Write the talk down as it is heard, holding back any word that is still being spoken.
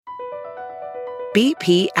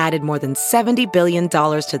BP added more than $70 billion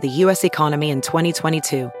to the U.S. economy in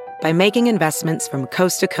 2022 by making investments from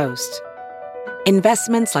coast to coast.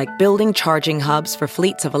 Investments like building charging hubs for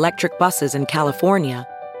fleets of electric buses in California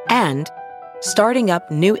and starting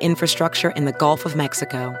up new infrastructure in the Gulf of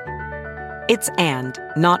Mexico. It's and,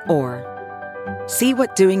 not or. See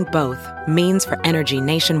what doing both means for energy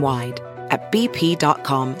nationwide at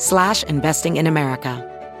bp.com/investing in America.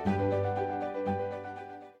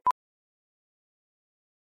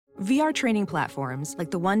 VR training platforms,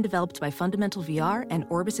 like the one developed by Fundamental VR and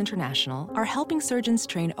Orbis International, are helping surgeons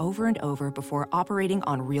train over and over before operating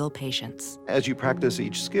on real patients. As you practice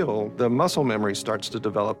each skill, the muscle memory starts to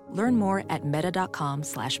develop. Learn more at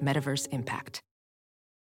meta.com/metaverseimpact.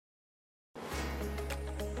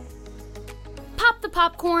 Pop the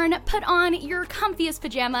popcorn, put on your comfiest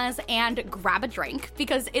pajamas, and grab a drink,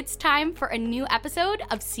 because it's time for a new episode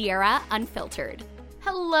of Sierra Unfiltered.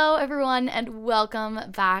 Hello, everyone, and welcome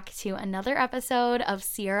back to another episode of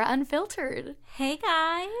Sierra Unfiltered. Hey,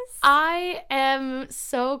 guys. I am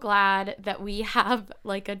so glad that we have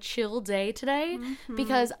like a chill day today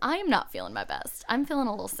because I'm not feeling my best. I'm feeling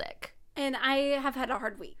a little sick. And I have had a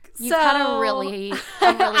hard week. You've had a really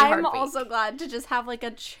hard week. I'm also glad to just have like a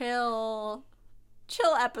chill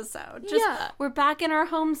episode. We're back in our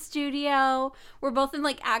home studio. We're both in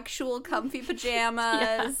like actual comfy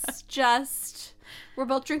pajamas. We're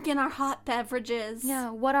both drinking our hot beverages.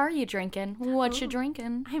 Yeah, what are you drinking? What you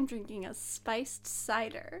drinking? I'm drinking a spiced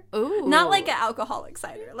cider. Ooh. Not like an alcoholic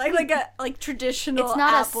cider. Like a traditional It's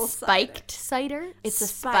not apple a spiked cider. It's a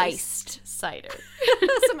spiced cider.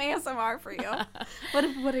 Some ASMR for you.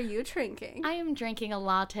 What are you drinking? I am drinking a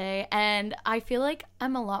latte, and I feel like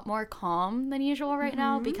I'm a lot more calm than usual right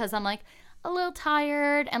now because I'm like a little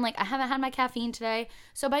tired and like I haven't had my caffeine today.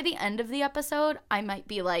 So by the end of the episode, I might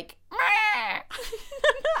be like,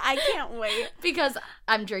 I can't wait. Because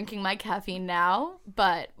I'm drinking my caffeine now,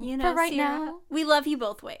 but for right Sierra, now, we love you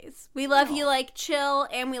both ways. We love you like chill,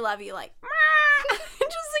 and we love you like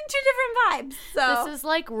just like two different vibes. So this is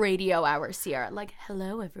like radio hour Sierra. Like,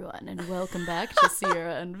 hello everyone, and welcome back to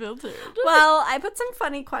Sierra Unfiltered. Well, I put some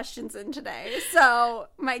funny questions in today, so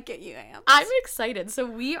might get you amped. I'm excited. So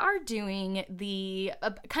we are doing the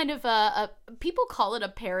kind of people call it a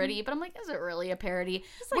parody, but I'm like, is it really a parody?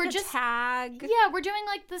 It's like a tag. Yeah, we're doing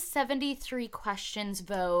like the 73 questions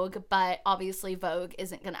Vogue, but obviously Vogue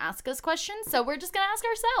isn't going to ask us questions, so we're just going to ask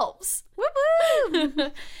ourselves.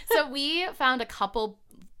 Woo-woo! So we found a couple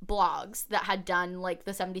blogs that had done like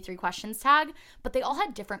the 73 questions tag, but they all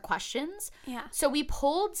had different questions. Yeah. So we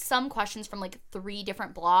pulled some questions from like 3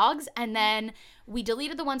 different blogs, and then we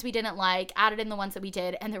deleted the ones we didn't like, added in the ones that we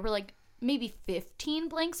did, and there were like maybe 15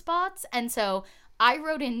 blank spots. And so I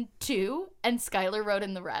wrote in 2 and Skylar wrote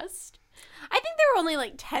in the rest. I think there were only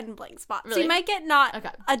like 10 blank spots. Really? So you might get not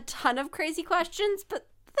Okay. a ton of crazy questions, but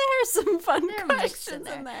there's some fun questions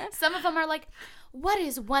in there. Some of them are like, what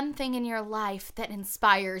is one thing in your life that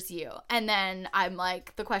inspires you? And then I'm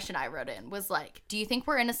like, the question I wrote in was like, do you think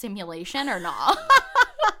we're in a simulation or not?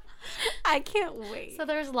 I can't wait. So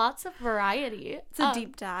there's lots of variety. It's a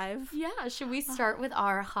deep dive. Yeah, should we start with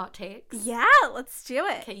our hot takes? Yeah, let's do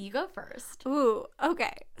it. Okay, you go first. Ooh,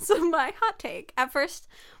 okay. So my hot take. At first,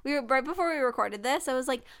 right before we recorded this, I was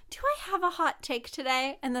like, do I have a hot take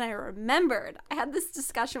today? And then I remembered I had this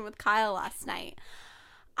discussion with Kyle last night.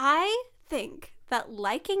 I think that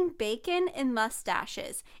liking bacon and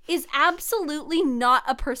mustaches is absolutely not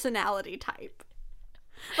a personality type.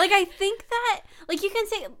 Like, I think that, like, you can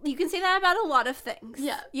say that about a lot of things.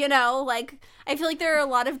 Yeah. You know, like, I feel like there are a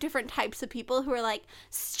lot of different types of people who are like,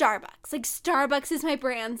 Starbucks. Like, Starbucks is my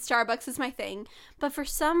brand. Starbucks is my thing. But for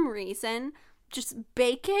some reason, just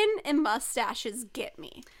bacon and mustaches get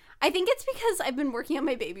me. I think it's because I've been working on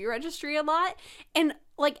my baby registry a lot. And,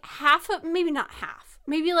 like, maybe not half,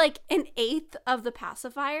 maybe, like, an eighth of the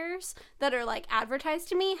pacifiers that are, like, advertised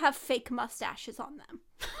to me have fake mustaches on them.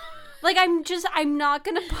 Like, I'm not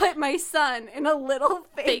going to put my son in a little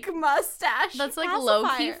fake mustache. That's, like, pacifier.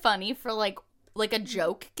 low-key funny for, like a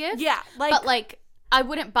joke gift. Yeah. Like, but, like, I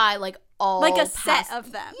wouldn't buy, like, all like a set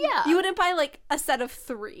of them. Yeah. You wouldn't buy, like, a set of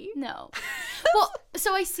 3. No. Well,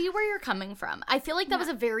 so I see where you're coming from. I feel like that was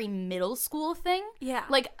a very middle school thing. Yeah.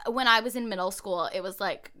 Like, when I was in middle school, it was,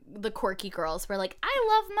 like, the quirky girls were like, I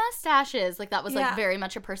love mustaches. Like, that was, like, very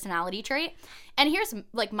much a personality trait. And here's,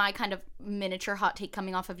 like, my kind of miniature hot take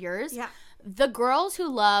coming off of yours. Yeah. The girls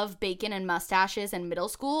who love bacon and mustaches in middle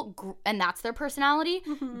school, and that's their personality,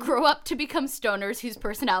 grow up to become stoners whose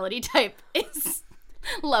personality type is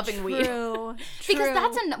loving weed. True. Because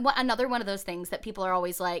that's another one of those things that people are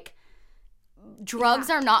always like, drugs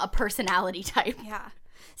are not a personality type. Yeah.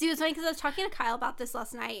 See, it was funny because I was talking to Kyle about this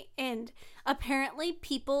last night, and apparently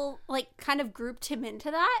people, like, kind of grouped him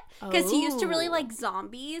into that because he used to really like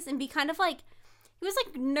zombies and be kind of like, he was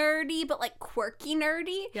like nerdy, but like quirky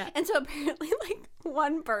nerdy. Yeah. And so apparently, like,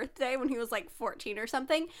 one birthday when he was like 14 or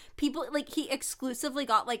something, people, like, he exclusively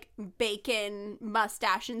got like bacon,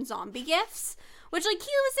 mustache, and zombie gifts, which, like,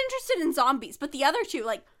 he was interested in zombies, but the other two,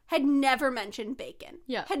 like, had never mentioned bacon.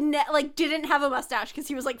 Yeah. Like, didn't have a mustache because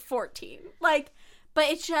he was like 14. Like, but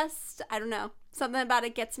it's just, I don't know. Something about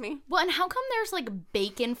it gets me. Well, and how come there's like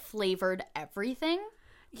bacon flavored everything?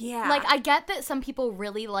 Yeah. Like, I get that some people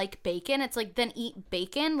really like bacon. It's like, then eat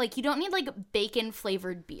bacon. Like, you don't need like bacon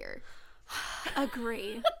flavored beer.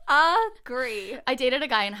 Agree. I dated a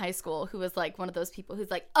guy in high school who was like one of those people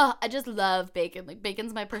who's like, oh, I just love bacon. Like,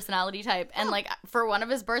 bacon's my personality type. And like, for one of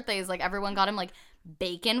his birthdays, like, everyone got him like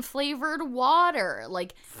bacon flavored water,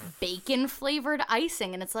 like bacon flavored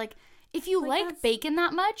icing. And it's like, if you like bacon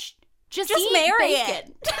that much, just eat marry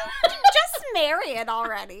bacon. it. Just marry it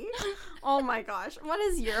already. Oh my gosh. What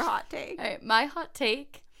is your hot take? All right, my hot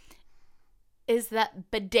take is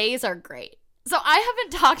that bidets are great. So I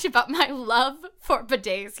haven't talked about my love for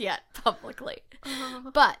bidets yet publicly.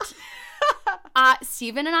 But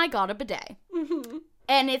Steven and I got a bidet. Mm-hmm.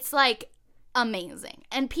 And it's like amazing.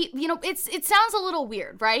 And you know, it sounds a little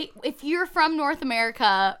weird, right? If you're from North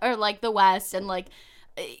America or like the West, and like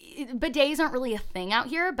bidets aren't really a thing out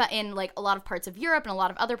here, but in like a lot of parts of Europe and a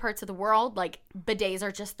lot of other parts of the world, like bidets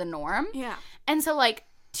are just the norm. Yeah. And so like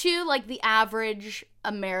to like the average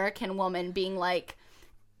American woman being like,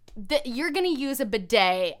 you're gonna use a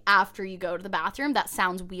bidet after you go to the bathroom, that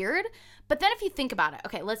sounds weird. But then if you think about it,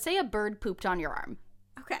 okay, let's say a bird pooped on your arm.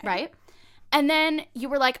 Okay. Right? And then you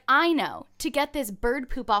were like, I know, to get this bird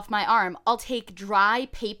poop off my arm, I'll take dry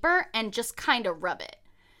paper and just kind of rub it.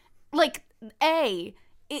 Like, A,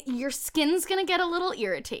 your skin's gonna get a little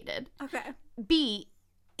irritated. Okay. B,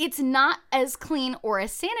 it's not as clean or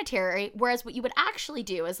as sanitary, whereas what you would actually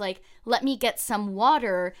do is like, let me get some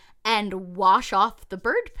water and wash off the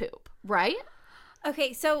bird poop, right?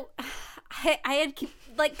 Okay, so I had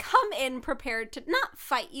like come in prepared to not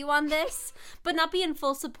fight you on this, but not be in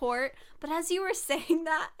full support. But as you were saying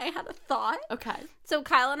that, I had a thought. Okay. So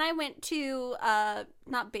Kyle and I went to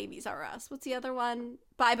not Babies R Us. What's the other one?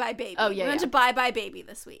 Bye Bye Baby. Oh yeah. We went to Bye Bye Baby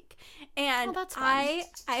this week, and that's fun.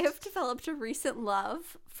 I have developed a recent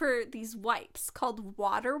love for these wipes called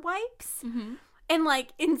water wipes. Mm-hmm. And, like,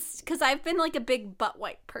 because I've been, like, a big butt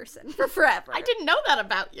wipe person for forever. I didn't know that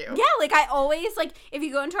about you. Yeah, like, I always, like, if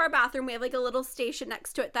you go into our bathroom, we have, like, a little station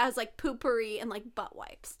next to it that has, like, poopery and, like, butt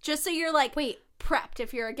wipes. Just so you're, like, prepped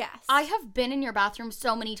if you're a guest. I have been in your bathroom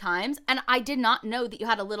so many times, and I did not know that you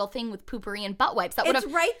had a little thing with poopery and butt wipes. It's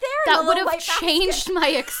right there. That would have changed my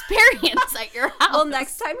experience at your house. Well,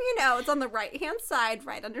 next time you know, it's on the right-hand side,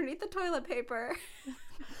 right underneath the toilet paper.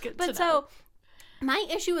 Good but to know. So... my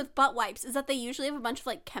issue with butt wipes is that they usually have a bunch of,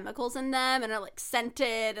 like, chemicals in them and are, like,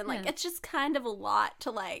 scented and, like, it's just kind of a lot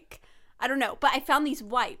to, like, I don't know. But I found these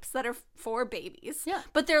wipes that are for babies. Yeah.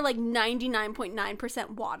 But they're, like,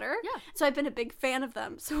 99.9% water. Yeah. So I've been a big fan of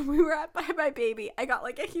them. So when we were at Bye Bye Baby, I got,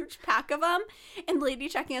 like, a huge pack of them. And the lady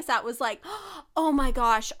checking us out was like, oh, my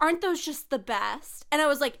gosh, aren't those just the best? And I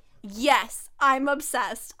was like, yes, I'm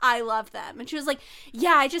obsessed. I love them. And she was like,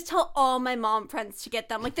 yeah, I just tell all my mom friends to get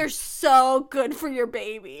them. Like, they're so good for your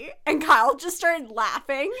baby. And Kyle just started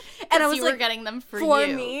laughing. And I was you like, were getting them for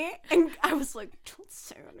me. And I was like, don't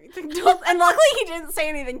say anything. And luckily he didn't say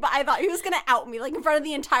anything, but I thought he was going to out me, like, in front of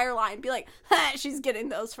the entire line. Be like, she's getting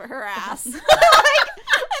those for her ass. Like,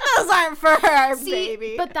 those aren't for her,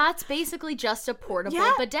 baby. But that's basically just a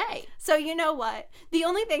portable bidet. So you know what? The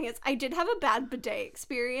only thing is, I did have a bad bidet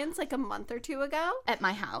experience like a month or two ago. At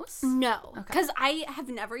my house? No. Because I have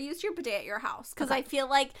never used your bidet at your house. Because I feel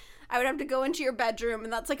like I would have to go into your bedroom,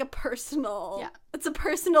 and that's like a personal, it's a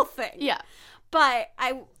personal thing. Yeah. But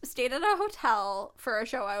I stayed at a hotel for a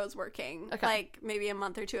show I was working, like maybe a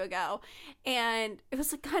month or two ago. And it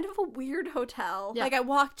was like kind of a weird hotel. Yeah. Like I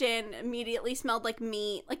walked in, immediately smelled like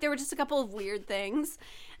meat. Like there were just a couple of weird things.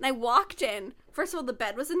 And I walked in. First of all, the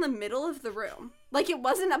bed was in the middle of the room. Like it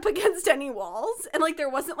wasn't up against any walls. And like there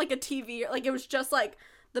wasn't like a TV. Like it was just like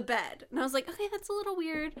the bed. And I was like, okay, that's a little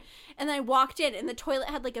weird. And then I walked in, and the toilet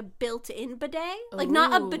had like a built-in bidet. Like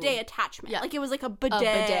not a bidet attachment. Yeah. Like it was like a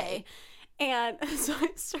bidet. And so I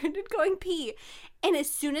started going pee. And as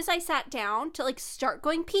soon as I sat down to, like, start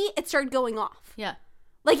going pee, it started going off. Yeah.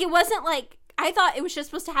 Like, it wasn't, like, I thought it was just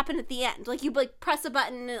supposed to happen at the end. Like, you, like, press a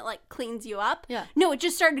button and it, like, cleans you up. Yeah. No, it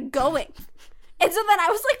just started going. And so then I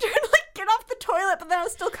was, like, trying to, like, get off the toilet, but then I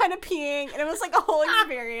was still kind of peeing. And it was, like, a whole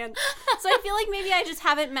experience. So I feel like maybe I just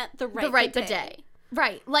haven't met the right bidet.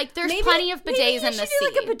 Right. Like, there's plenty of bidets in the sea. Maybe you should do,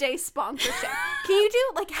 like, a bidet sponsorship. Can you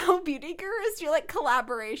do, like, how beauty gurus do, like,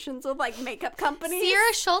 collaborations with, like, makeup companies?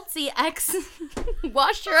 Sierra Schultze x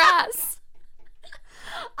Wash Your Ass.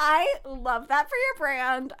 I love that for your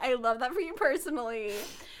brand. I love that for you personally.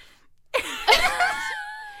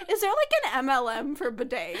 Is there, like, an MLM for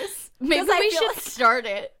bidets? Maybe we should start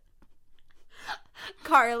it.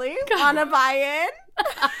 Carly, wanna buy in?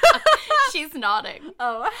 She's nodding.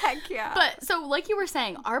 Oh, heck yeah. But, so, like you were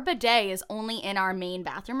saying, our bidet is only in our main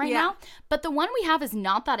bathroom right now. But the one we have is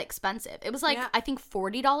not that expensive. It was, like, I think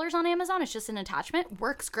 $40 on Amazon. It's just an attachment.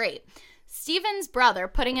 Works great. Steven's brother,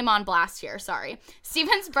 putting him on blast here, sorry.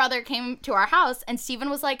 Steven's brother came to our house, and Steven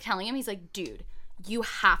was, like, telling him, he's like, dude, you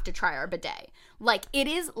have to try our bidet. Like, it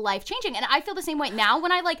is life-changing. And I feel the same way now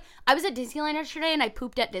when I was at Disneyland yesterday, and I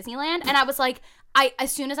pooped at Disneyland, and I was like,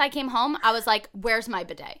 as soon as I came home, I was like, where's my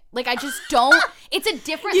bidet? Like, I just don't, it's a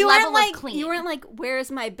different level of clean. You weren't like,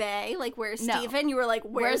 where's my bae? Like, where's Steven? You were like,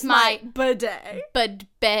 where's my bidet?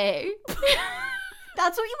 Bidet.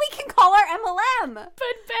 That's what we can call our MLM.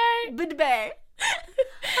 Bidet.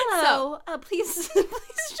 Hello. Please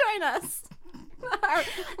join us. Our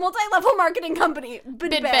multi-level marketing company,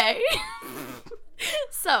 Bidet.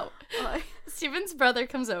 So, Steven's brother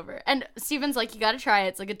comes over, and Steven's like, you gotta try it.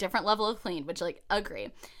 It's like a different level of clean, which, like, agree.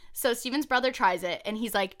 So Steven's brother tries it, and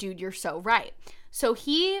he's like, dude, you're so right. So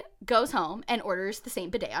he goes home and orders the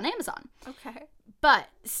same bidet on Amazon. Okay. But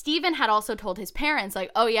Steven had also told his parents,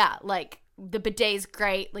 like, oh yeah, like, the bidet's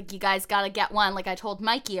great. Like, you guys gotta get one. Like, I told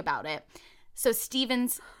Mikey about it. So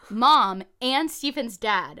Steven's mom and Steven's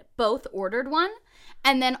dad both ordered one.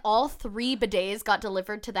 And then all 3 bidets got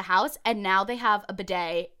delivered to the house, and now they have a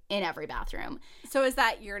bidet in every bathroom. So is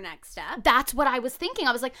that your next step? That's what I was thinking.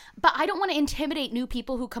 I was like, but I don't want to intimidate new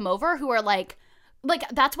people who come over who are like,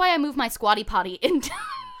 that's why I moved my squatty potty into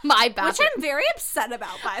my bathroom. Which I'm very upset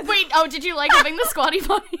about, by the way. Wait, did you like having the squatty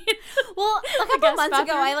potty? Well, a couple months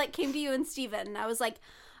ago, I, like, came to you and Steven, and I was like,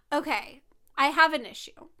 okay, I have an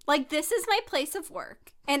issue. Like, this is my place of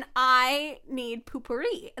work, and I need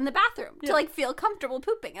poopery in the bathroom to, like, feel comfortable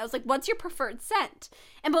pooping. I was like, what's your preferred scent?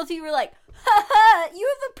 And both of you were like, haha,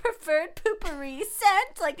 you have a preferred poopery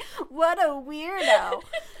scent? Like, what a weirdo.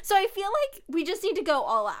 So I feel like we just need to go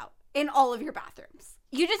all out in all of your bathrooms.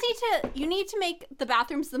 You need to make the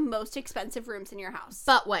bathrooms the most expensive rooms in your house.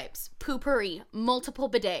 Butt wipes, poopery, multiple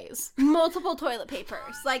bidets. Multiple toilet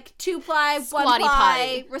papers, like 2-ply, 1-ply,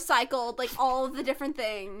 potty. recycled, like all of the different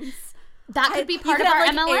things. That could be part of our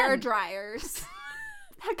MLM. Air dryers.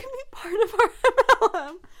 That could be part of our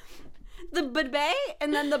MLM. The bidet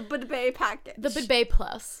and then the bidet package. The bidet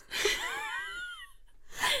plus.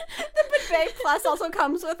 The bidet plus also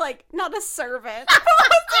comes with, like, not a servant.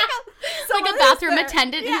 Like a bathroom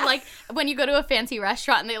attendant who, like, when you go to a fancy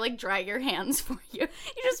restaurant and they, like, dry your hands for you.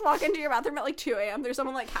 You just walk into your bathroom at, like, 2 a.m. There's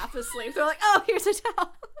someone, like, half asleep. They're like, oh, here's a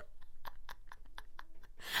towel.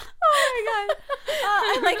 Oh, my God.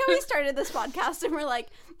 I like how we started this podcast and we're like,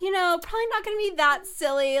 you know, probably not going to be that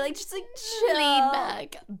silly. Like, just, like, chill. Lean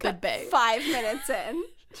back. Bidet. 5 minutes in.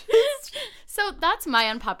 So that's my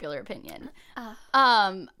unpopular opinion.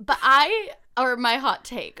 Or my hot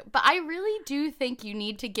take. But I really do think you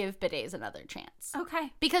need to give bidets another chance.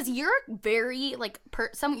 Okay. Because you're very, like,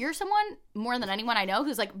 you're someone more than anyone I know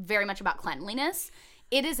who's, like, very much about cleanliness.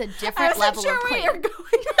 It is a different level of clean. You're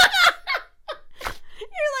going.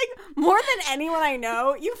 You're like, more than anyone I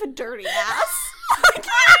know, you have a dirty ass. Like,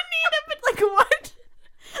 I need a, like, what?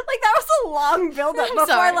 Like, that was a long build-up before,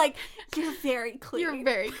 sorry. Like, you're very clean. You're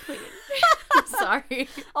very clean. I'm sorry.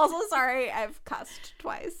 Also, sorry, I've cussed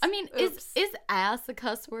twice. I mean, is ass a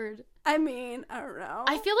cuss word? I mean, I don't know.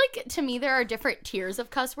 I feel like, to me, there are different tiers of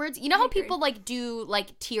cuss words. You know how people, like, do,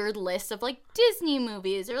 like, tiered lists of, like, Disney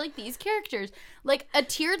movies or, like, these characters? Like, a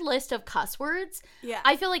tiered list of cuss words. Yeah.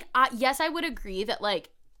 I feel like, yes, I would agree that, like,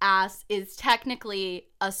 ass is technically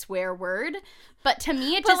a swear word. But to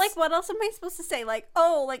me, it just... But, like, what else am I supposed to say? Like,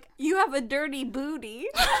 oh, like, you have a dirty booty.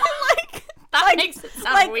 Like... That like, makes it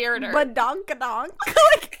sound like, weirder. Badonk-a-donk.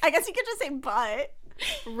 Like, I guess you could just say butt.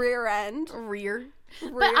 Rear end. Rear.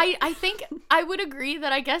 But I think I would agree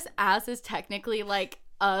that I guess ass is technically, like,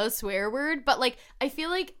 a swear word. But, like, I feel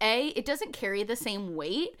like, it doesn't carry the same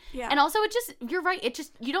weight. Yeah. And also, it just, you're right, it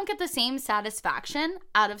just, you don't get the same satisfaction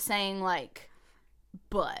out of saying, like,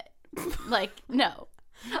 butt. Like, no.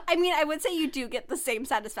 I mean, I would say you do get the same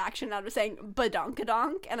satisfaction out of saying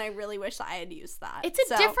badonkadonk, and I really wish I had used that. It's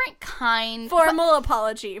a different kind. Formal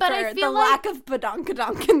apology but for the lack of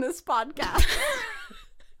badonkadonk in this podcast.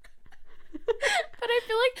 But I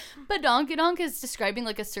feel like badonkadonk is describing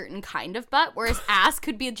like a certain kind of butt, whereas ass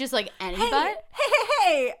could be just like any butt.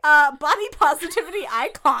 Hey, body positivity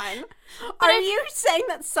icon. Are you saying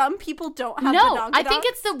that some people don't have No, I badonkadonk? think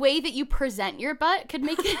it's the way that you present your butt could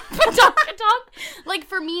make it badonkadonk. Like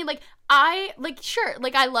for me, like I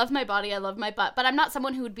love my body, I love my butt, but I'm not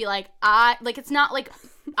someone who would be like, it's not like,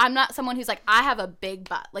 I'm not someone who's like, I have a big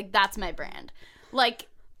butt. Like that's my brand. Like,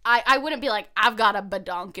 I wouldn't be like, I've got a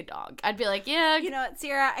badonkadonk. I'd be like, yeah. You know what,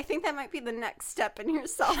 Sierra? I think that might be the next step in your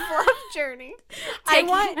self-love journey. Taking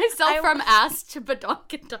myself from ass to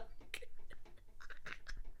badonkadonk.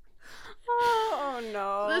 Oh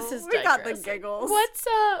no. This is we got the digressing. giggles.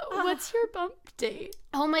 What's your bump date?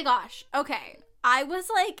 Oh my gosh. Okay. I was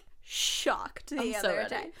like shocked the other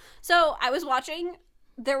day. So I was watching,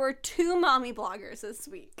 there were 2 mommy bloggers this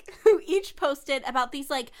week who each posted about these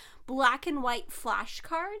like black and white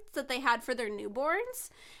flashcards that they had for their newborns.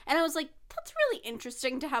 And I was like, that's really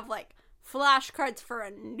interesting to have like flashcards for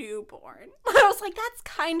a newborn. I was like, that's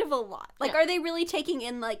kind of a lot. Like, are they really taking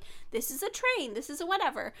in like, this is a train, this is a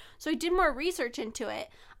whatever? So I did more research into it.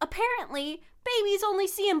 Apparently, babies only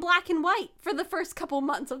see in black and white for the first couple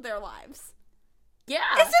months of their lives.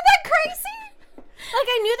 Yeah. Isn't that crazy? Like,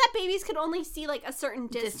 I knew that babies could only see like a certain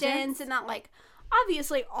distance and that like,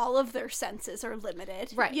 obviously all of their senses are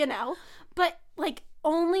limited, right? You know, but like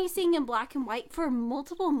only seeing in black and white for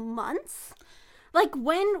multiple months. Like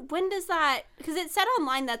when does that, because it said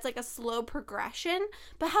online that's like a slow progression,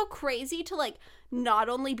 but how crazy to like not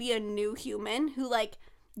only be a new human who like,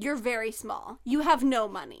 you're very small, you have no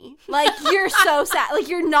money, like you're so sad, like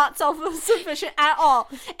you're not self-sufficient at all,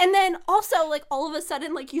 and then also like all of a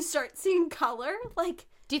sudden like you start seeing color. Like,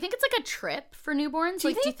 do you think it's like a trip for newborns? Do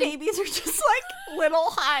you think babies are just like little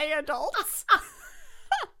high adults?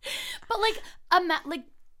 But like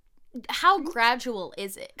how gradual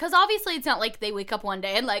is it? Because obviously it's not like they wake up one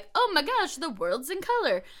day and like, oh my gosh, the world's in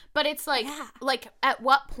color. But it's like, like at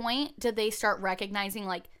what point did they start recognizing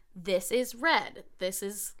like, this is red, this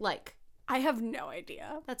is like... I have no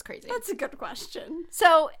idea. That's crazy. That's a good question.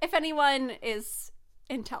 So if anyone is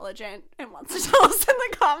intelligent and wants to tell us in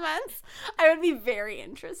the comments, I would be very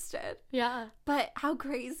interested. Yeah. But how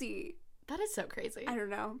crazy. That is so crazy. I don't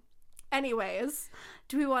know. Anyways,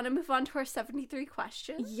 do we want to move on to our 73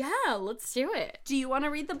 questions? Yeah, let's do it. Do you want to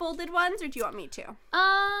read the bolded ones or do you want me to?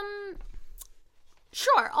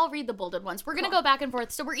 Sure, I'll read the bolded ones. We're going to go back and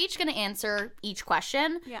forth. So we're each going to answer each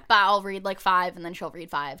question. Yeah. But I'll read like 5 and then she'll read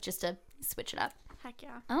 5 just to switch it up. Heck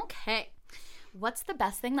yeah. Okay. What's the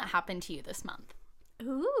best thing that happened to you this month?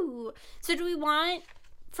 Ooh. So do we want,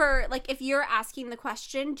 for like, if you're asking the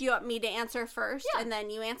question, do you want me to answer first and then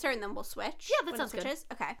you answer and then we'll switch? Yeah, that sounds good.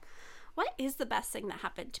 Okay. What is the best thing that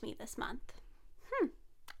happened to me this month?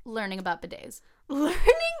 Learning about bidets. Learning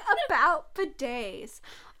about bidets.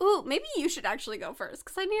 Ooh, maybe you should actually go first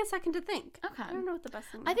because I need a second to think. Okay. I don't know what the best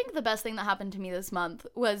thing is. I think the best thing that happened to me this month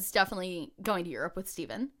was definitely going to Europe with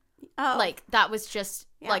Steven. Oh. Like, that was just,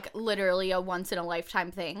 like, literally a once-in-a-lifetime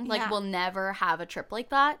thing. Like, we'll never have a trip like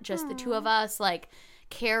that. Just the two of us, like,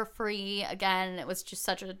 carefree. Again, it was just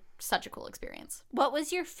such a cool experience. What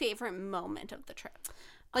was your favorite moment of the trip?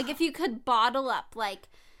 Like, if you could bottle up, like,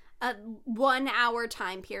 a 1 hour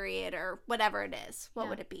time period or whatever it is, what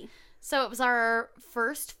would it be? So it was our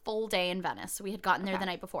first full day in Venice. We had gotten there the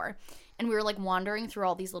night before. And we were, like, wandering through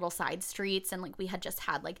all these little side streets. And, like, we had just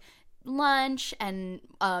had, like, lunch and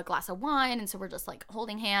a glass of wine. And so we're just, like,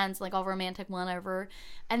 holding hands, like, all romantic, whatever.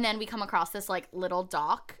 And then we come across this, like, little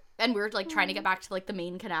dock. And we were, like, trying to get back to, like, the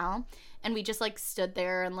main canal. And we just, like, stood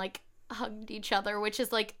there and, like, hugged each other, which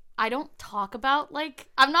is, like, I don't talk about, like,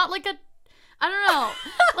 I'm not, like, I don't know.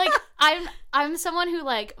 Like, I'm someone who,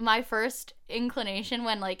 like, my first inclination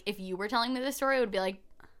when, like, if you were telling me this story, would be like,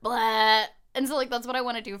 blah. And so, like, that's what I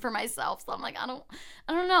want to do for myself. So I'm like, I don't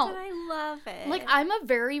know. But I love it. Like, I'm a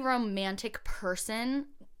very romantic person,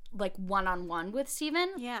 like, one-on-one with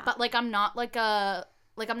Steven. Yeah. But, like, I'm not like a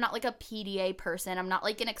PDA person. I'm not,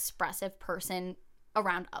 like, an expressive person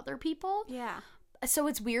around other people. Yeah. So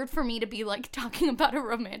it's weird for me to be, like, talking about a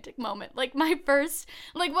romantic moment. Like, my first,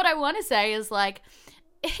 like, what I want to say is, like,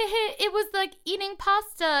 it was, like, eating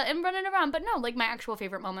pasta and running around. But no, like, my actual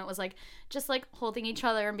favorite moment was, like, just, like, holding each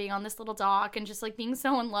other and being on this little dock and just, like, being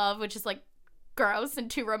so in love, which is, like, gross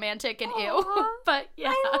and too romantic and ew. But,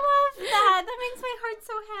 yeah. I love that. That makes my heart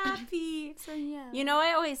so happy. So, yeah. You know,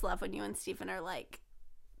 I always love when you and Stephen are, like,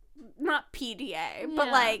 not PDA, but,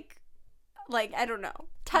 like, I don't know,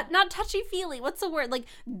 not touchy-feely. What's the word? Like,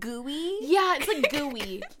 gooey? Yeah, it's like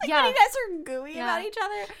gooey. Yeah. When you guys are gooey about each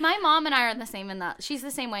other. My mom and I are the same in that. She's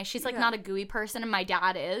the same way. She's, like, not a gooey person, and my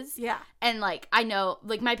dad is. Yeah. And, like, I know,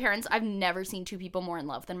 like, my parents, I've never seen two people more in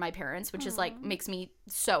love than my parents, which is, like, makes me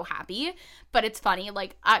so happy. But it's funny,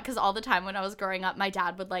 like, because all the time when I was growing up, my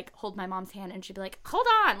dad would, like, hold my mom's hand, and she'd be like, hold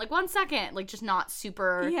on, like, 1 second. Like, just not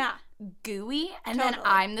super gooey. And then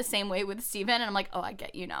I'm the same way with Steven, and I'm like, oh, I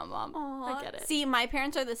get you now, Mom. Aww. I get it. See, my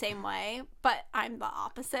parents are the same way, but I'm the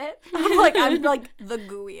opposite. I'm like the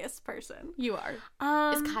gooeyest person. You are.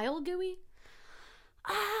 Is Kyle gooey?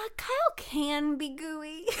 Kyle can be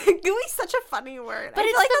gooey. Gooey's such a funny word. But I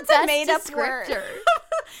it's feel like the that's best a made-up descriptor. word.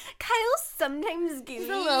 Kyle's sometimes gooey. He's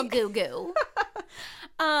a little goo-goo.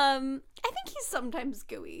 I think he's sometimes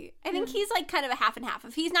gooey. I think he's, like, kind of a half and half.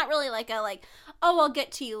 If he's not really, like, oh, I'll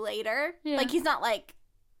get to you later. Yeah. Like, he's not, like,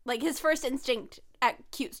 his first instinct at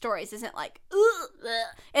cute stories isn't, like, ugh.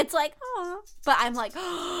 It's like, aw. But I'm like,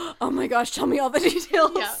 oh, my gosh, tell me all the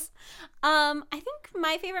details. Yeah. I think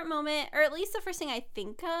my favorite moment, or at least the first thing I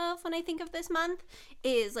think of when I think of this month,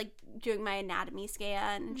 is, like, doing my anatomy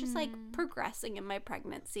scan and just, like, progressing in my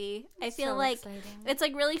pregnancy. I feel like exciting. It's,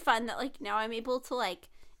 like, really fun that, like, now I'm able to, like,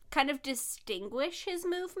 kind of distinguish his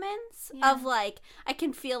movements of, like, I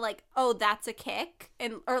can feel, like, oh, that's a kick,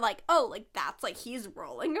 and or, like, oh, like, that's, like, he's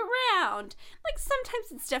rolling around. Like,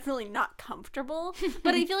 sometimes it's definitely not comfortable,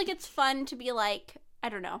 but I feel like it's fun to be, like, I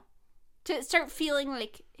don't know, to start feeling,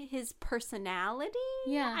 like, his personality?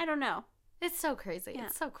 Yeah. I don't know. It's so crazy. Yeah.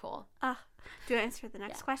 It's so cool. Do I answer the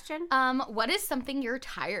next question? What is something you're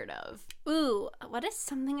tired of? Ooh, what is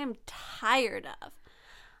something I'm tired of?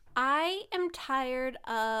 I am tired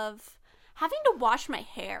of having to wash my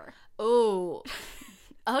hair. Oh,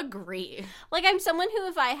 agree. Like, I'm someone who,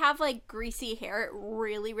 if I have, like, greasy hair, it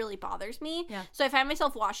really, really bothers me. Yeah. So I find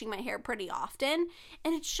myself washing my hair pretty often,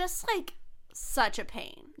 and it's just, like, such a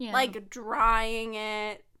pain. Yeah. Like, drying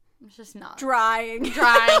it. It's just not. Drying it.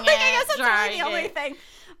 I guess that's really the only thing.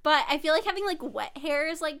 But I feel like having, like, wet hair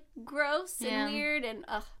is, like, gross and weird, and,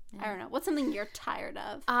 I don't know. What's something you're tired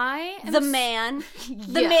of? I am the man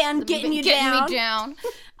getting me down.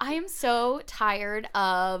 I am so tired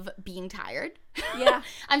of being tired. Yeah.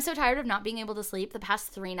 I'm so tired of not being able to sleep. The past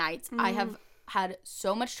 3 nights, I have had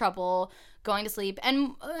so much trouble going to sleep.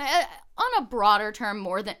 And on a broader term,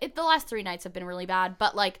 the last 3 nights have been really bad.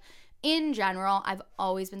 But, like, in general, I've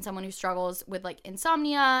always been someone who struggles with, like,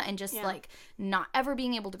 insomnia and just, like, not ever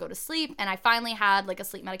being able to go to sleep. And I finally had, like, a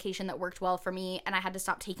sleep medication that worked well for me, and I had to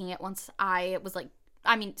stop taking it once I was, like,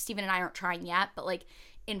 I mean, Steven and I aren't trying yet, but, like,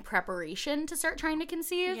 in preparation to start trying to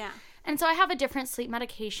conceive. Yeah. And so I have a different sleep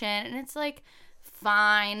medication, and it's, like,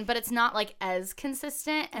 fine, but it's not, like, as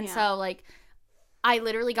consistent. And so, like, I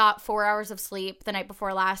literally got 4 hours of sleep the night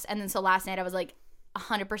before last, and then so last night I was, like,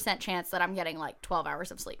 100% chance that I'm getting, like, 12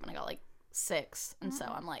 hours of sleep, and I got, like, 6. And so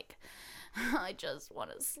I'm like, I just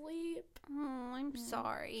want to sleep. Oh, I'm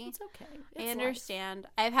sorry. It's okay. I understand.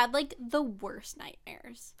 Life. I've had, like, the worst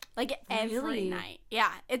nightmares. Like, every night.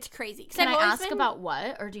 Yeah, it's crazy. Can I ask about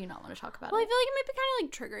what, or do you not want to talk about it? Well, I feel like it might be kind of,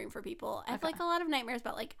 like, triggering for people. I have, like, a lot of nightmares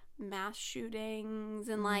about, like, mass shootings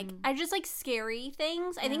and, like, I just, like, scary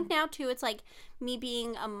things. I think now, too, it's, like, me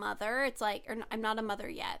being a mother. It's, like, or I'm not a mother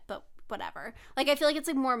yet, but whatever. Like, I feel like it's,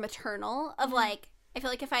 like, more maternal of, like, I feel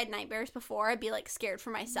like if I had nightmares before, I'd be, like, scared for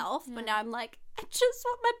myself. But now I'm like, I just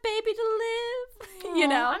want my baby to live. You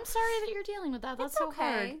know? I'm sorry that you're dealing with that. That's so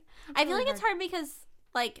hard. I feel like it's hard because,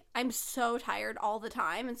 like, I'm so tired all the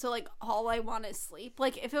time. And so, like, all I want is sleep.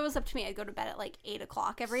 Like, if it was up to me, I'd go to bed at, like, 8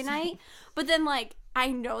 o'clock every night. But then, like,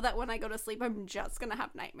 I know that when I go to sleep, I'm just going to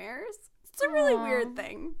have nightmares. It's a really weird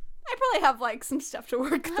thing. I probably have, like, some stuff to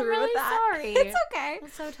work through with that. Sorry. It's okay.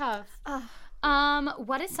 It's so tough.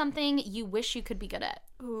 What is something you wish you could be good at?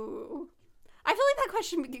 Ooh. I feel like that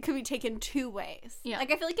question could be taken 2 ways. Yeah.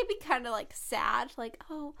 Like, I feel like it'd be kind of, like, sad. Like,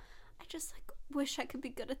 oh, I just, like, wish I could be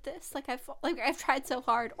good at this. Like, I've tried so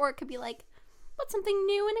hard. Or it could be, like, what's something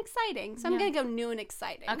new and exciting? So I'm going to go new and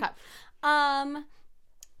exciting. Okay.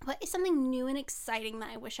 What is something new and exciting that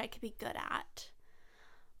I wish I could be good at?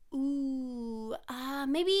 Ooh,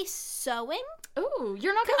 maybe sewing? Ooh,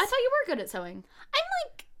 you're not good. I thought you were good at sewing. I'm,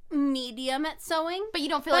 like, medium at sewing. But you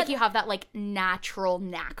don't feel like you have that, like, natural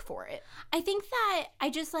knack for it. I think that I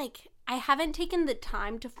just, like, I haven't taken the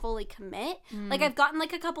time to fully commit. Like, I've gotten,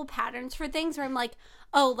 like, a couple patterns for things where I'm like,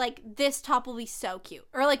 oh, like, this top will be so cute.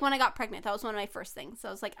 Or, like, when I got pregnant, that was one of my first things. So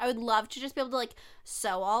I was like, I would love to just be able to, like,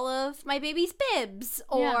 sew all of my baby's bibs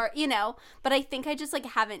or, you know. But I think I just, like,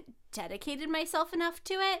 haven't dedicated myself enough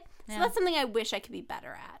to it. So that's something I wish I could be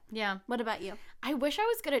better at. Yeah. What about you? I wish I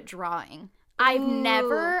was good at drawing. I've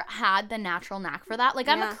never had the natural knack for that. Like,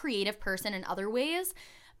 I'm a creative person in other ways,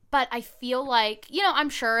 but I feel like, you know, I'm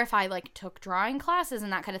sure if I, like, took drawing classes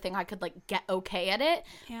and that kind of thing, I could, like, get okay at it.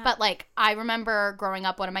 Yeah. But, like, I remember growing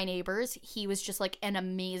up, one of my neighbors, he was just, like, an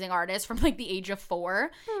amazing artist from, like, the age of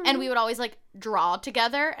 4. Mm-hmm. And we would always, like, draw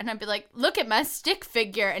together. And I'd be like, look at my stick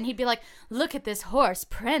figure. And he'd be like, look at this horse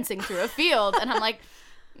prancing through a field. And I'm like,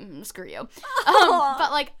 screw you.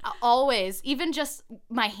 But, like, always, even just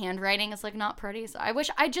my handwriting is, like, not pretty. So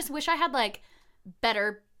I just wish I had, like,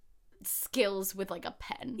 better skills with, like, a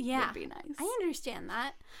pen. Would be nice. I understand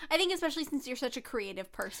that. I think especially since you're such a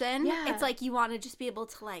creative person, it's like you want to just be able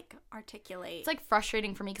to, like, articulate. It's, like,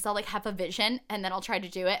 frustrating for me because I'll, like, have a vision and then I'll try to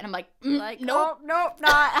do it and I'm like, nope,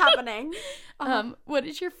 not happening. What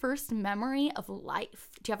is your first memory of life?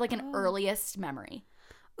 Do you have, like, an earliest memory?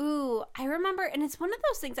 Ooh, I remember, and it's one of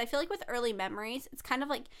those things, I feel like with early memories, it's kind of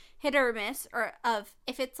like hit or miss, or of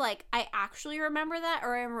if it's like I actually remember that,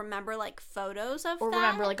 or I remember like photos of or that. Or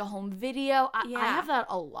remember like a home video. I have that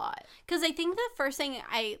a lot. Because I think the first thing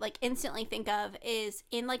I like instantly think of is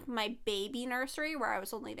in like my baby nursery, where I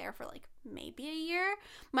was only there for like maybe a year.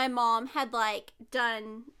 My mom had like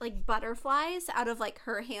done like butterflies out of like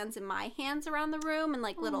her hands and my hands around the room, and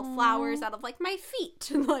like little flowers out of like my feet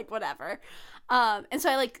and like whatever. And so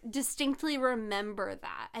I like distinctly remember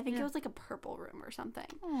that. I think it was like a purple room or something.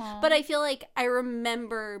 Aww. But I feel like I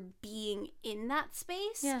remember being in that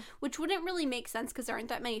space, which wouldn't really make sense because there aren't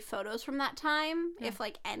that many photos from that time, if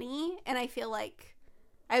like any. And I feel like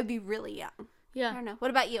I would be really young. Yeah. I don't know.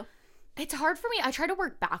 What about you? It's hard for me. I try to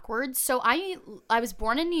work backwards. So I was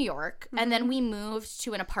born in New York, and then we moved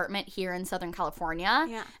to an apartment here in Southern California.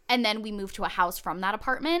 Yeah. And then we moved to a house from that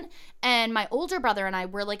apartment. And my older brother and I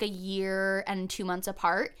were like a year and 2 months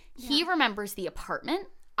apart. Yeah. He remembers the apartment.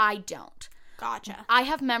 I don't. Gotcha. I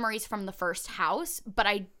have memories from the first house, but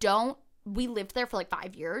I don't. We lived there for like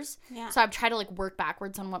 5 years. Yeah. So I've tried to like work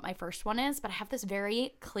backwards on what my first one is, but I have this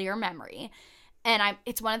very clear memory. And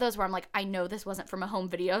it's one of those where I'm like, I know this wasn't from a home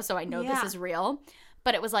video, so I know this is real.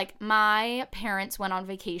 But it was like my parents went on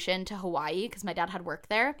vacation to Hawaii because my dad had work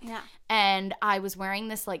there. Yeah. And I was wearing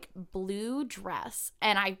this like blue dress,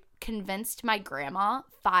 and I convinced my grandma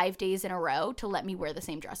 5 days in a row to let me wear the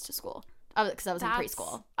same dress to school because I was in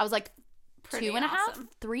preschool. I was like 2.5,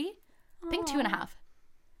 3? I think 2.5.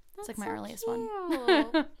 It's like my earliest one.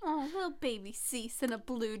 Oh, little baby Cease in a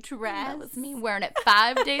blue dress. That was me wearing it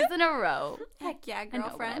 5 days in a row. Heck yeah,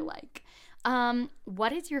 girlfriend. I know what I like.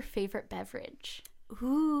 What is your favorite beverage?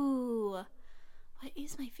 Ooh, what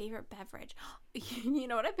is my favorite beverage? You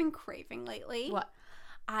know what I've been craving lately? What?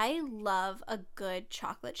 I love a good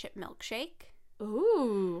chocolate chip milkshake.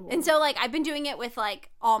 Ooh. And so, like, I've been doing it with, like,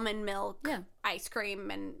 almond milk, ice cream,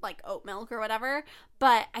 and, like, oat milk or whatever.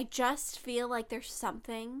 But I just feel like there's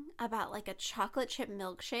something about, like, a chocolate chip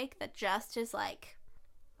milkshake that just is, like,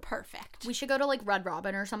 perfect. We should go to, like, Red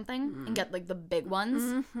Robin or something and get, like, the big ones.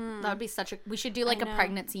 Mm-hmm. That would be such a... We should do, like, a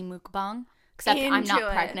pregnancy mukbang. Except I'm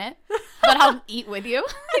not pregnant. But I'll eat with you.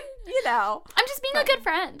 You know. I'm just being a good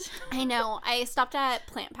friend. I know. I stopped at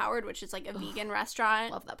Plant Powered, which is like a vegan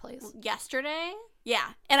restaurant. Love that place. Yesterday. Yeah.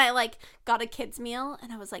 And I like got a kid's meal,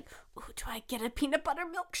 and I was like, ooh, do I get a peanut butter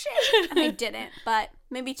milkshake? And I didn't, but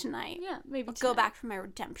maybe tonight. Yeah, maybe I'll go back for my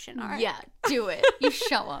redemption arc. Yeah, do it. You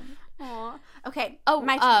show them. Aw. Okay.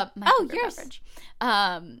 My yours. Beverage.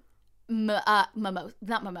 Not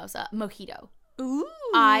mimosa, mojito. Ooh.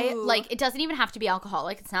 I like, it doesn't even have to be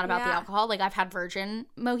alcoholic. It's not about the alcohol. Like, I've had virgin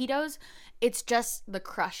mojitos. It's just the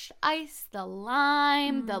crushed ice, the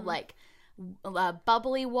lime, the like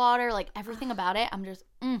bubbly water, like everything about it. I'm just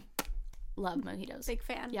love mojitos. Big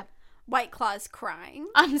fan. Yep. White Claw's crying.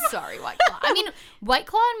 I'm sorry, White Claw. I mean, White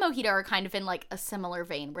Claw and mojito are kind of in like a similar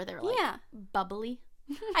vein where they're like bubbly.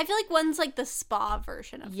 I feel like one's like the spa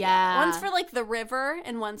version of the other. One's for like the river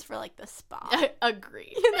and one's for like the spa. I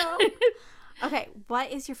agree. You know? Okay,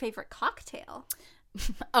 what is your favorite cocktail?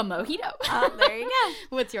 A mojito. There you go.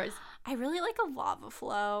 What's yours? I really like a lava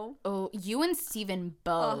flow. Oh, you and Steven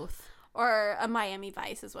both. Or a Miami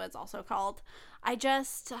Vice is what it's also called. I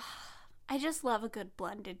just love a good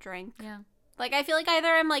blended drink. Yeah. Like, I feel like either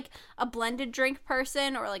I'm like a blended drink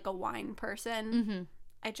person or like a wine person. Mm-hmm.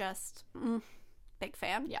 I just, big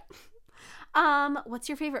fan. Yeah. What's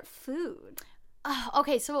your favorite food?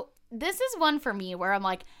 Okay, so this is one for me where I'm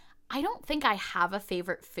like, I don't think I have a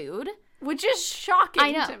favorite food. Which is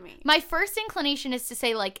shocking to me. My first inclination is to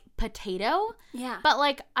say, like, potato. Yeah. But,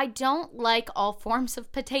 like, I don't like all forms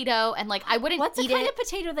of potato. And, like, I wouldn't eat it. What's the kind of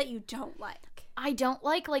potato that you don't like? I don't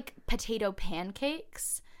like, potato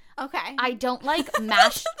pancakes. Okay. I don't like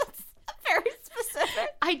mashed. That's very specific.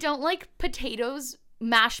 I don't like potatoes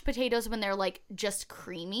mashed potatoes when they're, like, just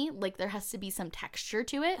creamy. Like, there has to be some texture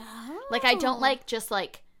to it. Oh. Like, I don't like just,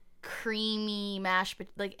 like, creamy mashed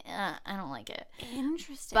potatoes. Like, I don't like it.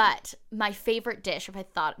 Interesting. But my favorite dish, if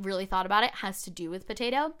I really thought about it, has to do with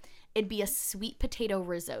potato. It'd be a sweet potato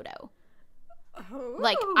risotto. Oh.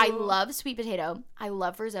 Like, I love sweet potato. I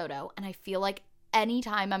love risotto. And I feel like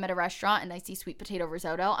anytime I'm at a restaurant and I see sweet potato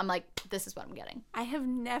risotto, I'm like, this is what I'm getting. I have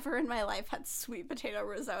never in my life had sweet potato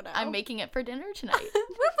risotto. I'm making it for dinner tonight.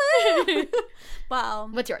 Well,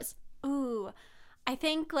 What's yours? ooh, I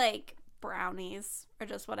think, like, brownies are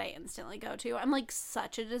just what I instantly go to. I'm, like,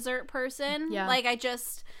 such a dessert person. Yeah. Like, I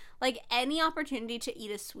just, like, any opportunity to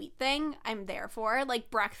eat a sweet thing, I'm there for.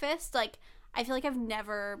 Like, breakfast, like, I feel like I've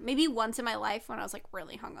never, maybe once in my life when I was, like,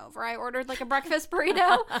 really hungover, I ordered, like, a breakfast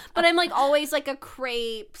burrito. But I'm, like, always, like, a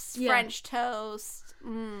crepes, French toast.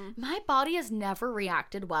 My body has never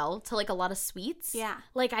reacted well to, like, a lot of sweets. Yeah.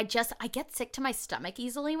 Like, I get sick to my stomach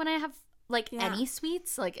easily when I have, like, any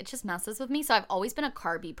sweets. Like, it just messes with me. So I've always been a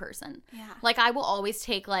carby person. Yeah. Like, I will always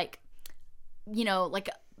take, like, you know, like,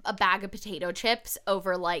 a bag of potato chips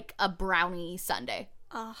over, like, a brownie sundae.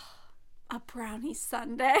 Oh, a brownie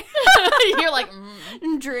sundae. You're like,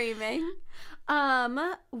 Dreaming.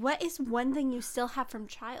 What is one thing you still have from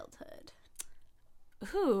childhood?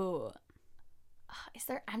 ooh.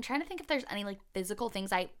 I'm trying to think if there's any, like, physical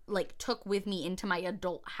things I, like, took with me into my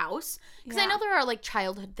adult house. Because I know there are, like,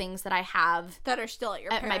 childhood things that I have That are still at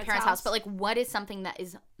your at my parents' house. But, like, what is something that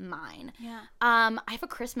is mine? Yeah. I have a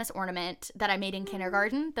Christmas ornament that I made in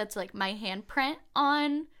kindergarten that's, like, my handprint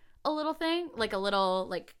on a little thing. Like, a little,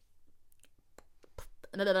 like,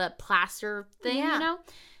 plaster thing, you know?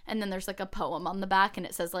 And then there's, like, a poem on the back, and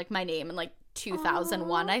it says, like, my name and, like,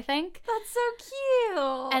 2001, I think. That's so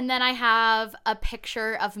cute. And then I have a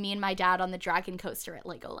picture of me and my dad on the dragon coaster at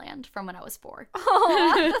Legoland from when I was 4.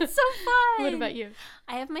 Oh, that's so fun. What about you?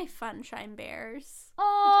 I have my Funshine Bears.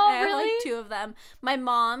 Oh, I have, really? like, 2 of them. My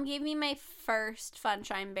mom gave me my first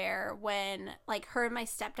Funshine Bear when, like, her and my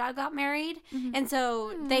stepdad got married. And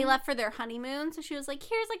so they left for their honeymoon. So she was like,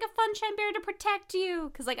 here's, like, a Funshine Bear to protect you.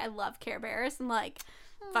 Because, like, I love Care Bears. And, like,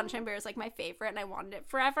 Funshine Bear is, like, my favorite, and I wanted it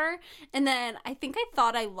forever. And then I think I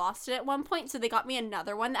thought I lost it at one point, so they got me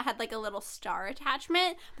another one that had, like, a little star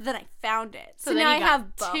attachment, but then I found it. So now I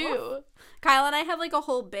have both. 2. Kyle and I have, like, a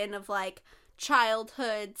whole bin of, like,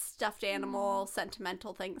 childhood stuffed animal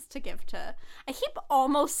sentimental things to give to. I keep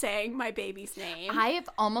almost saying my baby's name. I have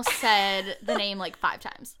almost said the name, like, 5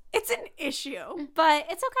 times. It's an issue, but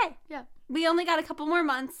it's okay. Yeah. We only got a couple more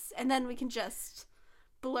months, and then we can just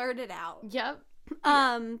blurt it out. Yep.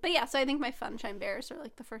 But yeah, so I think my Funshine Bears are,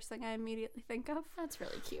 like, the first thing I immediately think of. That's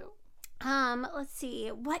really cute. Let's see.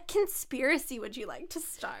 What conspiracy would you like to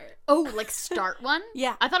start? Oh, like, start one?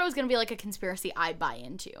 Yeah. I thought it was going to be, like, a conspiracy I buy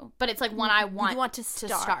into. But it's, like, one I want to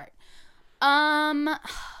start.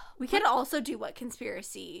 We could also do what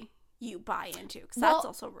conspiracy you buy into, because Well, that's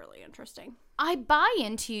also really interesting. I buy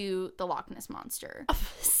into the Loch Ness Monster.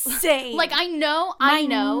 Same. Like, I know.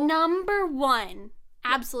 Number one.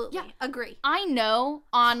 Absolutely. Yeah. Agree. I know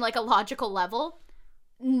on, like, a logical level,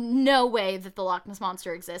 no way that the Loch Ness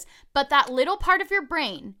Monster exists. But that little part of your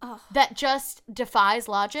brain that just defies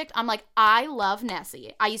logic, I'm like, I love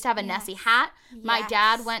Nessie. I used to have a Nessie hat. My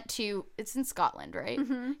dad went to, it's in Scotland, right?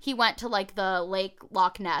 Mm-hmm. He went to, like, the Lake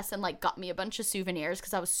Loch Ness and, like, got me a bunch of souvenirs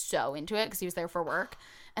because I was so into it because he was there for work.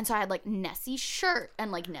 And so I had, like, Nessie shirt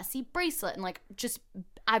and, like, Nessie bracelet and, like, just,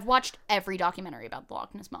 I've watched every documentary about the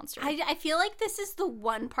Loch Ness Monster. I feel like this is the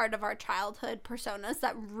one part of our childhood personas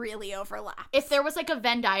that really overlaps. If there was, like, a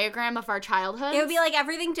Venn diagram of our childhood, it would be, like,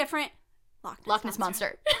 everything different. Loch Ness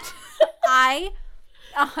Monster. I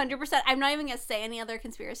 100%, I'm not even going to say any other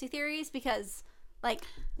conspiracy theories because, like,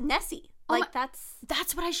 Nessie. Like,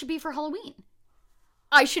 That's what I should be for Halloween.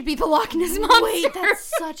 I should be the Loch Ness Monster. Wait,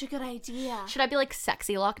 that's such a good idea. Should I be, like,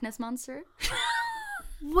 sexy Loch Ness Monster?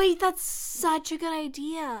 Wait, that's such a good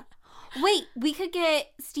idea. Wait, we could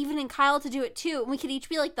get Steven and Kyle to do it too. And we could each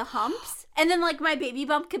be, like, the humps. And then, like, my baby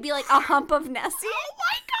bump could be, like, a hump of Nessie. Oh,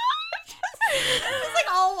 my gosh. Just,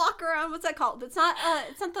 like, all walk around. What's that called? It's not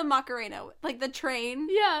the Macarena. Like, the train.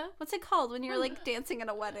 Yeah. What's it called when you're, like, dancing at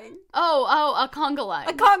a wedding? Oh, a conga line.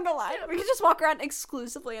 A conga line. We could just walk around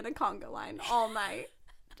exclusively in a conga line all night.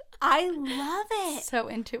 I love it. So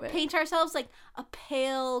into it. Paint ourselves, like, a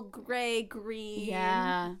pale gray green.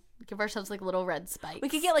 Yeah. Give ourselves, like, little red spikes. We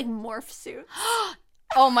could get, like, morph suits.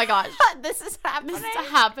 Oh my gosh. This is happening. This is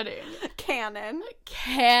happening. Canon.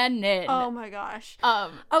 Oh my gosh.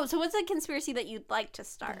 So what's a conspiracy that you'd like to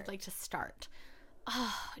start? I'd like to start.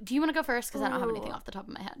 Do you want to go first? Because I don't have anything off the top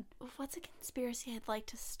of my head. What's a conspiracy I'd like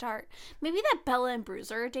to start? Maybe that Bella and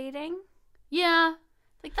Bruiser are dating. Yeah.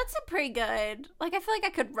 Like, that's a pretty good, like, I feel like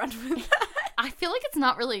I could run with that. I feel like it's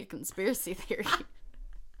not really a conspiracy theory.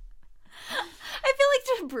 I feel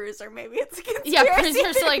like to Bruiser, maybe it's a conspiracy Yeah,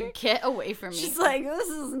 Bruiser's theory. like, get away from me. She's like, this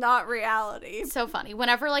is not reality. So funny.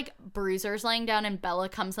 Whenever, like, Bruiser's laying down and Bella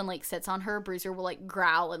comes and, like, sits on her, Bruiser will, like,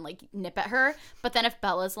 growl and, like, nip at her. But then if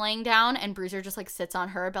Bella's laying down and Bruiser just, like, sits on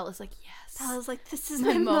her, Bella's like, yes. Bella's like, this is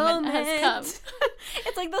my moment. has come.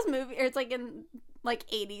 It's like those movies, or it's like in, like,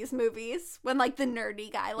 80s movies when, like, the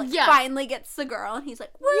nerdy guy, like, Yeah. finally gets the girl and he's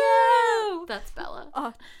like, woo! That's Bella.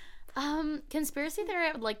 Oh. Conspiracy theory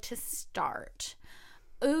I would like to start.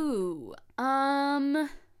 Ooh.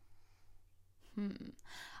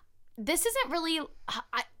 This isn't really...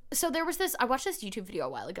 So there was this... I watched this YouTube video a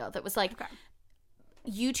while ago that was like... Okay.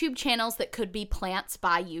 YouTube channels that could be plants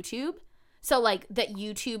by YouTube. So, like, that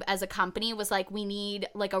YouTube as a company was like, we need,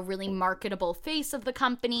 like, a really marketable face of the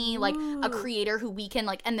company, like, a creator who we can,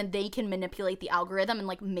 like, and then they can manipulate the algorithm and,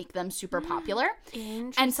 like, make them super popular.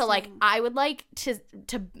 And so, like, I would like to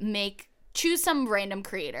choose some random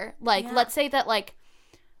creator. Like, let's say that, like,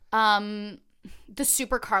 the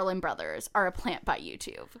Super Carlin brothers are a plant by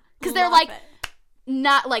YouTube. Because they're, like,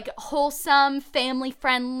 not, like, wholesome,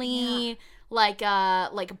 family-friendly, like,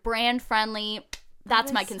 brand-friendly.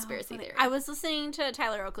 That's my conspiracy theory. I was listening to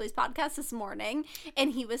Tyler Oakley's podcast this morning,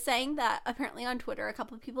 and he was saying that apparently on Twitter, a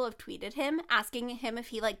couple of people have tweeted him, asking him if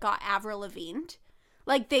he, like, got Avril Lavigne.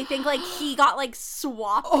 Like, they think, like, he got, like,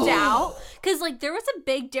 swapped out. Because, like, there was a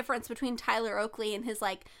big difference between Tyler Oakley and his,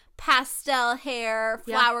 like, pastel hair,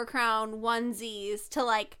 flower crown onesies to,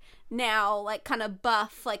 like, now, like, kind of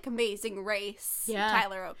buff, like, Amazing Race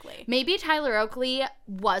Tyler Oakley. Maybe Tyler Oakley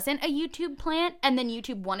wasn't a YouTube plant, and then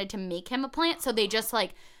YouTube wanted to make him a plant, so they just,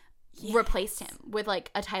 like, replaced him with, like,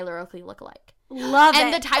 a Tyler Oakley lookalike. Love it.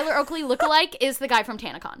 And the Tyler Oakley lookalike is the guy from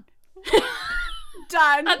TanaCon.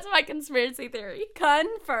 Done. That's my conspiracy theory.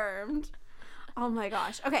 Confirmed. Oh my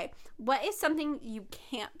gosh. Okay, what is something you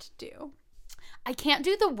can't do? I can't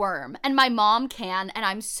do the worm, and my mom can, and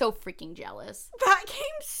I'm so freaking jealous. That came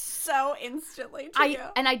so instantly to you.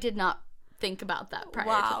 And I did not think about that prior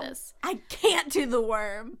to this. I can't do the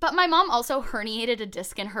worm. But my mom also herniated a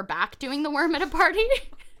disc in her back doing the worm at a party.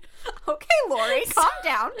 Okay, Lori, calm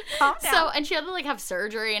down. Calm down. So, and she had to, like, have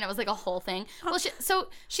surgery, and it was, like, a whole thing. Well,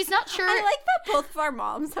 she's not sure. I like that both of our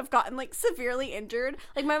moms have gotten, like, severely injured.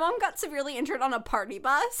 Like, my mom got severely injured on a party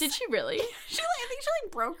bus. Did she really? I think she,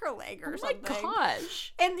 like, broke her leg or something. Oh, my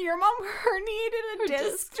gosh. And your mom herniated a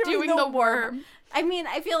disc doing the worm. I mean,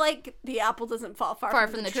 I feel like the apple doesn't fall far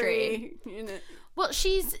from the tree. You know? Well,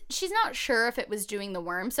 she's not sure if it was doing the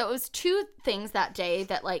worm. So it was two things that day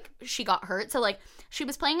that, like, she got hurt. So, like, she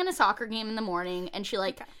was playing in a soccer game in the morning, and she,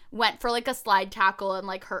 like, went for, like, a slide tackle and,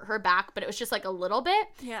 like, hurt her back, but it was just, like, a little bit.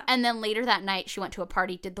 Yeah. And then later that night, she went to a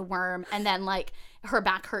party, did the worm, and then, like, her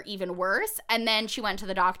back hurt even worse. And then she went to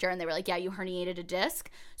the doctor, and they were like, yeah, you herniated a disc.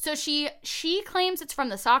 So she claims it's from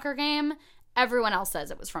the soccer game. Everyone else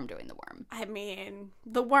says it was from doing the worm. I mean,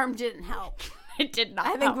 the worm didn't help. It did not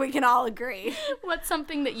I think we can all agree. What's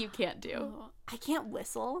something that you can't do? I can't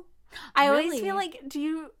whistle. I always Really? feel like,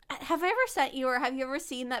 have I ever sent you, or have you ever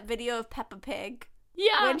seen that video of Peppa Pig?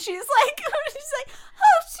 Yeah. When she's like, oh,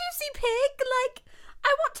 Susie Pig, like,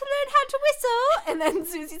 I want to learn how to whistle. And then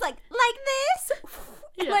Susie's like this.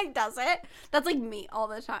 And, like, does it. That's, like, me all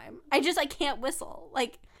the time. I can't whistle.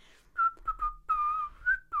 Like,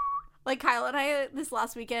 Kyle and I, this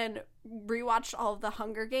last weekend, rewatched all of the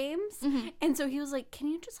Hunger Games. Mm-hmm. And so he was like, can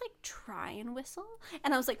you just, like, try and whistle?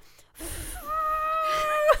 And I was like,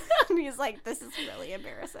 and he's like, this is really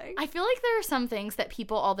embarrassing. I feel like there are some things that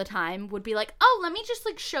people all the time would be like, oh, let me just,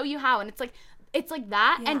 like, show you how. And it's like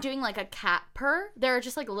that and doing, like, a cat purr. There are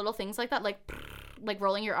just, like, little things like that, like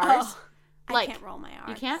rolling your R's. Oh, like, I can't roll my R's.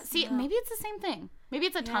 You can't? See, maybe it's the same thing. Maybe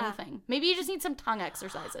it's a tongue thing. Maybe you just need some tongue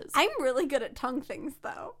exercises. I'm really good at tongue things,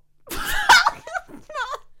 though.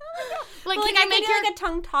 Like, but, can I make do, like, a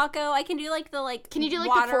tongue taco? I can do, like, the, like, can you do,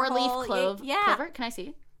 like, the four-leaf clover? Can I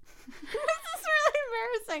see? This is really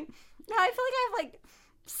embarrassing. Now I feel like I have, like,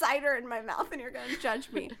 cider in my mouth and you're gonna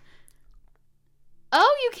judge me.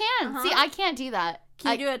 Oh, you can. See, I can't do that.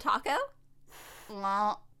 Can you do a taco?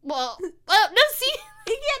 Well, no, see?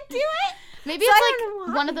 You can't do it? Maybe so it's,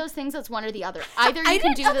 like, one of those things that's one or the other. Either you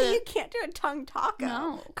can do the... you can't do a tongue taco.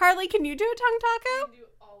 No. Carly, can you do a tongue taco? I can do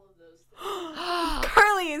all of those things.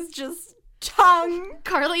 Carly is just tongue.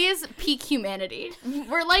 Carly is peak humanity.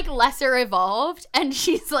 We're, like, lesser evolved, and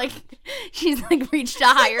she's reached a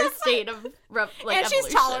higher state of, like, and she's evolution.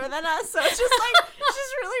 taller than us, so it's just, like,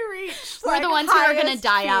 she's really reached, We're like, the ones who are going to highest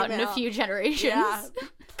die out in a female. few generations. Yeah.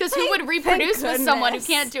 Because who would reproduce with someone who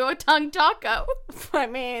can't do a tongue taco? I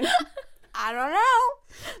mean, I don't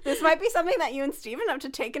know. This might be something that you and Steven have to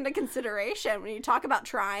take into consideration when you talk about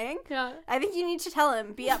trying. Yeah. I think you need to tell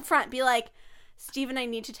him. Be upfront. Be like, Steven, I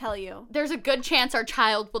need to tell you. There's a good chance our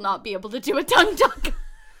child will not be able to do a tongue tuck.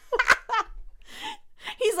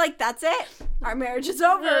 He's like, that's it. Our marriage is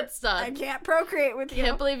over. It's done. I can't procreate with you.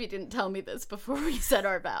 Can't believe you didn't tell me this before we said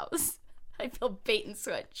our vows. I feel bait and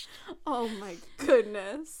switch. Oh my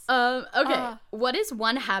goodness. Okay. What is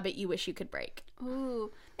one habit you wish you could break?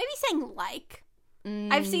 Ooh. Maybe saying like.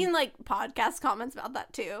 I've seen like podcast comments about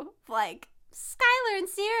that too. Like, Skylar and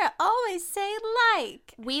Sierra always say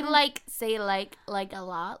like. We say like a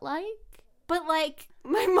lot like. But like,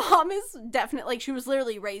 my mom is definitely, like, she was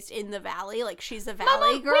literally raised in the valley. Like, she's a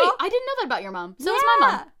valley girl. Wait, I didn't know that about your mom. So is my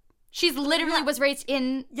mom. She's literally was raised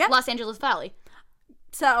in Los Angeles Valley.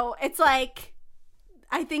 So it's like,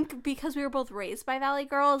 I think because we were both raised by valley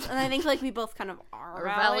girls, and I think like we both kind of are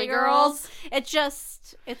valley girls. It's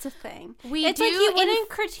just, it's a thing. It's like you wouldn't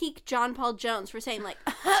critique John Paul Jones for saying like,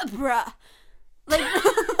 bruh. Like,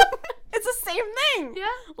 it's the same thing. Yeah.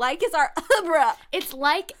 Like is our bruh. It's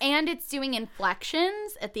like, and it's doing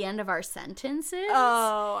inflections at the end of our sentences.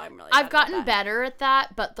 Oh, I'm really I've gotten better at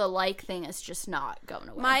that, but the like thing is just not going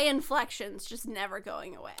away. My inflections just never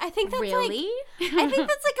going away. I think that's really? like, I think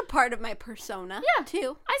that's like a part of my persona. Yeah.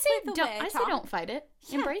 Too. I say like don't fight it.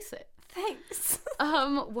 Yeah. Embrace it. Thanks.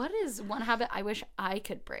 What is one habit I wish I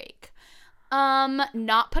could break?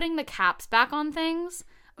 Not putting the caps back on things.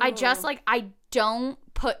 I just I don't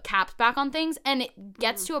put caps back on things, and it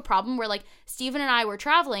gets to a problem where like Steven and I were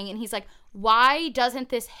traveling and he's like, why doesn't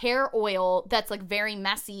this hair oil that's like very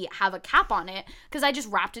messy have a cap on it? Because I just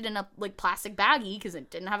wrapped it in a like plastic baggie because it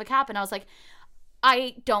didn't have a cap, and I was like,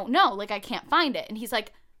 I don't know, like I can't find it. And he's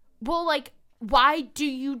like, well, like, why do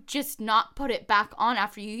you just not put it back on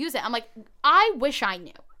after you use it? I'm like, I wish I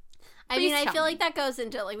knew. I mean, I feel like that goes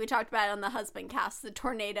into, like we talked about it on the husband cast, the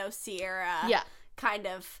tornado Sierra. Yeah. Kind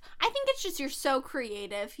of. I think it's just you're so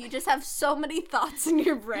creative. You just have so many thoughts in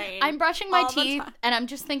your brain. I'm brushing my teeth and I'm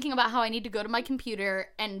just thinking about how I need to go to my computer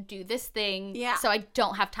and do this thing. Yeah. So I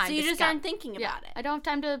don't have time to So you just aren't thinking about it. I don't have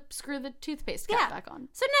time to screw the toothpaste cap back on.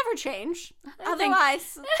 So never change.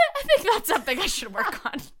 Otherwise. I think that's something I should work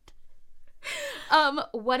on.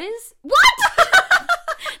 What?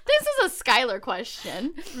 This is a Skylar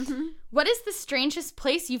question. Mm-hmm. What is the strangest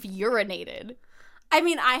place you've urinated? I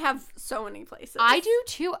mean, I have so many places. I do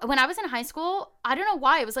too. When I was in high school, I don't know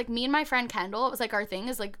why. It was like me and my friend Kendall. It was like our thing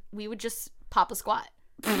is like we would just pop a squat.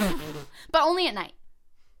 But only at night.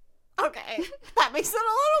 Okay. That makes it a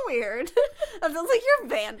little weird. That feels like you're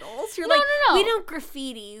vandals. You're no. We don't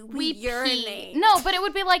graffiti. We urinate. Pee. No, but it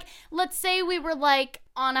would be like, let's say we were like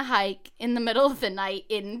on a hike in the middle of the night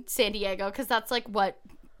in San Diego, because that's like what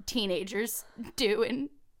teenagers do in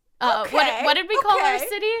what did we call our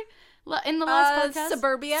city? In the last podcast?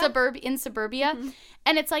 Suburbia. In suburbia. Mm-hmm.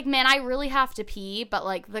 And it's like, man, I really have to pee, but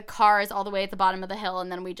like the car is all the way at the bottom of the hill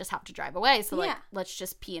and then we just have to drive away. So like, let's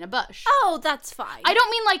just pee in a bush. Oh, that's fine. I don't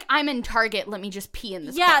mean like I'm in Target, let me just pee in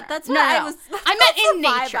this corner. That's what I was. I meant in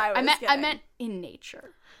nature. I meant in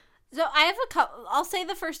nature. So I have a couple. I'll say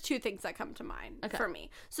the first two things that come to mind for me.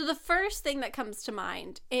 So the first thing that comes to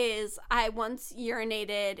mind is I once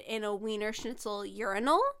urinated in a Wiener Schnitzel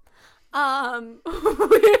urinal.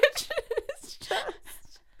 Which is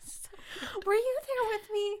just... Were you there with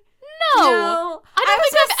me? No. I don't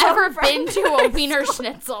think I've ever been to a Wiener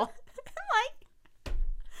Schnitzel.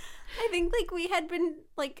 I think, like, we had been,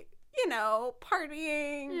 like, you know,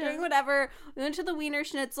 partying, doing whatever. We went to the Wiener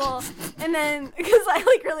Schnitzel, and then, because I,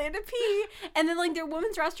 like, really had to pee, and then, like, their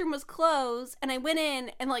women's restroom was closed, and I went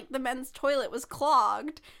in, and, like, the men's toilet was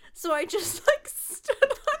clogged. So I just, like, stood on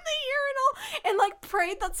the urinal and, like,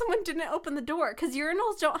 prayed that someone didn't open the door. Because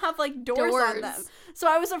urinals don't have, like, doors on them. So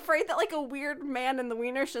I was afraid that, like, a weird man in the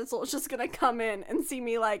Wiener Schnitzel was just going to come in and see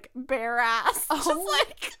me, like, bare ass. Just,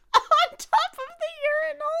 like, on top of the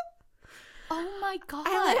urinal. Oh, my gosh.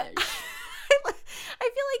 I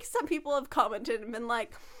feel like some people have commented and been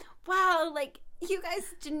like, wow, like, you guys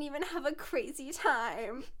didn't even have a crazy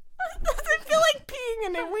time. I feel like peeing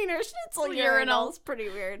in a Wiener Schnitzel urinal is pretty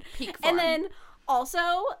weird. Peak form. And then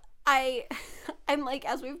also, I'm like,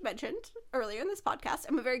 as we've mentioned earlier in this podcast,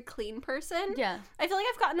 I'm a very clean person. Yeah. I feel like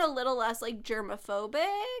I've gotten a little less like germophobic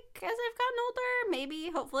as I've gotten older,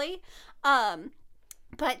 maybe, hopefully.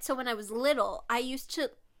 But so when I was little, I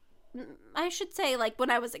should say like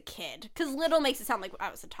when I was a kid, because little makes it sound like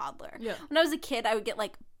I was a toddler. Yeah. When I was a kid, I would get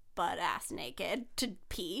like butt ass naked to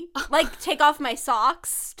pee, like take off my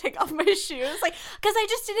socks, take off my shoes, like because I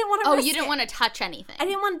just didn't want to risk you didn't want to touch anything. I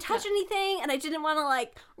didn't want to touch anything, and I didn't want to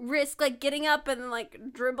like risk like getting up and like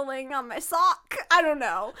dribbling on my sock. I don't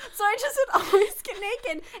know. So I just would always get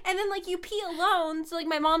naked. And then, like, you pee alone. So, like,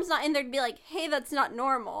 my mom's not in there to be like, hey, that's not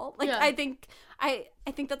normal. Like, I think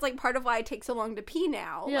that's, like, part of why I take so long to pee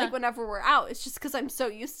now. Yeah. Like, whenever we're out. It's just because I'm so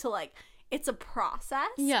used to, like, it's a process.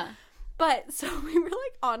 Yeah. But, so we were,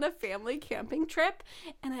 like, on a family camping trip.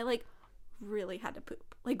 And I, like, really had to poop.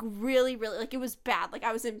 Like, really, really, like, it was bad. Like,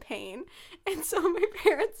 I was in pain. And so my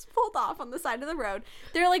parents pulled off on the side of the road.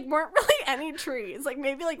 There, like, weren't really any trees. Like,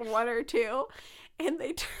 maybe, like, one or two. And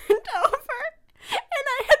they turned over. And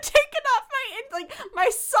I had taken off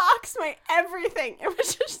my socks, my everything. It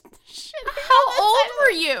was just shit. How old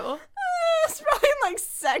were you? It's probably in, like,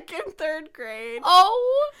 2nd, 3rd grade.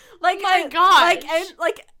 Oh, like, my gosh.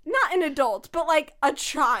 Like, not an adult, but, like, a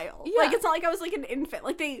child. Yeah. Like, it's not like I was, like, an infant.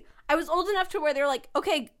 Like, I was old enough to where they were like,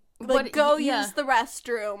 okay, like, go use the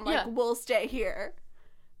restroom. Like, we'll stay here.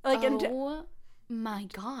 Like, oh my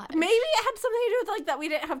god. Maybe it had something to do with, like, that we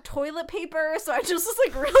didn't have toilet paper, so I just was,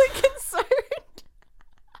 like, really concerned.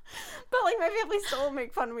 But, like, my family still will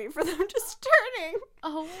make fun of me for them just turning.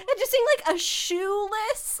 Oh. And just seeing, like, a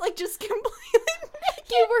shoeless, like, just completely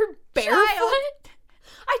naked. You were barefoot? Child.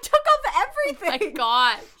 I took off everything. Oh my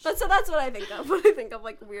gosh. But so that's what I think of when I think of,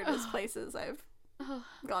 like, weirdest places I've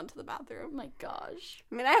gone to the bathroom. Oh my gosh.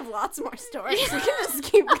 I mean, I have lots more stories. We can just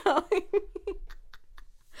keep going.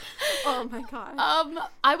 Oh my god.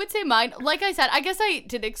 I would say mine, like I said, I guess I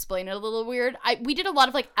did explain it a little weird. We did a lot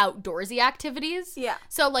of, like, outdoorsy activities. Yeah.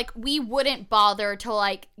 So, like, we wouldn't bother to,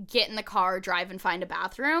 like, get in the car, drive, and find a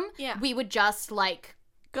bathroom. Yeah. We would just, like,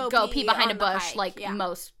 go pee behind a bush, like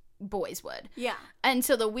most boys would. Yeah. And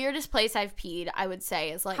so the weirdest place I've peed, I would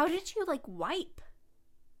say, is, like... How did you, like, wipe?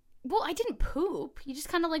 Well, I didn't poop. You just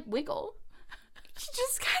kind of, like, wiggle. You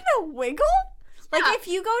just kind of wiggle? Like, if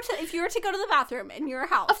you were to go to the bathroom in your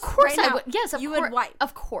house, of course right I would. Yes, you would wipe.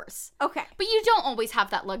 Of course. Okay. But you don't always have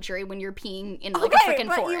that luxury when you're peeing in, like, a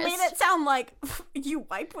freaking forest. You made it sound like you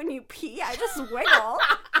wipe when you pee. I just wiggle. No,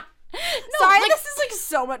 sorry, like, this is, like,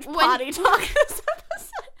 so much potty talk this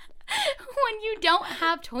episode. When you don't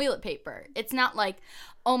have toilet paper, it's not like,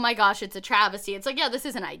 oh my gosh, it's a travesty. It's like, yeah, this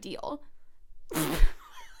isn't ideal.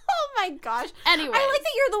 Oh my gosh. Anyway. I like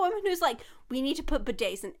that you're the woman who's like, we need to put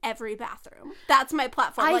bidets in every bathroom. That's my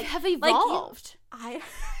platform. I have evolved.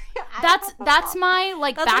 That's my,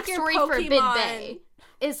 like, that's backstory for bidet.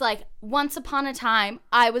 Is, like, once upon a time,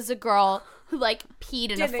 I was a girl who, like,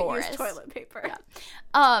 peed in a forest. Didn't use toilet paper. Yeah.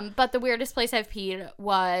 But the weirdest place I've peed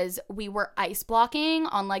was we were ice blocking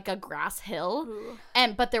on, like, a grass hill. Ooh.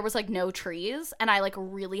 But there was, like, no trees. And I, like,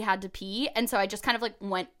 really had to pee. And so I just kind of, like,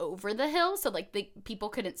 went over the hill. So, like, the people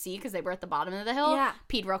couldn't see because they were at the bottom of the hill. Yeah.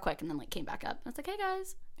 Peed real quick and then, like, came back up. I was like, hey,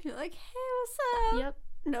 guys. You're like, hey, what's up? Yep.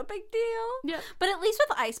 No big deal. Yeah. But at least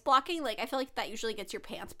with ice blocking, like, I feel like that usually gets your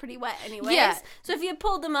pants pretty wet anyways. Yeah. So if you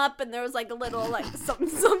pulled them up and there was, like, a little, like, something,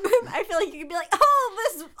 I feel like you could be like,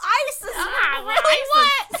 oh, this ice is really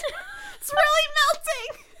wet. It's really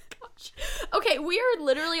melting. Gosh. Okay, we are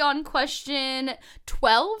literally on question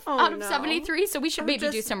 12 out of 73, so we should maybe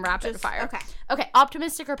do some rapid fire. Okay,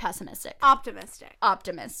 optimistic or pessimistic? Optimistic.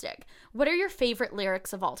 Optimistic. What are your favorite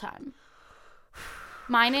lyrics of all time?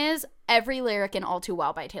 Mine is Every Lyric in All Too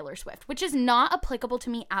Well by Taylor Swift, which is not applicable to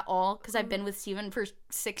me at all because I've been with Steven for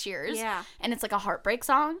 6 years. Yeah. And it's like a heartbreak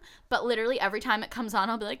song. But literally every time it comes on,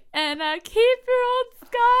 I'll be like, and I keep your old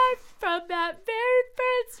scar from that very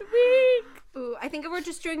first week. Ooh, I think if we're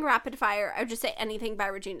just doing rapid fire, I would just say Anything by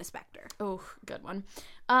Regina Spektor. Oh, good one.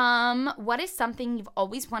 What is something you've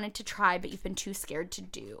always wanted to try but you've been too scared to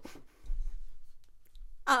do?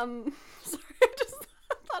 Sorry, I just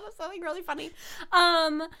thought of something really funny.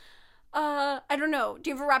 I don't know. Do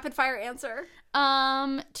you have a rapid fire answer?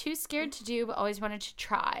 Too scared to do, but always wanted to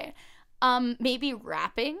try. Maybe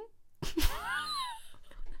rapping.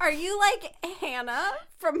 Are you like Hannah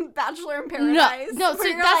from Bachelor in Paradise? No, so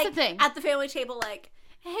that's the thing. At the family table, like,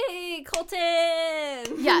 hey,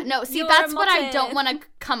 Colton. Yeah, no, see, that's what I don't want to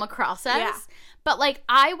come across as. Yeah. But, like,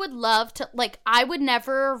 I would love to, like, I would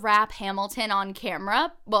never rap Hamilton on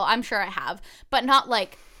camera. Well, I'm sure I have. But not,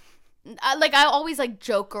 like, I always, like,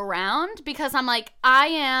 joke around because I'm like, I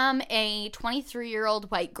am a 23-year-old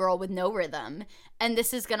white girl with no rhythm. And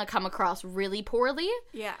this is going to come across really poorly.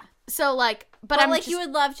 Yeah. So, like, but I'm like, just, you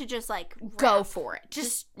would love to just, like, rap. Go for it.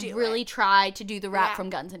 Just really try to do the rap from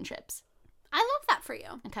Guns and Chips. I love that for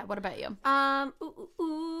you. Okay, what about you?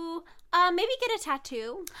 Maybe get a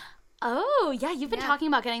tattoo. Oh, yeah, you've been talking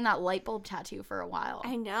about getting that light bulb tattoo for a while.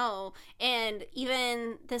 I know. And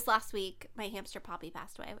even this last week, my hamster Poppy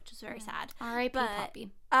passed away, which is very sad. R.I.P. Poppy.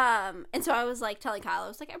 And so I was like telling Kyle, I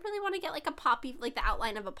was like, I really want to get like a poppy, like the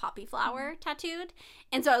outline of a poppy flower tattooed.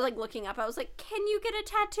 And so I was like looking up, I was like, can you get a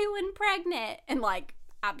tattoo when pregnant? And like,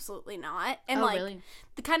 absolutely not. And really?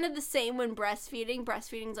 The kind of the same when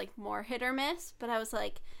breastfeeding's like more hit or miss. But I was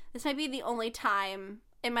like, this might be the only time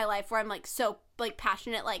in my life where I'm like so like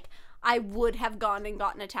passionate, like I would have gone and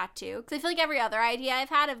gotten a tattoo. Because I feel like every other idea I've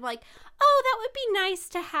had of like, oh, that would be nice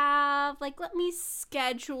to have. Like, let me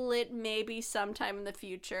schedule it maybe sometime in the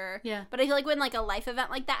future. Yeah. But I feel like when like a life event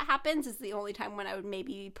like that happens is the only time when I would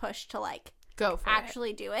maybe be pushed to like go for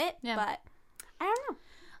actually do it. Yeah. But I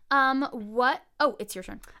don't know. What? Oh, it's your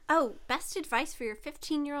turn. Oh, best advice for your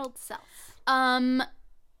 15-year-old self.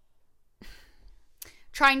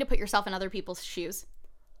 Trying to put yourself in other people's shoes.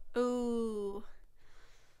 Ooh.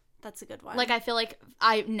 That's a good one. Like, I feel like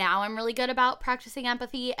I'm really good about practicing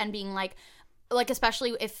empathy and being like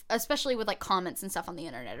especially with like comments and stuff on the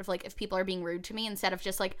internet of like if people are being rude to me, instead of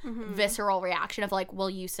just like visceral reaction of like, well,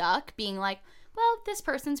 you suck, being like, well, this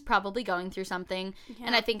person's probably going through something. Yeah.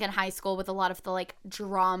 And I think in high school with a lot of the like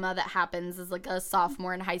drama that happens as like a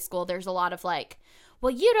sophomore in high school, there's a lot of like,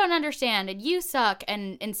 well, you don't understand and you suck,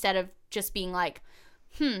 and instead of just being like,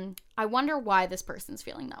 I wonder why this person's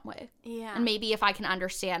feeling that way. Yeah. And maybe if I can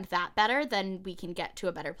understand that better, then we can get to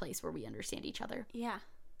a better place where we understand each other. Yeah.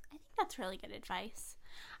 I think that's really good advice.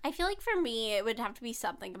 I feel like for me, it would have to be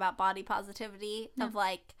something about body positivity of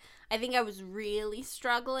like, I think I was really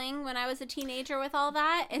struggling when I was a teenager with all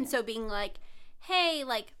that. And so being like, hey,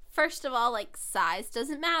 like, first of all, like, size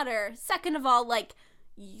doesn't matter. Second of all, like,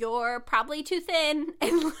 you're probably too thin.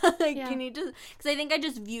 And like, you need to, because I think I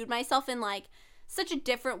just viewed myself in like, such a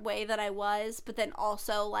different way that I was, but then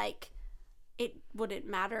also like it wouldn't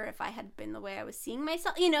matter if I had been the way I was seeing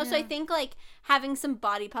myself, you know. So I think like having some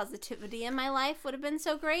body positivity in my life would have been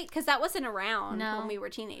so great, because that wasn't around when we were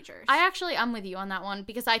teenagers. I'm with you on that one,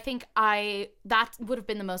 because I think that would have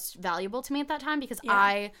been the most valuable to me at that time, because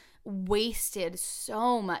I wasted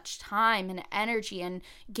so much time and energy and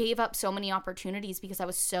gave up so many opportunities because I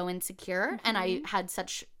was so insecure and I had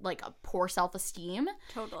such like a poor self-esteem.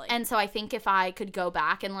 Totally. And so I think if I could go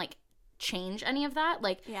back and like change any of that,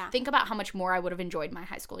 like think about how much more I would have enjoyed my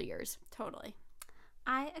high school years. Totally.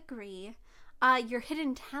 I agree. Your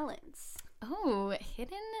hidden talents. Oh,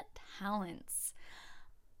 hidden talents.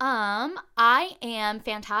 I am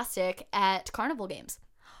fantastic at carnival games.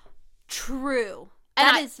 True.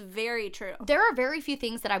 That is very true. There are very few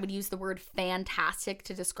things that I would use the word fantastic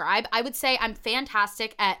to describe. I would say I'm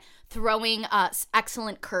fantastic at throwing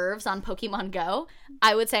excellent curves on Pokemon Go.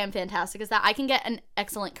 I would say I'm fantastic as that. I can get an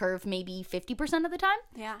excellent curve maybe 50% of the time,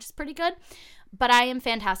 which is pretty good. But I am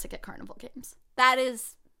fantastic at carnival games. That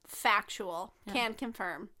is factual. Can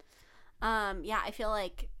confirm. I feel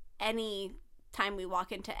like any time we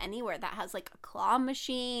walk into anywhere that has like a claw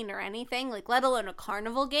machine or anything, like let alone a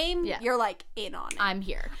carnival game, you're like in on it. I'm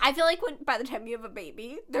here. I feel like by the time you have a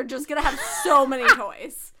baby, they're just gonna have so many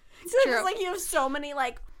toys. So it's just like you have so many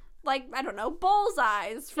like I don't know,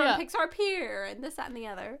 bullseyes from Pixar Pier and this, that, and the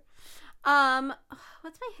other.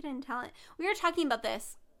 What's my hidden talent? We were talking about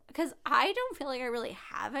this because I don't feel like I really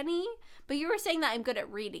have any, but you were saying that I'm good at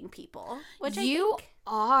reading people, which you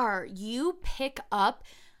are. You pick up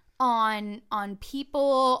on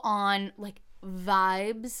people, on like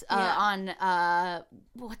vibes, on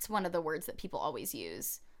what's one of the words that people always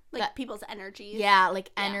use? Like people's energies. Yeah,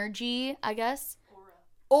 like energy, I guess.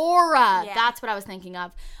 Aura. Yeah. That's what I was thinking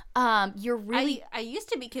of. You're really I used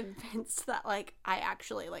to be convinced that like I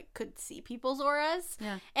actually like could see people's auras.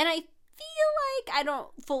 Yeah. And I feel like I don't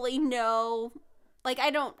fully know. Like,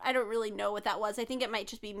 I don't really know what that was. I think it might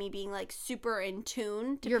just be me being, like, super in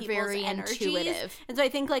tune to people's very energies. Intuitive. And so I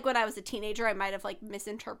think, like, when I was a teenager, I might have, like,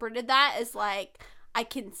 misinterpreted that as, like, I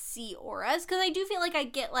can see auras. Because I do feel like I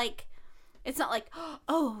get, like, it's not like,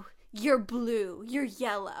 oh, you're blue, you're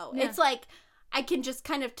yellow. Yeah. It's like, I can just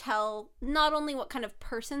kind of tell not only what kind of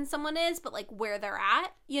person someone is, but, like, where they're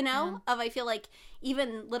at, you know? I feel like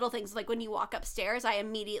even little things, like, when you walk upstairs, I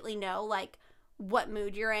immediately know, like, what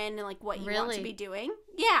mood you're in and like what you want to be doing.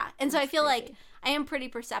 Yeah. And so I feel like I am pretty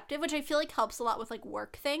perceptive, which I feel like helps a lot with like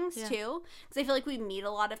work things too, because I feel like we meet a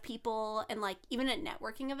lot of people, and like even at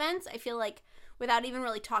networking events, I feel like without even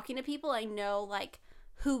really talking to people, I know like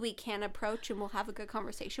who we can approach and we'll have a good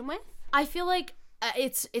conversation with. I feel like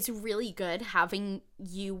it's really good having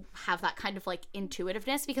you have that kind of like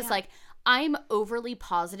intuitiveness, because like I'm overly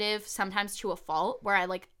positive sometimes to a fault, where I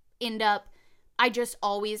like end up I just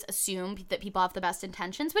always assume that people have the best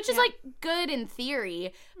intentions, which is like good in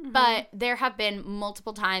theory, but there have been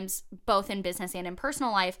multiple times, both in business and in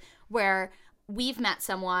personal life, where we've met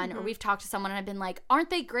someone or we've talked to someone and I've been like, aren't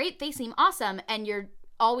they great? They seem awesome. And you're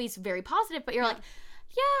always very positive, but you're like,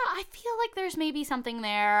 yeah, I feel like there's maybe something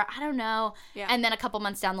there. I don't know. Yeah. And then a couple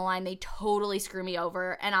months down the line, they totally screw me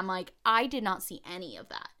over. And I'm like, I did not see any of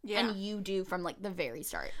that. Yeah. And you do from like the very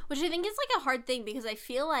start. Which I think is like a hard thing because I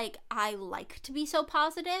feel like I like to be so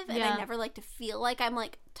positive and I never like to feel like I'm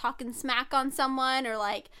like talking smack on someone or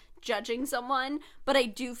like judging someone. But I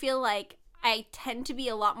do feel like I tend to be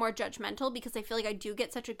a lot more judgmental because I feel like I do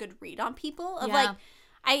get such a good read on people of like,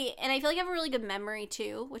 I feel like I have a really good memory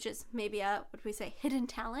too, which is maybe a, what do we say, hidden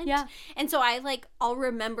talent. Yeah. And so I'll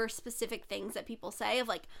remember specific things that people say of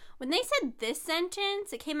like, when they said this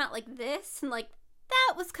sentence, it came out like this, and like,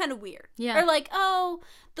 that was kind of weird. Yeah. Or like, oh,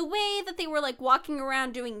 the way that they were like walking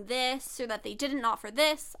around doing this, or that they didn't offer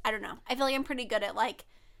this, I don't know. I feel like I'm pretty good at like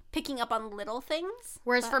picking up on little things.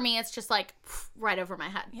 Whereas for me, it's just like right over my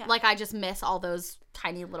head. Yeah. Like I just miss all those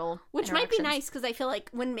tiny little Which might be nice because I feel like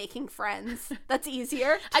when making friends, that's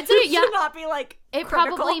easier. I'd say, to not be like it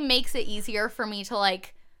critical. Probably makes it easier for me to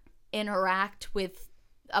like interact with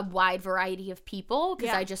a wide variety of people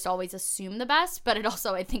because I just always assume the best. But it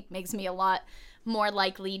also, I think, makes me a lot more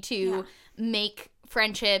likely to make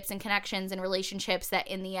friendships and connections and relationships that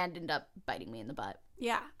in the end end up biting me in the butt.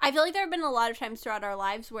 Yeah. I feel like there have been a lot of times throughout our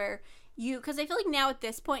lives where because I feel like now at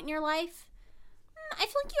this point in your life, I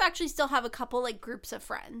feel like you actually still have a couple, like, groups of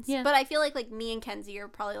friends. Yeah. But I feel like me and Kenzie are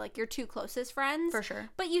probably, like, your two closest friends. For sure.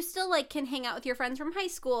 But you still, like, can hang out with your friends from high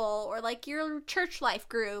school or, like, your church life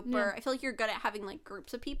group. Yeah. Or I feel like you're good at having, like,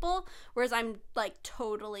 groups of people. Whereas I'm, like,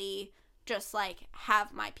 totally just, like,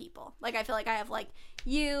 have my people. Like, I feel like I have, like,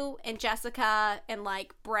 you and Jessica and,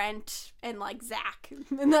 like, Brent and, like, Zach.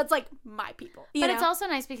 And that's, like, my people. But it's also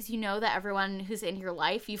nice because you know that everyone who's in your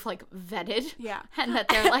life, you've, like, vetted. Yeah. And that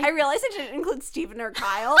they're, like... I realized I didn't include Steven or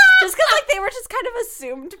Kyle. Just because, like, they were just kind of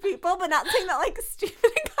assumed people, but not saying that, like, Steven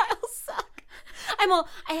and Kyle suck.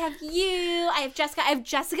 I have you, I have Jessica, I have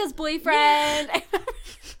Jessica's boyfriend.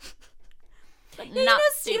 But you know,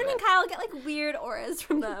 Steven and Kyle get like weird auras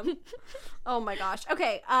from them. Oh my gosh.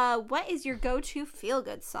 Okay, what is your go-to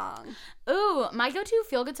feel-good song? Ooh, my go-to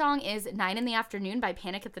feel-good song is 9 in the Afternoon by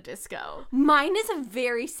Panic at the Disco. Mine is a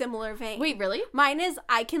very similar vein. Wait, really? Mine is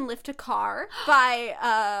I Can Lift a Car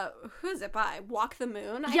by, who is it by? Walk the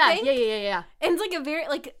Moon, I think. Yeah. And it's like a very,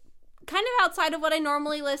 like, kind of outside of what I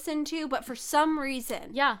normally listen to, but for some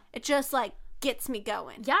reason, it just, like, gets me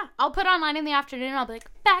going. Yeah. I'll put on 9 in the Afternoon and I'll be like,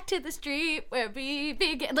 back to the street where we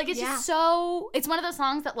begin. Like, it's just so, it's one of those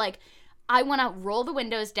songs that, like, I want to roll the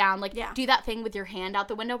windows down, like, do that thing with your hand out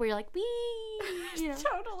the window where you're like, wee. You know?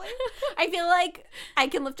 Totally. I feel like I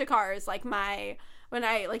Can Lift a Car is, like, when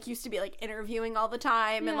I, like, used to be, like, interviewing all the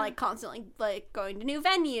time and, like, constantly, like, going to new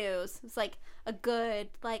venues. It's, like, a good,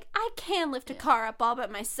 like, I can lift a car up all by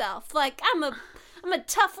myself. Like, I'm a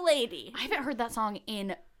tough lady. I haven't heard that song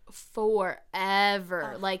in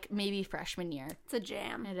forever. Like, maybe freshman year. It's a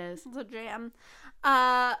jam. It is. It's a jam.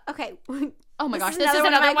 Okay. Oh my gosh, this is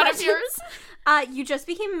another one of yours. You just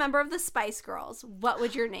became a member of the Spice Girls. What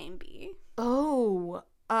would your name be? Oh,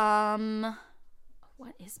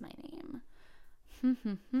 what is my name?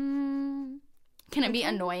 Can it be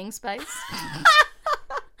Annoying Spice?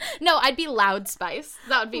 No, I'd be Loud Spice.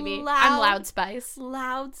 That would be me. I'm Loud Spice.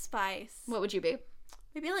 Loud Spice. What would you be?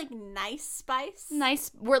 Maybe like Nice Spice.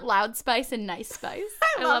 Nice. We're Loud Spice and Nice Spice.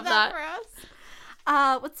 I love that for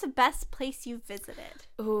us. What's the best place you've visited?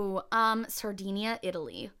 Ooh, Sardinia,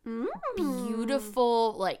 Italy.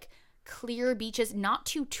 Beautiful, like, clear beaches, not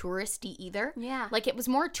too touristy either. Yeah. Like, it was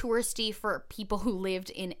more touristy for people who lived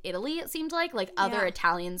in Italy, it seemed like. Like, other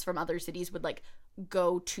Italians from other cities would, like,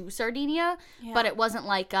 go to Sardinia. Yeah. But it wasn't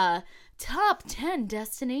like a top 10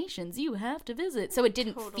 destinations you have to visit. So it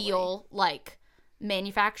didn't feel like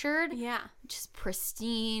manufactured. Yeah. Just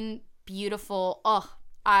pristine, beautiful. Oh,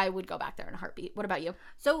 I would go back there in a heartbeat. What about you?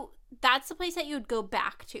 So that's the place that you would go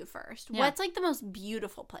back to first. Yeah. What's like the most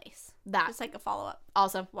beautiful place? That. Just like a follow-up.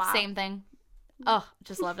 Also, same thing. Oh,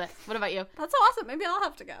 just loved it. What about you? That's awesome. Maybe I'll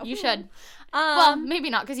have to go. You should. Well, maybe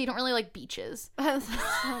not because you don't really like beaches.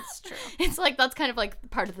 That's true. It's like that's kind of like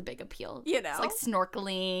part of the big appeal. You know? It's like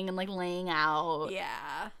snorkeling and like laying out.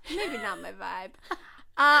 Yeah. Maybe not my vibe.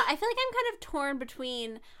 I feel like I'm kind of torn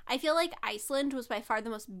between, I feel like Iceland was by far the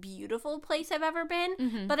most beautiful place I've ever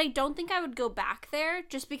been, but I don't think I would go back there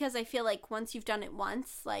just because I feel like once you've done it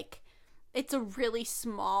once, like, it's a really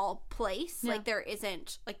small place. Yeah. Like,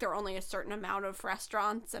 there are only a certain amount of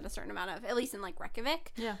restaurants and a certain amount of, at least in, like,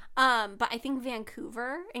 Reykjavik. Yeah. But I think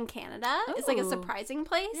Vancouver in Canada is, like, a surprising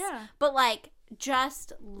place. Yeah. But, like,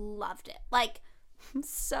 just loved it. Like,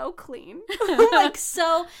 so clean. Like,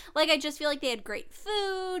 so, like, I just feel like they had great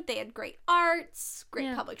food, they had great arts,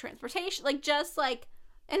 great public transportation, like, just, like,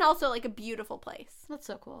 and also, like, a beautiful place. That's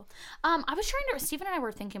so cool. Stephen and I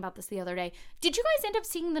were thinking about this the other day. Did you guys end up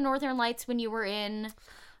seeing the Northern Lights when you were in?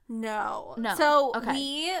 No. No. So,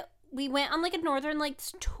 we went on, like, a Northern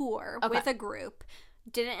Lights tour with a group.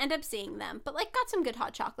 Didn't end up seeing them, but, like, got some good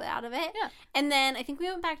hot chocolate out of it. Yeah. And then I think we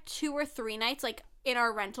went back 2 or 3 nights, like, in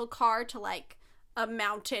our rental car to, like, a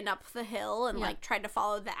mountain up the hill and like tried to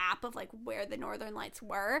follow the app of like where the Northern Lights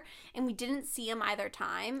were, and we didn't see them either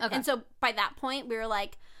time. And so by that point we were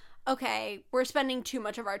like, okay, we're spending too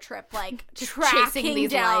much of our trip like tracking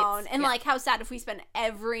these down lights. And like how sad if we spend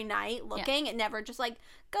every night looking and never just like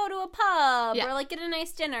go to a pub or like get a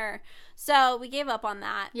nice dinner. So we gave up on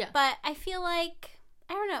that. But I feel like,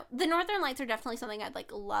 I don't know, the Northern Lights are definitely something I'd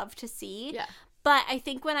like love to see. But I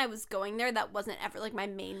think when I was going there, that wasn't ever, like, my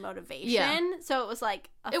main motivation. Yeah. So it was, like,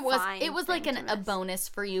 it was like a bonus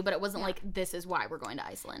for you, but it wasn't, like, this is why we're going to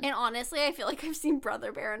Iceland. And honestly, I feel like I've seen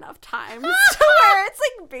Brother Bear enough times to where it's,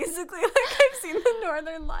 like, basically, like, I've seen the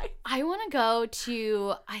Northern Lights. I want to go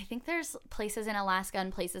to, I think there's places in Alaska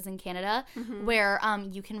and places in Canada where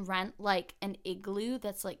you can rent, like, an igloo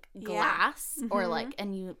that's, like, glass or, like,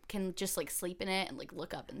 and you can just, like, sleep in it and, like,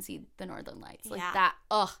 look up and see the Northern Lights. Like, that,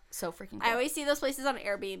 so freaking cool. I always see those places on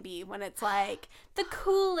Airbnb when it's like the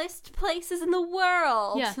coolest places in the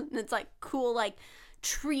world. And it's like cool, like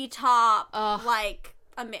treetop, like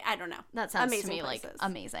I don't know. That sounds amazing to me places. Like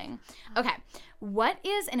amazing. Okay, what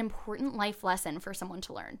is an important life lesson for someone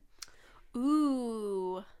to learn?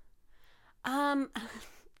 Ooh, I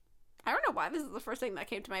don't know why this is the first thing that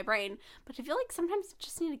came to my brain, but I feel like sometimes you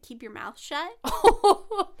just need to keep your mouth shut.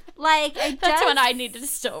 Like, that's what I need to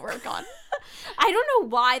still work on. I don't know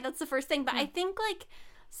why that's the first thing, but I think, like,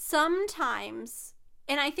 sometimes,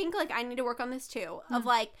 and I think, like, I need to work on this, too, of,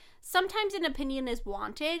 like, sometimes an opinion is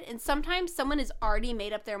wanted, and sometimes someone has already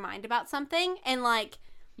made up their mind about something, and, like,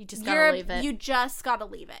 you just gotta leave it. You just gotta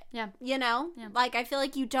leave it. Yeah. You know? Yeah. Like, I feel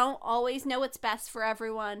like you don't always know what's best for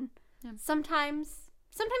everyone. Yeah. Sometimes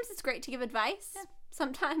it's great to give advice. Yeah.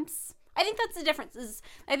 Sometimes. I think that's the difference.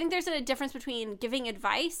 I think there's a difference between giving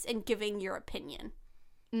advice and giving your opinion.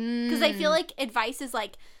 Because I feel like advice is,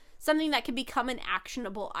 like, something that can become an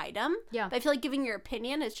actionable item. Yeah. But I feel like giving your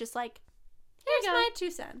opinion is just, like, here's my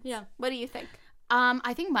 2 cents. Yeah. What do you think?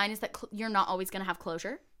 I think mine is that you're not always going to have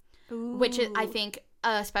closure. Ooh. Which is, I think,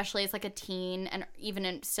 especially as, like, a teen and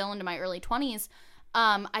even still into my early 20s,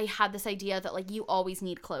 I had this idea that, like, you always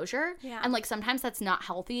need closure. Yeah. And, like, sometimes that's not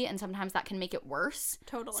healthy and sometimes that can make it worse.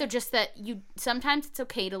 Totally. So just that sometimes it's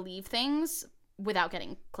okay to leave things without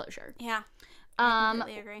getting closure. Yeah. I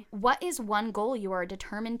completely agree. What is one goal you are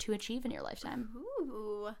determined to achieve in your lifetime?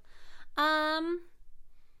 Ooh. I'd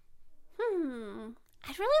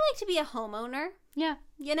really like to be a homeowner. Yeah.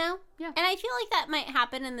 You know? Yeah. And I feel like that might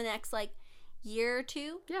happen in the next, like, year or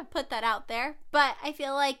 2. Yeah. Put that out there. But I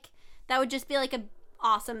feel like that would just be, like, a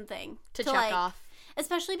awesome thing to check, like, off.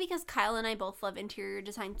 Especially because Kyle and I both love interior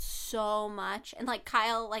design so much. And, like,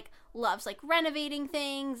 Kyle, like, loves, like, renovating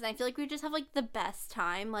things. And I feel like we just have, like, the best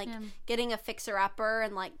time, like, getting a fixer-upper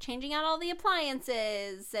and, like, changing out all the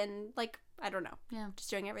appliances and, like, I don't know. Yeah. Just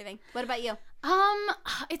doing everything. What about you?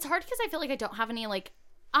 It's hard because I feel like I don't have any, like,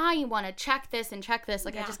 I want to check this and check this.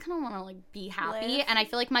 Like, I just kind of want to, like, be happy. And I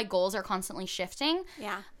feel like my goals are constantly shifting.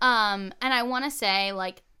 Yeah. And I want to say,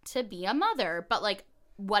 like, to be a mother. But, like,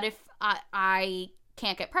 what if I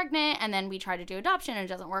can't get pregnant and then we try to do adoption and it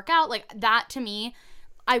doesn't work out? Like, that to me,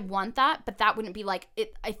 I want that, but that wouldn't be like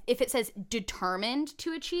it if it says determined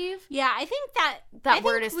to achieve. Yeah, I think that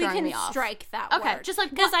word is throwing me off. We can strike that word. Okay, just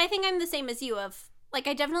like, because I think I'm the same as you. Of like,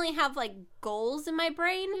 I definitely have like goals in my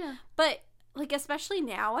brain, but like especially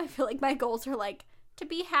now, I feel like my goals are like to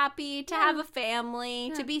be happy, to have a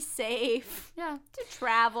family, to be safe, to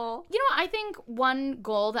travel. You know, I think one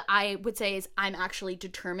goal that I would say is I'm actually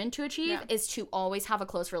determined to achieve is to always have a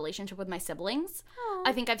close relationship with my siblings. Aww.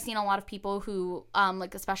 I think I've seen a lot of people who,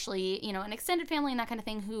 like especially, you know, an extended family and that kind of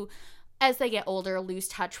thing, who as they get older lose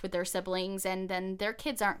touch with their siblings, and then their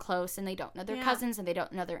kids aren't close and they don't know their cousins and they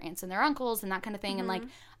don't know their aunts and their uncles and that kind of thing. Mm-hmm. And like,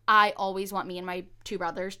 I always want me and my 2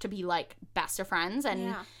 brothers to be like best of friends,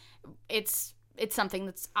 and it's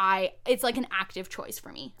something it's like an active choice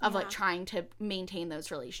for me of like trying to maintain those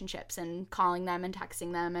relationships and calling them and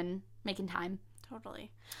texting them and making time.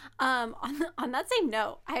 Totally. On that same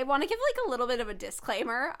note, I want to give like a little bit of a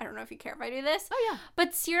disclaimer. I don't know if you care if I do this. Oh, yeah.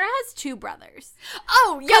 But Sierra has 2 brothers.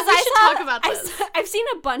 Oh, yeah, we should talk about this. I've seen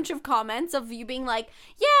a bunch of comments of you being like,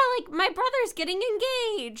 yeah, like my brother's getting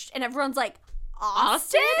engaged. And everyone's like,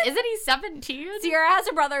 Austin? Isn't he 17? Sierra has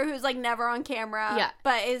a brother who's like never on camera. Yeah.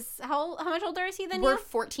 But is, how much older is he than We're you?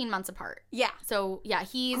 14 months apart. Yeah. So, yeah,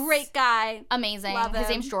 he's... Great guy. Amazing. Love His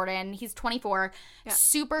him. name's Jordan. He's 24. Yeah.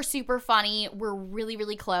 Super, super funny. We're really,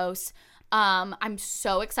 really close. I'm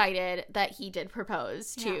so excited that he did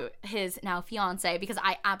propose to his now fiance because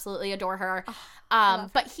I absolutely adore her.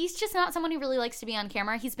 But he's just not someone who really likes to be on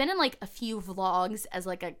camera. He's been in like a few vlogs as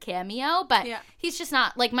like a cameo, but he's just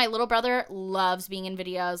not like my little brother loves being in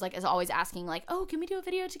videos, like is always asking like, oh, can we do a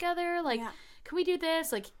video together? Like, can we do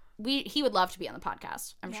this? Like he would love to be on the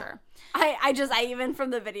podcast, I'm sure. I even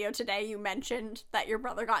from the video today, you mentioned that your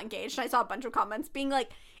brother got engaged, and I saw a bunch of comments being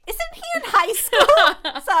like, isn't he in high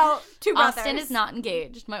school? So, 2 brothers. Austin is not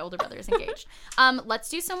engaged. My older brother is engaged. Let's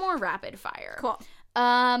do some more rapid fire. Cool.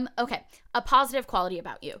 Okay. A positive quality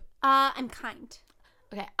about you. I'm kind.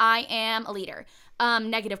 Okay. I am a leader.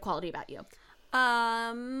 Negative quality about you.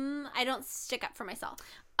 I don't stick up for myself.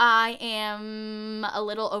 I am a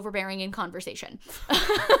little overbearing in conversation. I feel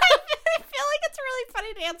like it's really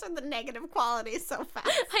funny to answer the negative qualities so fast.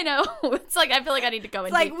 I know. It's like, I feel like I need to go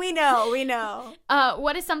in like, deep. we know.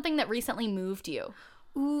 What is something that recently moved you?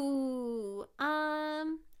 Ooh, I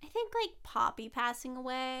think like Poppy passing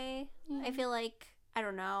away. I feel like, I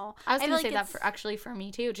don't know. I was going to feel say like that for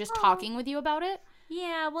me too. Just talking with you about it.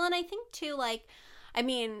 Yeah, well, and I think too, like, I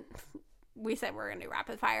mean, we said we're gonna do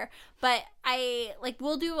rapid fire, but I like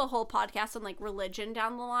we'll do a whole podcast on like religion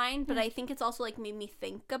down the line, but I think it's also like made me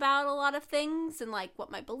think about a lot of things and like what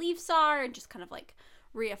my beliefs are and just kind of like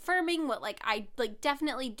reaffirming what like I like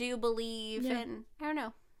definitely do believe and I don't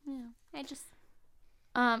know. Yeah. I just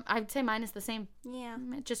I'd say mine is the same. Yeah.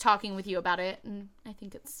 Just talking with you about it, and I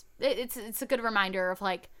think it's a good reminder of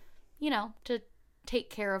like, you know, to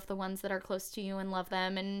take care of the ones that are close to you and love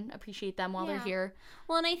them and appreciate them while they're here.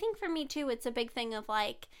 Well, and I think for me too, it's a big thing of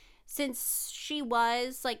like, since she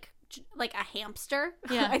was like a hamster,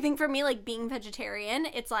 I think for me, like being vegetarian,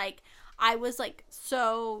 it's like I was like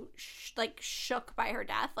so shook by her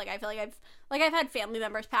death. Like I feel like I've had family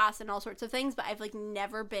members pass and all sorts of things, but I've like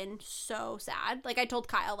never been so sad. Like I told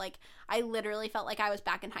Kyle, like I literally felt like I was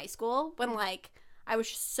back in high school when like I was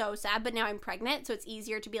just so sad, but now I'm pregnant, so it's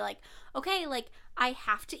easier to be like, okay, like, I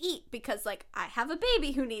have to eat because, like, I have a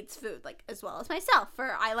baby who needs food, like, as well as myself,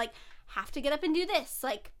 or I, like, have to get up and do this,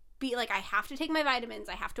 like, I have to take my vitamins,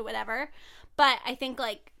 I have to whatever, but I think,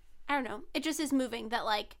 like, I don't know, it just is moving that,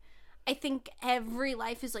 like, I think every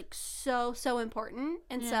life is, like, so, so important,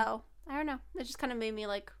 and so, I don't know, it just kind of made me,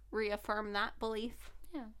 like, reaffirm that belief.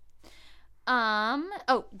 Yeah.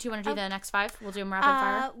 Oh, do you want to do the next 5? We'll do them rapid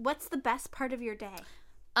fire. What's the best part of your day?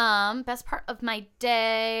 Best part of my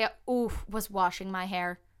day, was washing my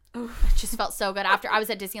hair. It just felt so good after I was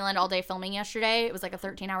at Disneyland all day filming yesterday. It was like a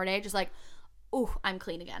 13-hour day. Just like, I'm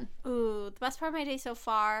clean again. The best part of my day so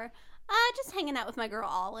far, just hanging out with my girl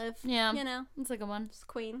Olive. Yeah, you know, it's a good one. Just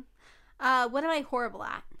queen. What am I horrible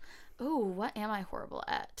at? What am I horrible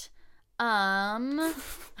at? I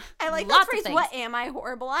like that phrase, what am I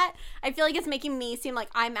horrible at? I feel like it's making me seem like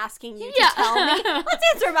I'm asking you to tell me. Let's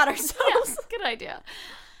answer about ourselves. Good idea.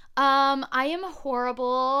 I am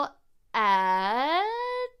horrible at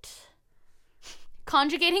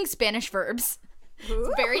conjugating Spanish verbs.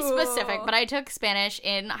 It's very specific, but I took Spanish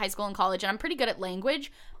in high school and college, and I'm pretty good at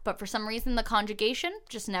language, but for some reason the conjugation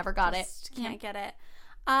just never got it. Can't get it.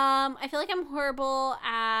 I feel like I'm horrible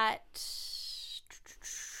at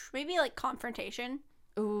maybe like confrontation.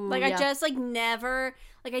 I just like never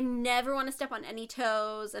want to step on any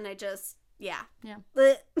toes, and I just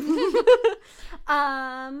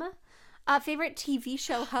favorite TV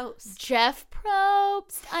show host? Jeff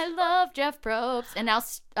Probst. I love Jeff Probst. And now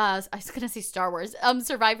I was gonna say Star Wars.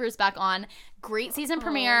 Survivor's back on. Great season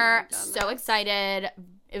premiere. So excited.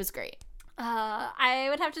 It was great. I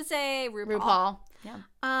would have to say RuPaul. Yeah.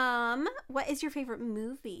 What is your favorite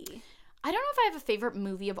movie? I don't know if I have a favorite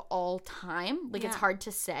movie of all time. Like, it's hard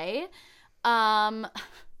to say. I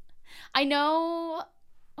know...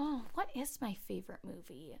 Oh, what is my favorite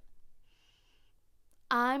movie?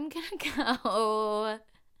 I'm gonna go...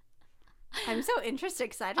 I'm so interested,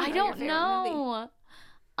 excited. I don't know.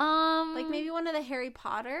 Like, maybe one of the Harry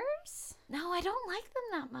Potters? No, I don't like them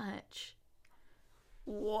that much.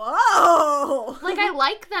 Whoa! Like, I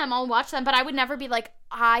like them. I'll watch them, but I would never be like,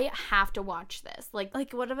 I have to watch this. Like,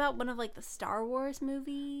 what about one of, like, the Star Wars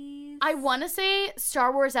movies? I want to say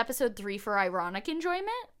Star Wars Episode 3 for ironic enjoyment.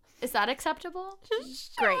 Is that acceptable?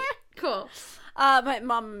 Great. Cool. But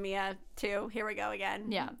Mamma Mia too. Here we go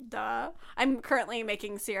again. Yeah. Duh. I'm currently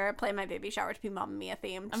making Sierra play my baby shower to be Mamma Mia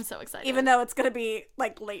themed. I'm so excited. Even though it's gonna be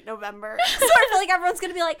like late November, so I feel like everyone's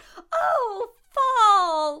gonna be like, "Oh,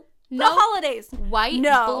 fall, the holidays, white,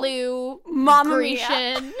 blue, Mamma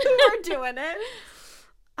Grecian. Mia." We're doing it.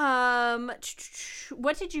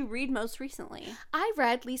 What did you read most recently? I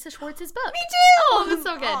read Lisa Schwartz's book. Me too. Oh, it was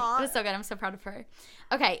so good. Aww. It was so good. I'm so proud of her.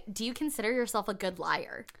 Okay, do you consider yourself a good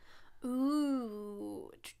liar? Ooh.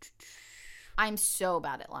 I'm so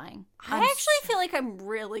bad at lying. I actually feel like I'm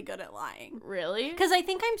really good at lying. Really? Because I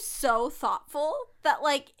think I'm so thoughtful that,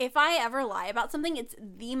 like, if I ever lie about something, it's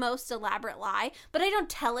the most elaborate lie. But I don't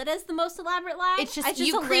tell it as the most elaborate lie. It's just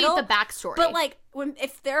you create the backstory. But, like,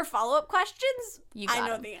 if there are follow-up questions, I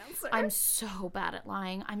know 'em. the answer. I'm so bad at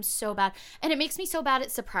lying. I'm so bad. And it makes me so bad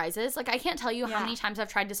at surprises. Like, I can't tell you how many times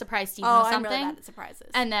I've tried to surprise Steven with something. I'm really bad at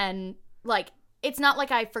surprises. And then, like, it's not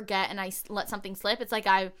like I forget and I let something slip. It's like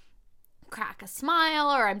I crack a smile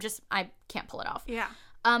or I can't pull it off. Yeah.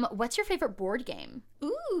 What's your favorite board game?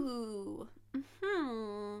 Ooh.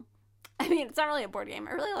 I mean, it's not really a board game.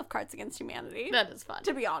 I really love Cards Against Humanity. That is fun.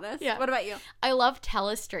 To be honest. Yeah. What about you? I love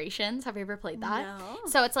Telestrations. Have you ever played that? No.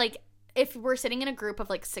 So it's like if we're sitting in a group of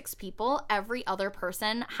like 6 people, every other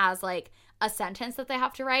person has like a sentence that they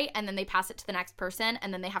have to write and then they pass it to the next person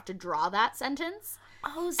and then they have to draw that sentence.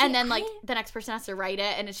 Oh, see, and then like the next person has to write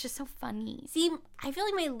it and it's just so funny. See, I feel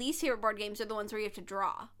like my least favorite board games are the ones where you have to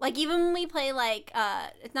draw. Like even when we play like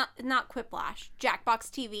it's not Quiplash, Jackbox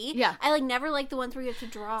TV. Yeah. I like never like the ones where you have to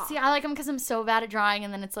draw. See, I like them because I'm so bad at drawing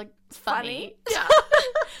and then it's like funny.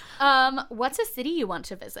 Yeah. What's a city you want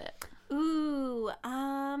to visit? Ooh,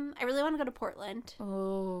 I really want to go to Portland.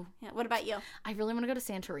 Oh. Yeah. What about you? I really want to go to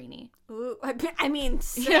Santorini. Ooh, I mean,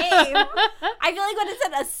 same. I feel like when it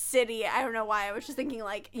said a city, I don't know why. I was just thinking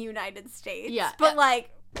like United States. Yeah. But like,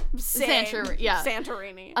 same. Yeah.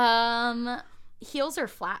 Santorini. Heels or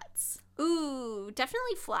flats? Ooh,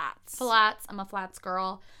 definitely flats. Flats. I'm a flats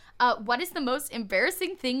girl. What is the most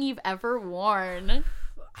embarrassing thing you've ever worn?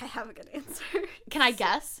 I have a good answer. Can I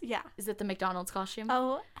guess? Yeah. Is it the McDonald's costume?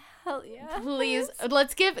 Oh, hell yeah. Please.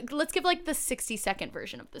 Let's give like the 60-second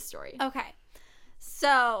version of this story. Okay.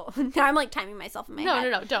 So, now I'm like timing myself in my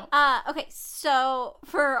head. No, don't. Okay, so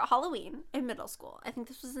for Halloween in middle school, I think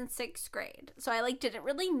this was in 6th grade. So I like didn't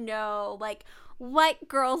really know like what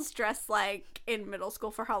girls dress like in middle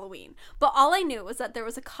school for Halloween. But all I knew was that there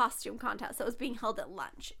was a costume contest that was being held at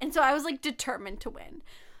lunch. And so I was like determined to win.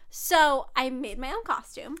 So I made my own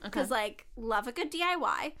costume because like love a good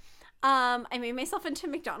DIY. I made myself into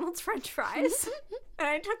McDonald's French fries and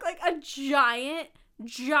I took like a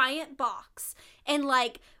giant box and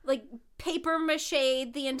like paper mache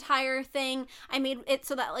the entire thing. I made it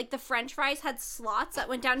so that like the French fries had slots that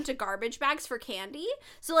went down into garbage bags for candy.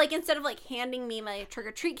 So like instead of like handing me my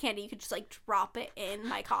trick-or-treat candy, you could just like drop it in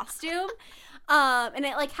my costume. And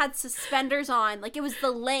it like had suspenders on. Like it was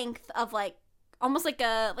the length of like almost like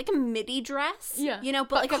a midi dress. Yeah. You know,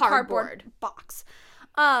 but like a cardboard box.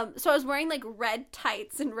 So I was wearing like red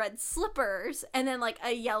tights and red slippers and then like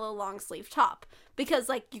a yellow long sleeve top because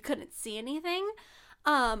like you couldn't see anything.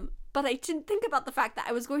 But I didn't think about the fact that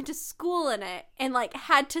I was going to school in it and like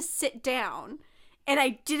had to sit down and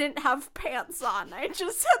I didn't have pants on. I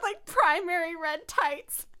just had like primary red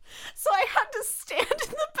tights. So I had to stand in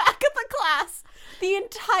the back of the class the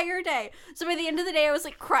entire day. So by the end of the day, I was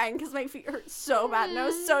like crying because my feet hurt so bad and I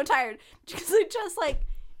was so tired because I just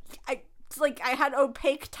I had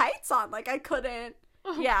opaque tights on. Like I couldn't.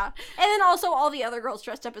 Yeah. And then also all the other girls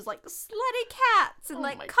dressed up as like slutty cats and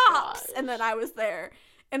like cops. Gosh. And then I was there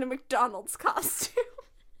in a McDonald's costume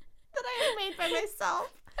that I had made by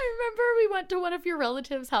myself. I remember we went to one of your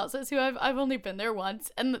relatives' houses who I've only been there once,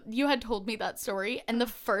 and you had told me that story, and the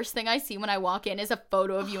first thing I see when I walk in is a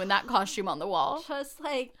photo of you in that costume on the wall. Just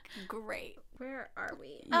like, great. Where are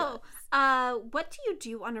we? Yes. What do you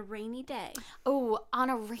do on a rainy day? Oh, on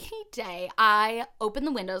a rainy day, I open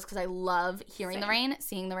the windows because I love hearing the rain,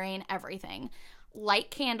 seeing the rain, everything.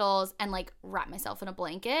 Light candles and like wrap myself in a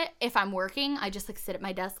blanket. If I'm working, I just like sit at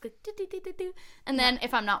my desk like do. And then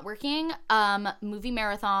if I'm not working, movie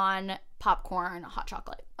marathon, popcorn, hot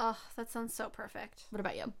chocolate. Oh, that sounds so perfect. What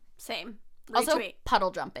about you? Same. Retweet. Also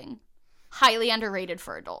puddle jumping. Highly underrated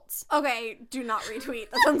for adults. Okay, do not retweet.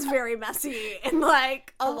 That sounds very messy and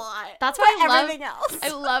like a lot. That's why everything else. I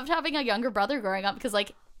loved having a younger brother growing up because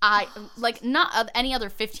like I like not any other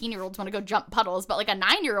 15-year-olds want to go jump puddles, but like a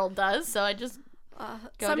 9-year-old does. So I just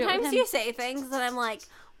sometimes you say things that I'm like,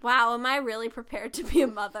 wow, am I really prepared to be a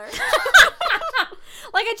mother?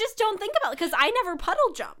 Like I just don't think about it because I never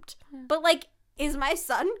puddle jumped. But like is my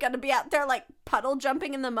son gonna be out there like puddle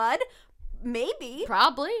jumping in the mud? Maybe.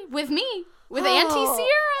 Probably. With me. With Auntie Sierra.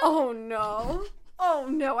 Oh no. Oh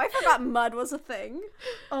no, I forgot mud was a thing.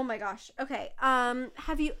 Oh my gosh. Okay.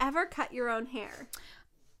 Have you ever cut your own hair?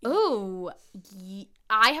 Ooh.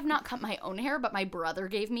 I have not cut my own hair, but my brother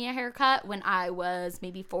gave me a haircut when I was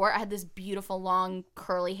maybe 4. I had this beautiful long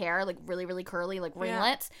curly hair, like really, really curly, like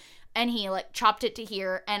ringlets. Yeah. And he like chopped it to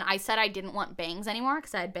here, and I said I didn't want bangs anymore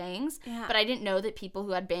because I had bangs. Yeah. But I didn't know that people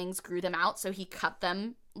who had bangs grew them out, so he cut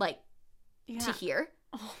them like to here.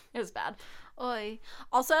 Oh. It was bad. Oy.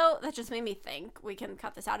 Also, that just made me think, we can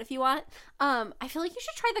cut this out if you want. I feel like you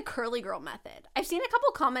should try the curly girl method. I've seen a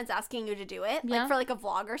couple comments asking you to do it, like for like a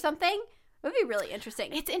vlog or something. It would be really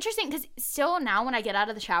interesting. It's interesting because still now when I get out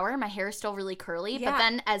of the shower, my hair is still really curly, but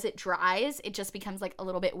then as it dries, it just becomes like a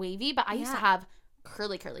little bit wavy. But I used to have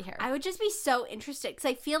curly hair. I would just be so interested because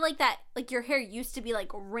I feel like that, like your hair used to be like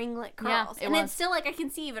ringlet curls, and it's still like I can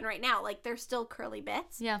see even right now, like there's still curly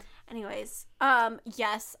bits. Yeah. Anyways,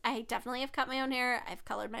 yes, I definitely have cut my own hair. I've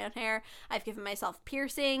colored my own hair. I've given myself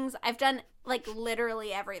piercings. I've done like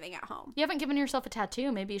literally everything at home. You haven't given yourself a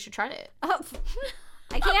tattoo. Maybe you should try it.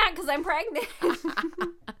 I can't because I'm pregnant.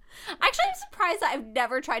 Actually, I'm surprised that I've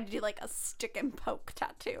never tried to do like a stick and poke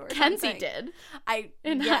tattoo or Kenzie something. did.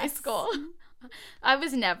 In high school.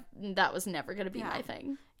 That was never going to be my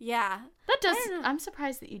thing. Yeah. I'm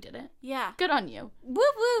surprised that you did it. Yeah. Good on you. Woo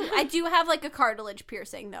woo. I do have like a cartilage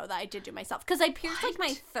piercing though that I did do myself because I pierced like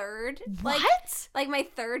my third. Like my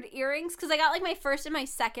third earrings because I got like my first and my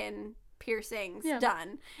second piercings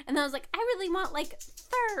done. And then I was like, I really want like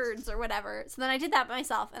thirds or whatever. So then I did that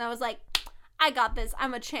myself and I was like, I got this.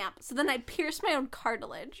 I'm a champ. So then I pierced my own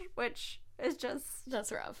cartilage, which is just...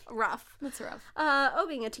 That's rough. That's rough.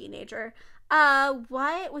 Being a teenager.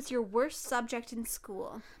 What was your worst subject in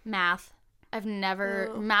school? Math.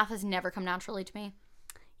 Math has never come naturally to me.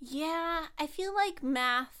 Yeah, I feel like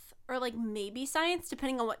math or like maybe science,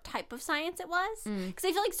 depending on what type of science it was. Because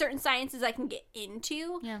I feel like certain sciences I can get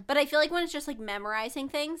into, but I feel like when it's just like memorizing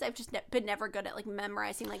things, I've just been never good at like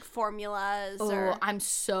memorizing like formulas. I'm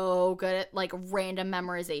so good at like random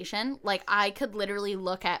memorization. Like I could literally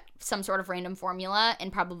look at some sort of random formula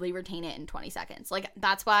and probably retain it in 20 seconds. Like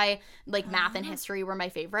that's why like math and history were my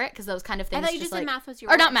favorite because those kind of things. I thought you just said math was your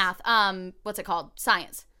or not math. What's it called?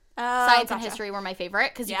 Science. Science and history were my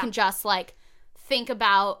favorite because you can just like think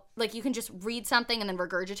about, like, you can just read something and then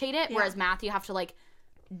regurgitate it, whereas math, you have to, like,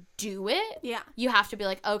 do it. Yeah. You have to be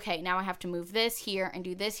like, okay, now I have to move this here and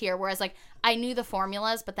do this here, whereas, like, I knew the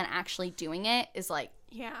formulas, but then actually doing it is, like,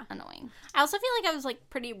 annoying. I also feel like I was, like,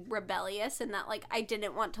 pretty rebellious in that, like, I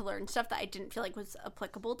didn't want to learn stuff that I didn't feel like was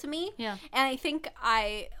applicable to me. Yeah. And I think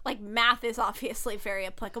math is obviously very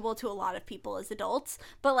applicable to a lot of people as adults,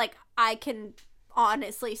 but, like, I can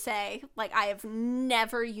honestly say, like, I have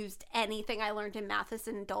never used anything I learned in math as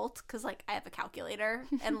an adult because, like, I have a calculator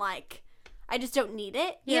and, like, I just don't need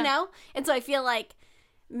it, you know? And so I feel like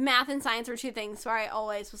math and science were two things where I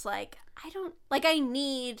always was like, I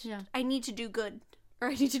need to do good. Or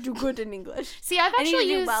I need to do good in English. See, I've actually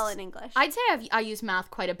do well in English. I'd say I use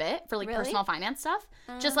math quite a bit for, like, personal finance stuff.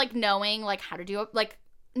 Just, like, knowing, like, how to do it. Like,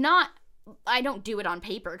 I don't do it on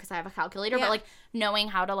paper because I have a calculator, but, like, knowing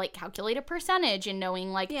how to, like, calculate a percentage and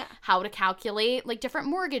knowing, like, how to calculate, like, different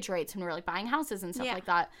mortgage rates when we're, like, buying houses and stuff like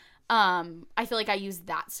that. I feel like I use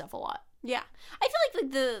that stuff a lot. Yeah. I feel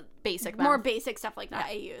like the basic more basic stuff like that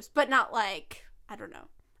I use, but not, like, I don't know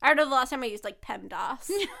the last time I used, like,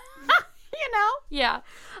 PEMDAS. You know? Yeah.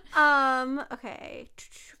 Okay.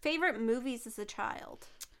 Favorite movies as a child?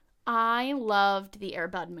 I loved the Air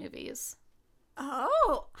Bud movies.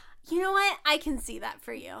 Oh, you know what? I can see that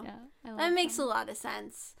for you. Yeah, that makes a lot of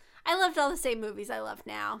sense. I loved all the same movies I love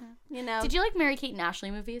now. Yeah. You know. Did you like Mary Kate and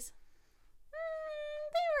Ashley movies?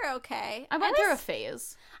 They were okay. I went through a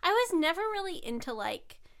phase. I was never really into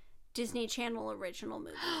like Disney Channel original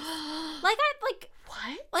movies. I like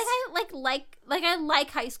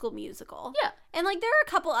High School Musical. Yeah. And like there are a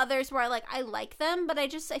couple others where I like them, but I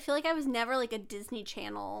feel like I was never like a Disney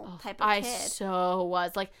Channel type of kid. I so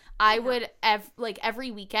was. Like I would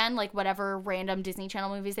every weekend, like whatever random Disney Channel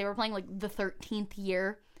movies they were playing, like The 13th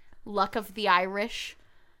Year, Luck of the Irish,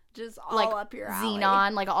 just all up your alley.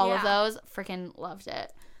 Xenon, like all of those. Freaking loved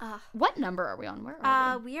it. What number are we on? Where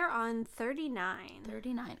are we? We are on 39.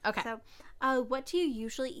 39. Okay. So, what do you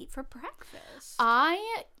usually eat for breakfast?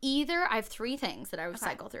 I have three things that I would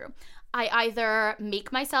cycle through. I either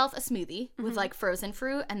make myself a smoothie with like frozen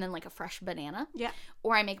fruit and then like a fresh banana. Yeah.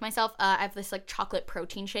 Or I make myself, I have this like chocolate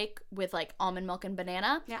protein shake with like almond milk and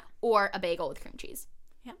banana. Yeah. Or a bagel with cream cheese.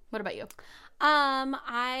 Yeah. What about you?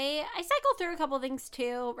 I cycle through a couple things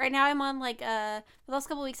too. Right now I'm on like the last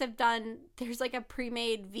couple weeks there's like a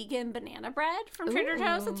pre-made vegan banana bread from Trader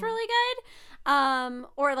Joe's that's really good.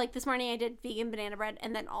 Or like this morning I did vegan banana bread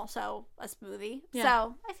and then also a smoothie. Yeah.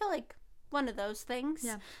 So I feel like one of those things.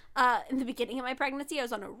 Yeah. In the beginning of my pregnancy, I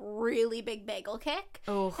was on a really big bagel kick.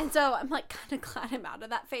 Oh. And so I'm like kind of glad I'm out of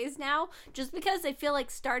that phase now, just because I feel like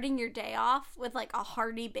starting your day off with like a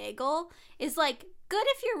hearty bagel is like good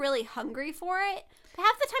if you're really hungry for it. But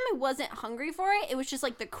half the time I wasn't hungry for it. It was just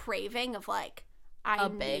like the craving of like, I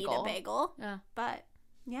need a bagel. Yeah. But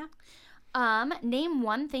yeah. Name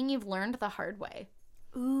one thing you've learned the hard way.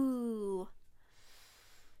 Ooh.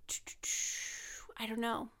 I don't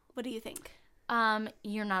know. What do you think?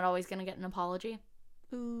 You're not always going to get an apology.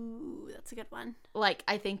 Ooh, that's a good one. Like,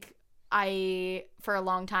 I think I, for a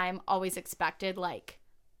long time, always expected, like,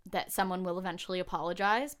 that someone will eventually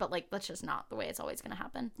apologize, but, like, that's just not the way it's always going to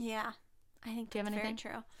happen. Yeah. I think that's very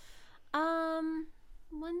true.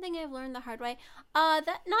 One thing I've learned the hard way,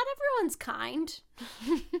 that not everyone's kind.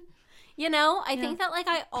 You know? I think that, like,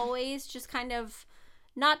 I always just kind of...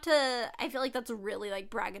 I feel like that's really, like,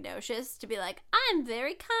 braggadocious to be like, I'm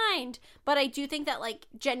very kind. But I do think that, like,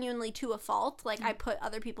 genuinely to a fault, like, I put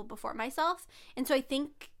other people before myself. And so I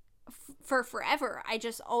think for forever, I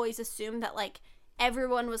just always assumed that, like,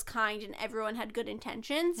 everyone was kind and everyone had good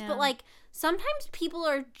intentions. Yeah. But, like, sometimes people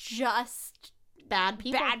are just... bad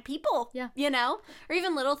people. Yeah. You know? Or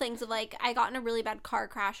even little things of, like, I got in a really bad car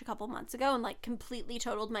crash a couple months ago and, like, completely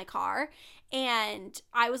totaled my car. And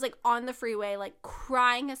I was, like, on the freeway, like,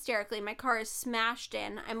 crying hysterically. My car is smashed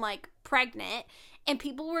in. I'm, like, pregnant. And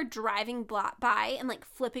people were driving by and, like,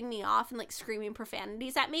 flipping me off and, like, screaming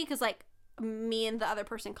profanities at me because, like, me and the other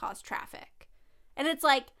person caused traffic. And it's,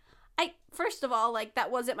 like, first of all, like,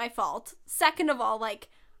 that wasn't my fault. Second of all, like,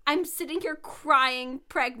 I'm sitting here crying,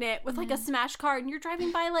 pregnant, with, like, a smashed car, and you're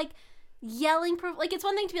driving by, like, yelling. Like, it's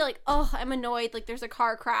one thing to be like, oh, I'm annoyed, like, there's a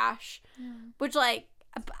car crash. Yeah. Which, like,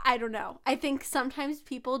 I don't know. I think sometimes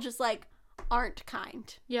people just, like, aren't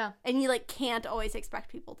kind. Yeah. And you, like, can't always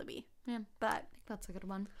expect people to be. Yeah. But I think that's a good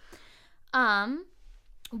one.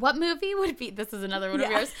 What movie would be... This is another one of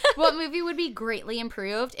yours. What movie would be greatly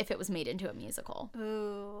improved if it was made into a musical?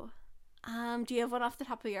 Ooh. Do you have one off the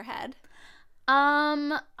top of your head?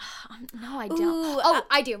 No, I don't. Ooh,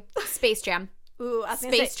 I do. Space Jam. Ooh,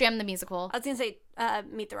 Space Jam the musical. I was gonna say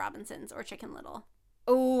Meet the Robinsons or Chicken Little.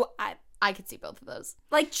 Ooh, I could see both of those.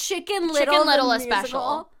 Like Chicken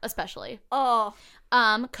Little especially. Oh.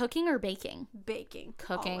 Cooking or baking? Baking.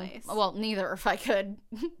 Cooking. Always. Well, neither if I could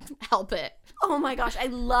help it. Oh my gosh, I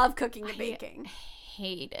love cooking and baking. I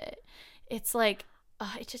hate it. It's like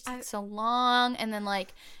it just takes so long, and then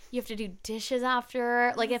like you have to do dishes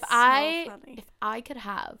after. Like if I could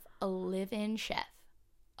have a live-in chef,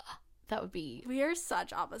 that would be... We are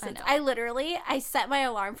such opposites. I set my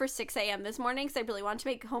alarm for 6 a.m. this morning because I really want to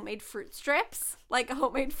make homemade fruit strips, like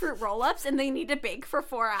homemade fruit roll-ups, and they need to bake for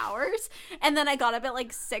 4 hours. And then I got up at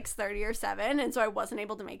like 6:30 or 7, and so I wasn't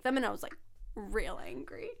able to make them, and I was like real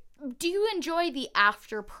angry. Do you enjoy the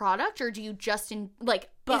after product, or do you just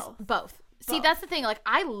both? Both. See, that's the thing. Like,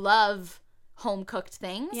 I love home-cooked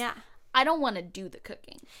things. Yeah. I don't want to do the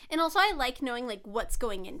cooking. And also, I like knowing, like, what's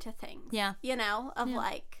going into things. Yeah. You know?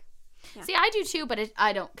 Like... Yeah. See, I do too, but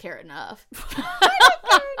I don't care enough.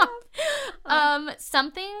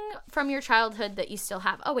 Something from your childhood that you still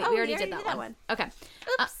have. Oh, wait, we already did that one. Okay.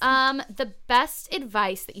 Oops. The best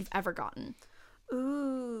advice that you've ever gotten.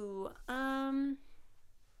 Ooh. I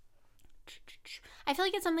feel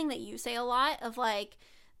like it's something that you say a lot of, like,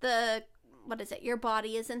 what is it? Your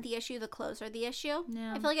body isn't the issue, the clothes are the issue.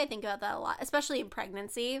 Yeah. I feel like I think about that a lot, especially in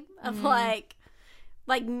pregnancy, of like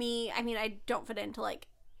me. I mean, I don't fit into like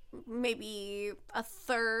maybe a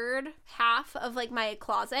third half of like my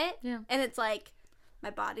closet. Yeah. And it's like, my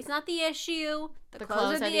body's not the issue. The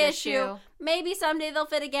clothes are the issue. Maybe someday they'll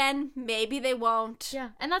fit again. Maybe they won't. Yeah.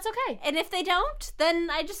 And that's okay. And if they don't, then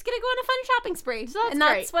I just get to go on a fun shopping spree. So that's great.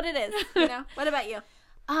 That's what it is. You know? What about you?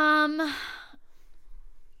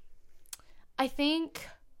 I think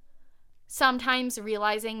sometimes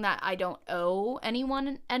realizing that I don't owe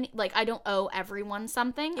anyone I don't owe everyone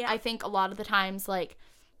something. Yeah. I think a lot of the times, like,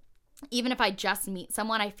 even if I just meet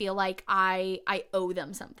someone, I feel like I owe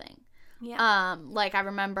them something. Yeah. Like, I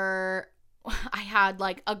remember I had,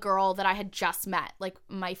 like, a girl that I had just met, like,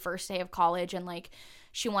 my first day of college, and, like,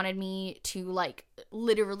 she wanted me to, like,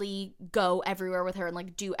 literally go everywhere with her and,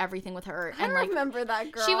 like, do everything with her. And, I remember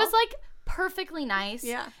that girl. She was, like, perfectly nice.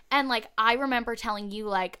 Yeah. And, like, I remember telling you,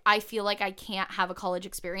 like, I feel like I can't have a college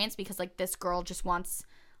experience because, like, this girl just wants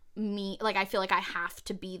me, like, I feel like I have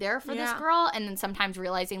to be there for this girl, and then sometimes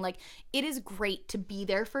realizing, like, it is great to be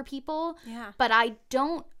there for people, but I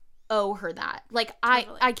don't owe her that. Like,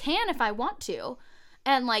 I can if I want to,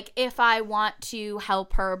 and, like, if I want to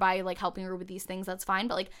help her by, like, helping her with these things, that's fine,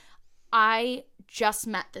 but, like, I just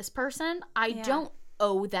met this person. I don't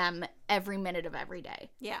owe them every minute of every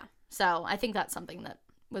day. Yeah. So I think that's something that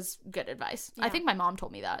was good advice. I think my mom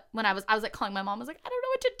told me that when I was like calling my mom. I was like, I don't know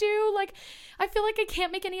what to do. Like, I feel like I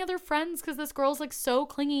can't make any other friends because this girl's like so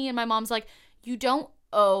clingy. And my mom's like, you don't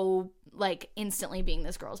owe like instantly being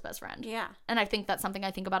this girl's best friend. Yeah. And I think that's something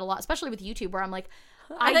I think about a lot, especially with YouTube, where I'm like,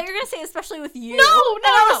 I thought you were gonna say especially with you. No.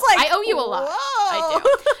 I was like, I owe you a lot. Whoa. I do.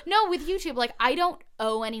 No, with YouTube, like, I don't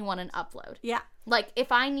owe anyone an upload. Yeah. Like,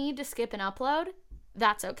 if I need to skip an upload,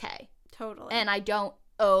 that's okay. Totally. And I don't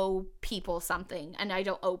owe people something, and I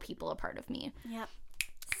don't owe people a part of me. Yep.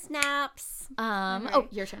 Snaps. Oh,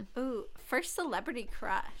 your turn. Ooh, first celebrity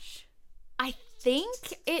crush. I think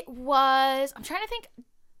it was, I'm trying to think,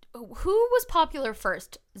 who was popular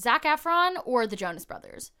first, Zac Efron or the Jonas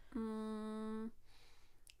Brothers?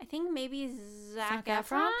 I think maybe Zac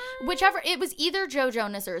Efron. Whichever, it was either Joe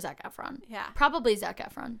Jonas or Zac Efron. Yeah. Probably Zac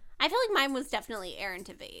Efron. I feel like mine was definitely Aaron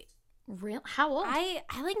Tveit. Real? How old? I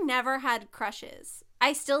like never had crushes.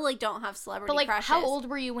 I still like don't have celebrity crushes. But like, how old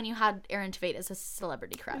were you when you had Aaron Tveit as a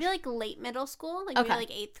celebrity crush? Maybe like late middle school, like maybe like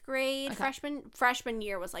 8th grade. Okay. Freshman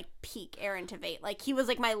year was like peak Aaron Tveit. Like, he was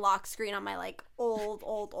like my lock screen on my like old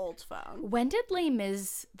phone. When did Les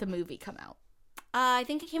Mis the movie come out? I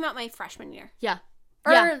think it came out my freshman year. Yeah.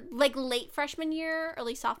 Or like late freshman year,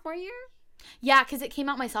 early sophomore year. Yeah, because it came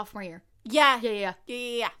out my sophomore year. Yeah.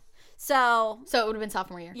 Yeah. So it would have been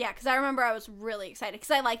sophomore year. Yeah, because I remember I was really excited because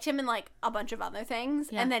I liked him in like a bunch of other things,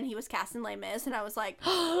 and then he was cast in Les Mis, and I was like,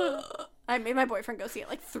 I made my boyfriend go see it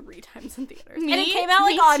like 3 times in theaters, and it came out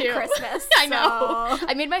like on Christmas. I know.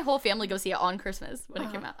 I made my whole family go see it on Christmas when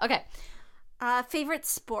it came out. Okay. Favorite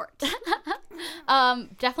sport?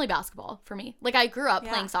 Definitely basketball for me. Like, I grew up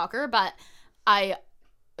playing soccer, but I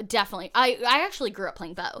actually grew up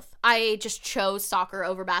playing both. I just chose soccer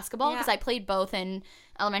over basketball because I played both in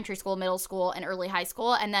elementary school, middle school, and early high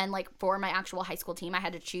school. And then, like, for my actual high school team, I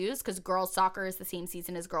had to choose because girls soccer is the same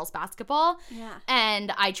season as girls basketball. Yeah.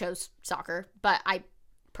 And I chose soccer, but I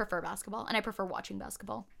prefer basketball, and I prefer watching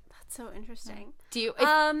basketball. That's so interesting. Do you?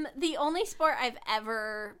 The only sport I've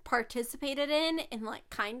ever participated in and like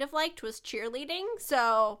kind of liked was cheerleading.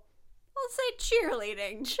 So I'll say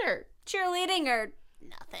cheerleading. Sure. Cheerleading or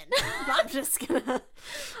nothing. I'm just gonna.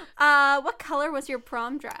 What color was your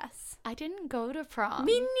prom dress? I didn't go to prom.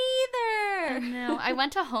 Me neither. No, I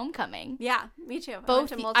went to homecoming. Yeah, me too.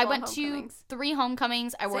 I went to 3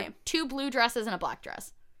 homecomings. I wore 2 blue dresses and a black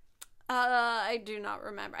dress. I do not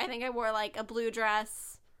remember. I think I wore like a blue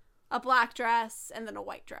dress, a black dress, and then a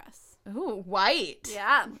white dress. Ooh, white.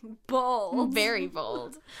 Yeah, bold. Very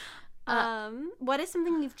bold. What is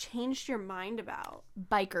something you've changed your mind about?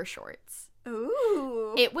 Biker shorts.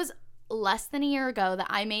 Ooh. It was less than a year ago that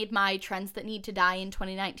I made my Trends That Need to Die in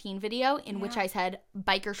 2019 video in which I said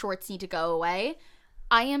biker shorts need to go away.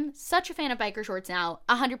 I am such a fan of biker shorts now,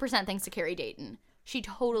 100% thanks to Carrie Dayton. She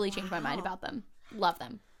totally changed my mind about them. Love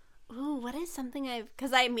them. Ooh, what is something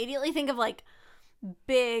because I immediately think of like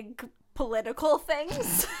big political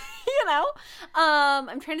things, you know?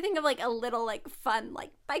 I'm trying to think of like a little like fun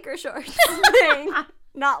like biker shorts thing.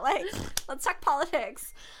 Not like, let's talk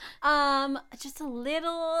politics. Just a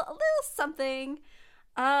little something.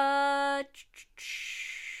 I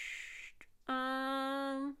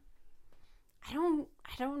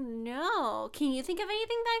don't know. Can you think of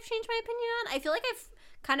anything that I've changed my opinion on? I feel like I've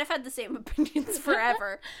kind of had the same opinions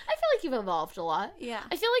forever. I feel like you've evolved a lot. Yeah.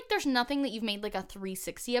 I feel like there's nothing that you've made like a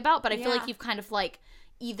 360 about, but I feel like you've kind of like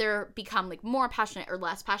either become like more passionate or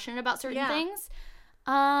less passionate about certain things.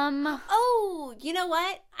 Oh, you know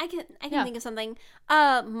what? I can think of something.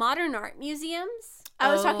 Modern art museums.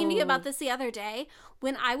 I was talking to you about this the other day.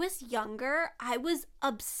 When I was younger, I was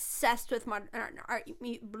obsessed with modern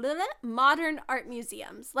art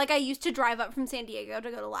museums. Like, I used to drive up from San Diego to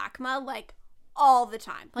go to LACMA, like, all the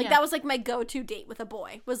time. Like, that was, like, my go-to date with a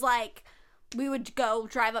boy. Was, like, we would go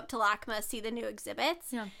drive up to LACMA, see the new exhibits.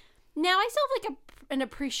 Yeah. Now I still have, like, an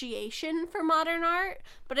appreciation for modern art,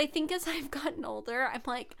 but I think as I've gotten older, I'm,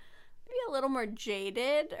 like, maybe a little more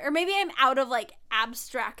jaded. Or maybe I'm out of, like,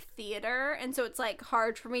 abstract theater, and so it's, like,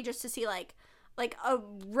 hard for me just to see, like a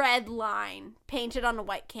red line painted on a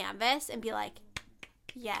white canvas and be like,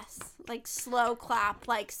 yes. Like, slow clap,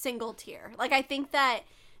 like, single tear. Like, I think that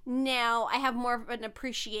now I have more of an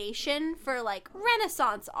appreciation for, like,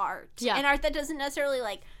 Renaissance art. Yeah. And art that doesn't necessarily,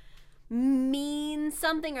 like, mean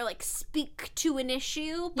something or like speak to an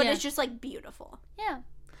issue, but it's just like beautiful. Yeah.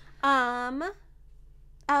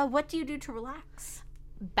 What do you do to relax?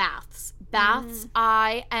 Baths.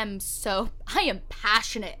 I am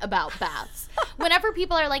passionate about baths. Whenever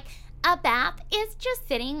people are like, a bath is just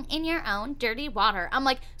sitting in your own dirty water, I'm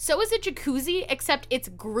like, so is a jacuzzi, except it's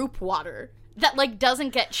group water that like doesn't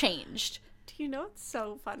get changed. Do you know what's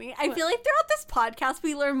so funny? I feel like throughout this podcast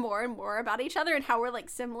we learn more and more about each other and how we're like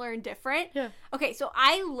similar and different. Yeah. Okay, so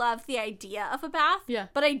I love the idea of a bath. Yeah.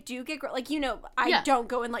 But I do get like, you know, I don't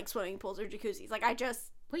go in like swimming pools or jacuzzis. Like I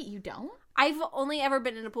just. Wait, you don't? I've only ever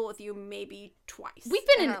been in a pool with you maybe twice. We've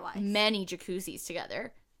been in many jacuzzis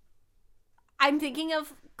together. I'm thinking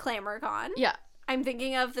of Clamorcon. Yeah. I'm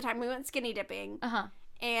thinking of the time we went skinny dipping.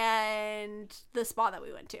 And the spa that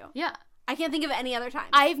we went to. Yeah. I can't think of any other time.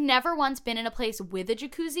 I've never once been in a place with a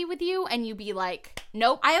jacuzzi with you and you be like,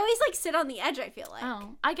 nope. I always like sit on the edge, I feel like.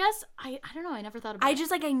 Oh. I guess, I don't know, I never thought about it. I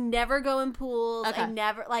just like, I never go in pools. Okay. I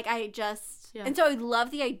never, like, I just, Yeah. and so I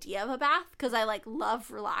love the idea of a bath because I like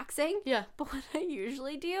love relaxing. Yeah. But what I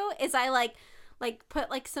usually do is I like put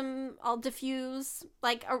like I'll diffuse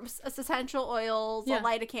like essential oils, I'll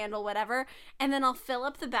light a candle, whatever, and then I'll fill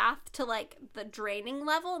up the bath to like the draining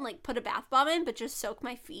level and like put a bath bomb in, but just soak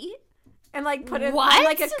my feet and like put it on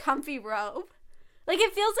like a comfy robe. Like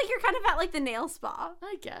it feels like you're kind of at like the nail spa.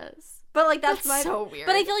 I guess. But like that's so weird.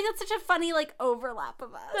 But I feel like that's such a funny like overlap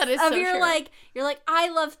of us. That is so true. You're like, I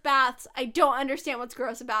love baths. I don't understand what's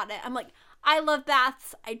gross about it. I'm like, I love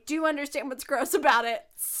baths. I do understand what's gross about it.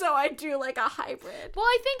 So I do like a hybrid. Well,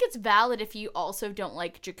 I think it's valid if you also don't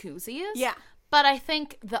like jacuzzis. Yeah. But I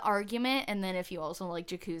think the argument, and then if you also like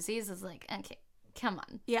jacuzzis, is like, okay, come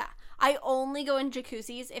on. Yeah. I only go in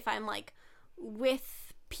jacuzzis if I'm like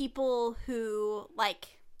with people who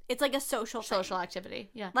like, it's like a social activity.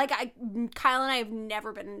 Yeah. Like Kyle and I have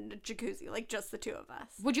never been in a jacuzzi, like just the two of us.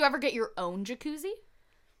 Would you ever get your own jacuzzi?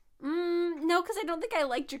 No, because I don't think I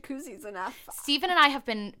like jacuzzis enough. Steven and I have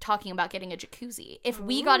been talking about getting a jacuzzi. If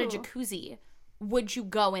we got a jacuzzi, would you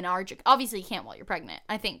go in our jacuzzi? Obviously, you can't while you're pregnant,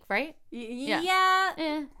 I think, right? Yeah.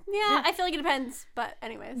 I feel like it depends. But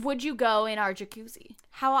anyways. Would you go in our jacuzzi?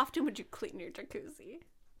 How often would you clean your jacuzzi?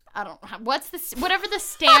 I don't know. Whatever the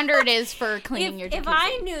standard is for cleaning your jacuzzi. If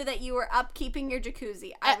I knew that you were upkeeping your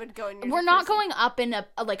jacuzzi, I would go in your jacuzzi. We're not going up in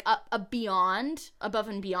a beyond, above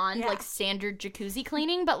and beyond, like standard jacuzzi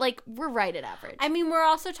cleaning, but like we're right at average. I mean, we're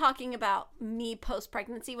also talking about me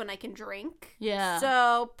post-pregnancy when I can drink. Yeah.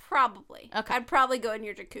 So probably. Okay. I'd probably go in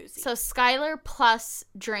your jacuzzi. So Skylar plus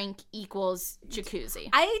drink equals jacuzzi.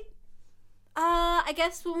 I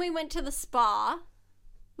guess when we went to the spa,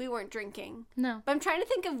 we weren't drinking. No. But I'm trying to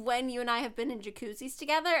think of when you and I have been in jacuzzis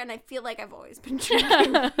together, and I feel like I've always been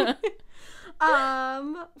drinking.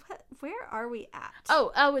 Where are we at?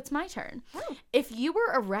 Oh, it's my turn. Oh. If you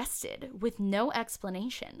were arrested with no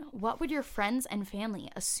explanation, what would your friends and family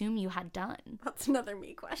assume you had done? That's another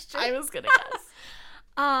me question. I was gonna guess.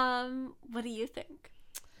 What do you think?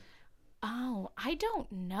 Oh, I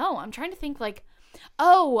don't know. I'm trying to think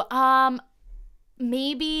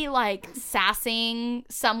maybe like sassing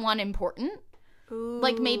someone important. Ooh.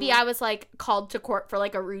 Like maybe I was like called to court for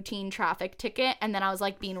like a routine traffic ticket and then I was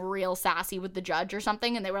like being real sassy with the judge or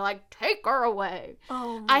something and they were like, take her away.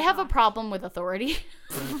 Oh, I have a problem with authority.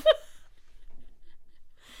 This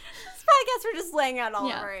podcast, we're just laying out all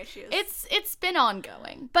of our issues. It's been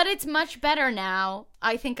ongoing, but it's much better now.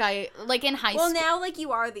 I think I like in high school. Well, now like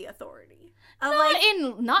you are the authority.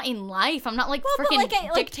 Not in life. I'm not like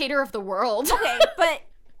freaking dictator of the world. Okay, but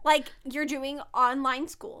like you're doing online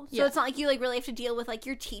school, so it's not like you like really have to deal with like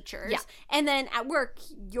your teachers. Yeah. And then at work,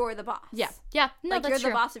 you're the boss. Yeah. No, like that's you're true.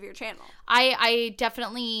 the boss of your channel. I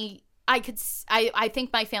definitely I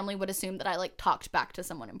think my family would assume that I like talked back to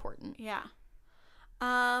someone important. Yeah.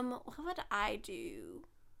 What would I do?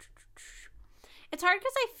 It's hard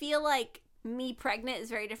because I feel like me pregnant is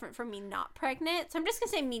very different from me not pregnant. So I'm just going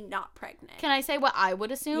to say me not pregnant. Can I say what I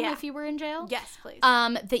would assume if you were in jail? Yes, please.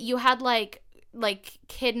 That you had like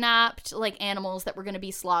kidnapped like animals that were going to be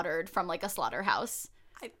slaughtered from like a slaughterhouse.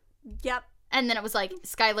 Yep. And then it was like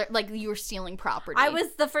Skylar, like you were stealing property.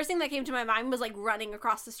 The first thing that came to my mind was like running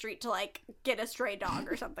across the street to like get a stray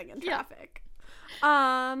dog or something in traffic.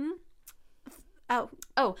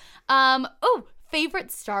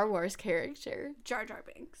 Favorite Star Wars character? Jar Jar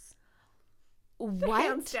Binks. What?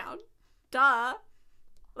 Hands down. Duh.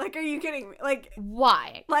 Like, are you kidding me? Like,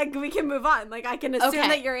 why? Like, we can move on. Like, I can assume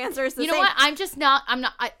that your answer is the same. You know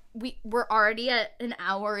what? We're already at an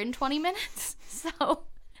hour and 20 minutes, so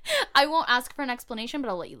I won't ask for an explanation, but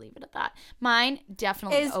I'll let you leave it at that. Mine,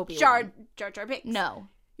 definitely is Obi-Wan. Jar Jar Binks. No.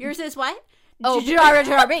 Yours is what? Oh, Jar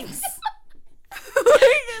Jar Binks.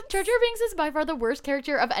 Jar Jar Binks is by far the worst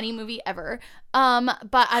character of any movie ever. But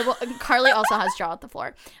I will. Carly also has jaw at the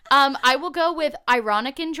floor. I will go with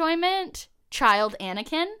ironic enjoyment, child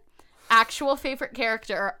Anakin. Actual favorite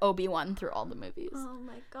character, Obi-Wan through all the movies. Oh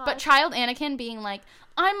my god. But child Anakin being like,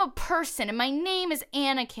 I'm a person and my name is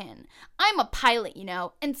Anakin. I'm a pilot, you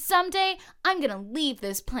know, and someday I'm gonna leave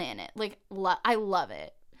this planet. Like, I love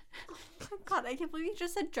it. Oh my god, I can't believe you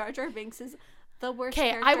just said Jar Jar Binks is the worst Okay,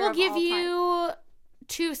 character I will of give all time. you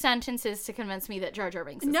 2 sentences to convince me that Jar Jar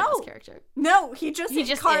Binks is the best character. No, he just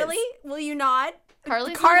Carly, is. will you not?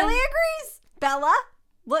 Carly agrees. Bella,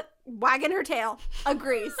 look, wagging her tail,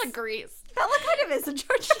 agrees. Agrees. Bella kind of is a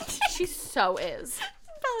Jar Jar Binks. She so is.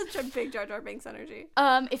 Bella's a big Jar Jar Binks energy.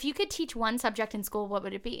 If you could teach one subject in school, what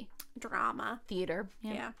would it be? Drama. Theater.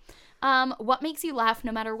 Yeah. What makes you laugh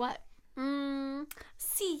no matter what?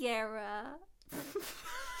 Sierra.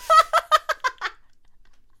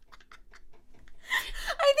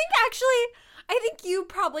 I think you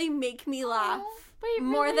probably make me laugh wait,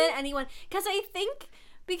 more really? than anyone. Because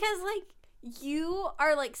you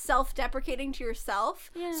are like self-deprecating to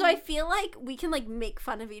yourself. Yeah. So I feel like we can like make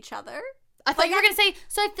fun of each other. I thought you were going to say,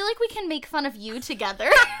 so I feel like we can make fun of you together.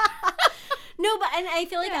 No, and I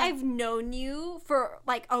feel like I've known you for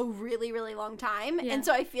like a really, really long time. Yeah. And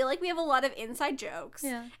so I feel like we have a lot of inside jokes.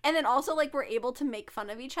 Yeah. And then also like we're able to make fun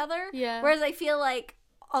of each other. Yeah. Whereas I feel like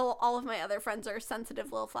all of my other friends are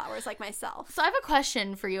sensitive little flowers like myself. So I have a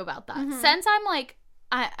question for you about that. Mm-hmm. Since I'm like,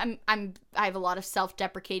 I have a lot of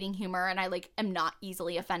self-deprecating humor and I like am not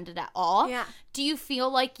easily offended at all. Yeah. Do you feel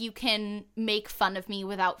like you can make fun of me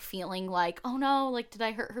without feeling like, oh no, like did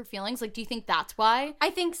I hurt her feelings? Like, do you think that's why? I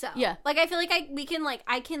think so. Yeah. Like I feel like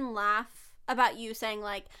I can laugh about you saying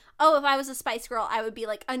like, oh, if I was a Spice Girl, I would be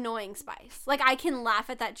like annoying Spice. Like I can laugh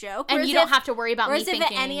at that joke. And you don't have to worry about me thinking.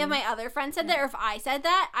 Whereas if any of my other friends said that, or if I said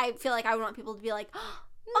that, I feel like I would want people to be like, oh,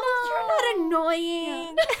 you're not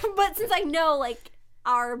annoying. Yeah. But since I know like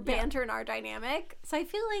our banter and our dynamic, so I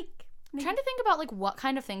feel like I'm trying to think about like what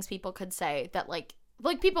kind of things people could say that like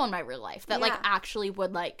people in my real life that like actually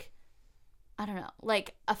would like, I don't know,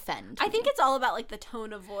 like offend I think it's all about like the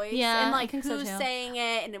tone of voice and like I think who's saying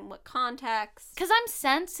it and in what context. Because I'm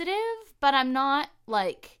sensitive, but I'm not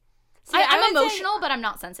like See, I'm emotional, but I'm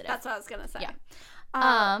not sensitive. That's what I was gonna say.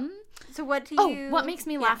 Yeah. So what do you? What makes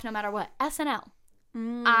me laugh no matter what? SNL.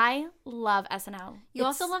 I love SNL. You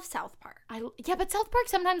also love South Park. But South Park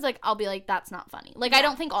sometimes like I'll be like that's not funny. Like I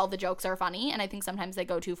don't think all the jokes are funny, and I think sometimes they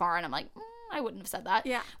go too far, and I'm like I wouldn't have said that.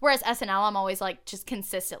 Yeah. Whereas SNL, I'm always like just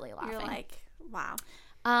consistently laughing. You're like, wow.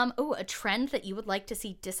 A trend that you would like to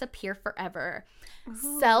see disappear forever.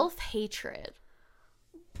 Self-hatred.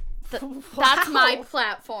 That's my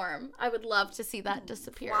platform. I would love to see that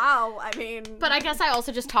disappear. Wow, I mean... But I guess I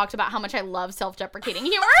also just talked about how much I love self-deprecating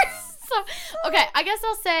humor. So, okay, I guess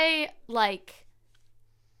I'll say, like,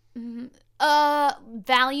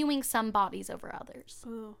 valuing some bodies over others.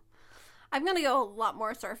 Ooh. I'm gonna go a lot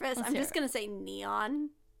more surface. Let's I'm hear just it. gonna say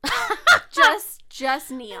neon. Just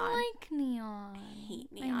neon. I like neon. I hate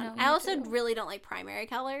I neon. know, I me also too. really don't like primary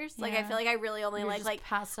colors. Like I Yeah. feel like I really only You're like just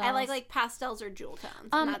pastels. I like pastels or jewel tones.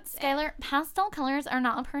 And that's Skylar, pastel colors are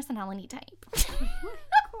not a personality type.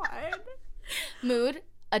 God. Mood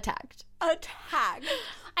attacked. Attack.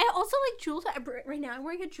 I also like jewel tone. Right now I'm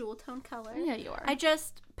wearing a jewel tone color. Yeah, you are. I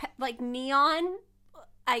just like neon.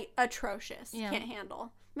 Atrocious. Yeah. Can't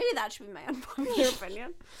handle. Maybe that should be my unpopular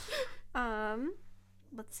opinion.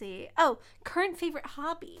 Let's see. Oh, current favorite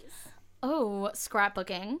hobbies. Oh,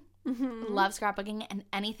 scrapbooking. Mm-hmm. Love scrapbooking and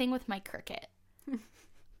anything with my Cricut.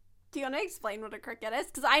 Do you want to explain what a Cricut is?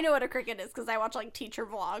 Because I know what a Cricut is because I watch like teacher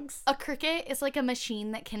vlogs. A Cricut is like a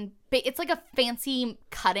machine that can it's like a fancy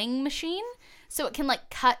cutting machine, so it can like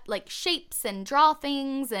cut like shapes and draw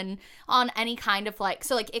things and on any kind of like,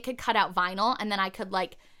 so like it could cut out vinyl, and then I could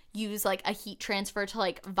like use like a heat transfer to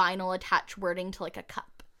like vinyl attach wording to like a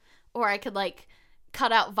cup, or I could like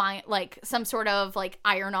cut out like some sort of like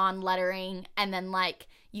iron-on lettering and then like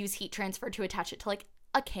use heat transfer to attach it to like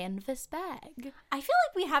a canvas bag. I feel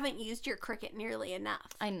like we haven't used your Cricut nearly enough.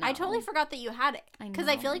 I know. I totally forgot that you had it. I Because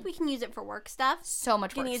I know. feel like we can use it for work stuff. So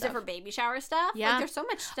much We work can use stuff. it for baby shower stuff. Yeah. Like, there's so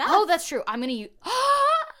much stuff. Oh, that's true. I'm gonna use.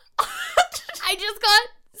 I just got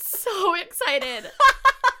so excited.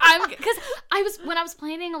 Because when I was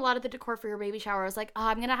planning a lot of the decor for your baby shower, I was like, oh,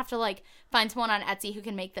 I'm gonna have to like find someone on Etsy who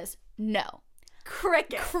can make this. No,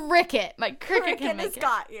 Cricut. My Cricut can make has it.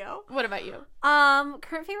 got you. What about you?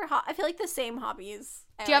 Current favorite I feel like the same hobbies.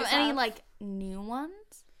 Do you have any like new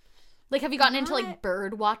ones? Like, have you gotten into like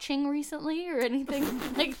bird watching recently or anything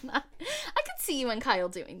like that? I could see you and Kyle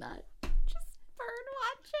doing that. Just bird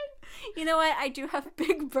watching. You know what? I do have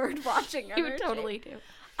big bird watching energy. You totally do.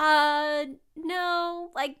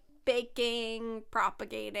 No, like baking,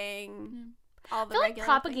 propagating, all the I feel like regular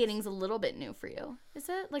propagating's a little bit new for you. Is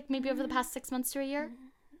it? Like maybe over the past 6 months to a year?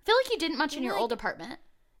 I feel like you didn't much in your old apartment.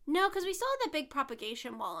 No, because we still had that big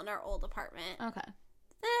propagation wall in our old apartment. Okay.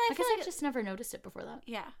 I I guess I just never noticed it before that.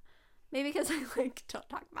 Yeah. Maybe because I, like, don't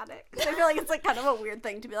talk about it. 'Cause I feel like it's, like, kind of a weird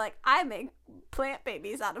thing to be like, I make plant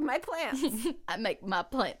babies out of my plants. I make my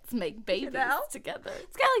plants make babies together.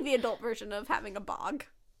 It's kind of like the adult version of having a bog.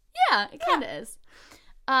 Yeah, it kind of is.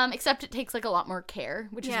 Except it takes, like, a lot more care,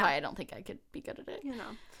 which is why I don't think I could be good at it. You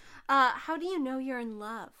know. How do you know you're in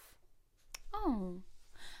love? Oh.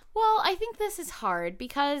 Well, I think this is hard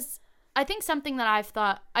because I think something that I've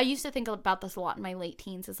thought, I used to think about this a lot in my late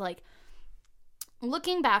teens, is like,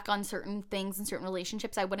 looking back on certain things and certain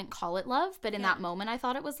relationships, I wouldn't call it love, but in that moment, I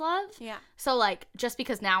thought it was love. Yeah. So, like, just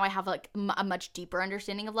because now I have, like, a much deeper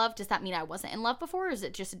understanding of love, does that mean I wasn't in love before, or is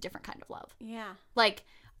it just a different kind of love? Yeah. Like,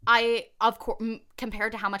 of course,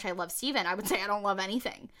 compared to how much I love Steven, I would say I don't love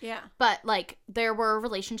anything. Yeah. But, like, there were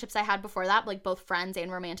relationships I had before that, like, both friends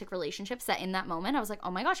and romantic relationships, that in that moment, I was like,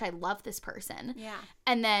 oh my gosh, I love this person. Yeah.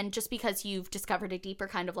 And then just because you've discovered a deeper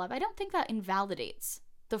kind of love, I don't think that invalidates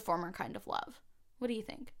the former kind of love. What do you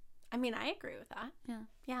think? I mean, I agree with that. Yeah.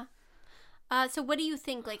 Yeah. So what do you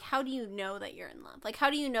think, like, how do you know that you're in love? Like,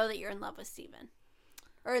 how do you know that you're in love with Steven?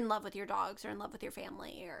 Or in love with your dogs, or in love with your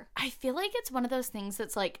family, or... I feel like it's one of those things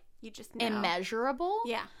that's, like, you just know. Immeasurable.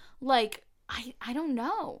 Yeah. Like, I don't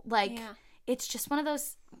know. Like, it's just one of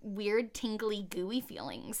those weird, tingly, gooey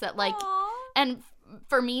feelings that, like... Aww. And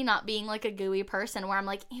for me, not being, like, a gooey person, where I'm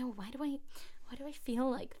like, ew, why do I feel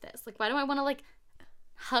like this? Like, why do I want to, like...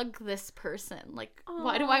 hug this person? Like, aww.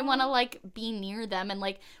 Why do I want to, like, be near them? And,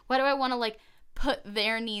 like, why do I want to, like, put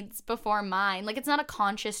their needs before mine? Like, it's not a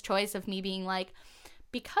conscious choice of me being like,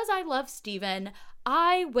 because I love Steven,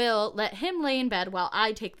 I will let him lay in bed while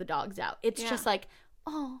I take the dogs out. It's just like,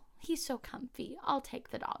 oh, he's so comfy, I'll take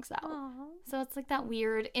the dogs out. Aww. So it's like that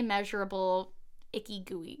weird, immeasurable, icky,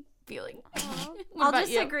 gooey feeling. I'll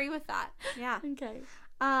just agree with that. Yeah. Okay.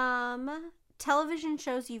 Television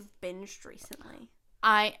shows you've binged recently.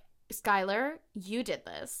 Skylar, you did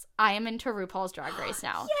this. I am into RuPaul's Drag Race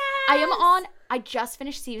now. Yes! I just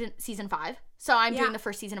finished season 5, so I'm doing the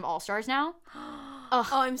first season of All Stars now. Oh,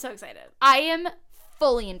 I'm so excited. I am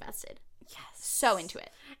fully invested. Yes. So into it.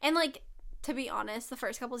 And, like, to be honest, the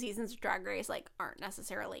first couple seasons of Drag Race, like, aren't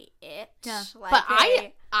necessarily it. Yeah. Like, but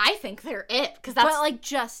I think they're it, because that's... But, like, it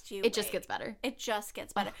just gets better. It just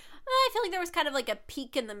gets better. I feel like there was kind of, like, a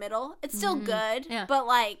peak in the middle. It's still good, but,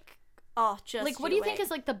 like... Oh, just like, what do you think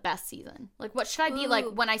is, like, the best season? Like, what should I be, like,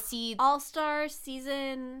 when I see... All-Stars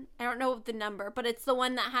season, I don't know the number, but it's the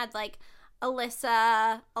one that had, like,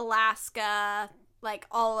 Alyssa, Alaska, like,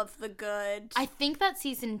 all of the good. I think that's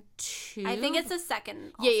season 2. I think it's the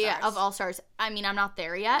second All-Stars. Yeah, of All-Stars. I mean, I'm not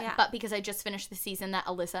there yet, but because I just finished the season that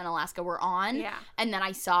Alyssa and Alaska were on, and then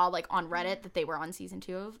I saw, like, on Reddit that they were on season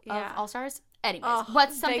 2 of All-Stars. Anyways,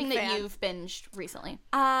 what's something that you've binged recently?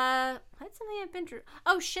 What's something I've binged?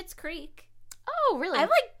 Oh, Schitt's Creek. Oh, really?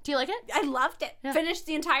 Do you like it? I loved it. Yeah. Finished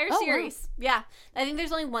the entire series. Wow. Yeah. I think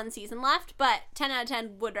there's only one season left, but 10 out of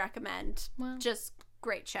 10 would recommend. Wow. Just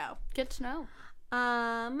great show. Good to know.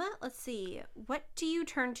 Let's see. What do you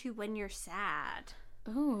turn to when you're sad?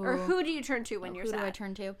 Ooh. Or who do you turn to when you're sad? Who do I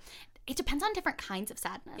turn to? It depends on different kinds of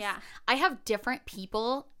sadness. Yeah. I have different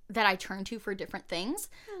people that I turn to for different things.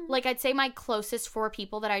 Like, I'd say my closest 4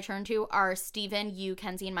 people that I turn to are Steven, you,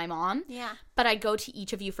 Kenzie, and my mom. Yeah. But I go to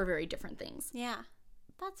each of you for very different things. Yeah.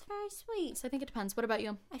 That's very sweet. So I think it depends. What about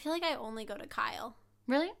you? I feel like I only go to Kyle.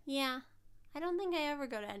 Really? Yeah. I don't think I ever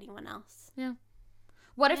go to anyone else. Yeah.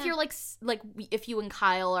 What if you're, like, if you and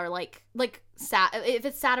Kyle are, like, sad, if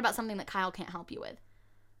it's sad about something that Kyle can't help you with?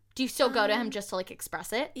 Do you still go to him just to, like,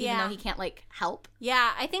 express it, even though he can't, like, help?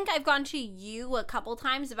 Yeah, I think I've gone to you a couple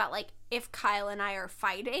times about, like, if Kyle and I are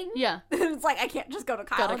fighting. Yeah. It's like, I can't just go to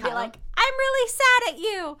Kyle and be like, I'm really sad at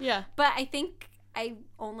you. Yeah. But I think I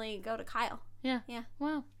only go to Kyle. Yeah. Yeah.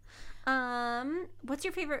 Wow. What's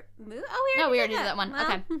your favorite movie? Oh, we already did that one. Well,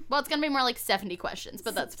 okay. Well, it's going to be more like 70 questions,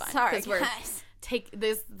 but that's fine. Sorry, guys.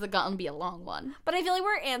 This is going to be a long one. But I feel like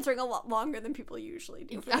we're answering a lot longer than people usually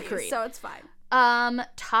do for these, so it's fine.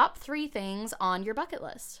 Top 3 things on your bucket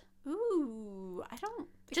list. Ooh, I don't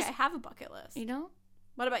think I have a bucket list. You don't?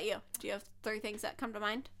 What about you? Do you have 3 things that come to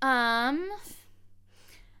mind?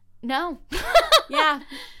 No. Yeah.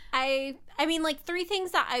 I mean, like, 3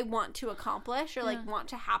 things that I want to accomplish or, like, want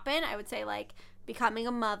to happen. I would say, like, becoming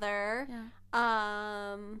a mother,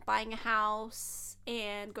 buying a house,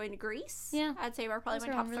 and going to Greece. Yeah. I'd say are probably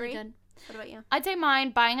my top 3. Really good. What about you? I'd say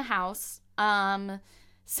mine, buying a house. Mine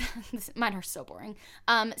are so boring.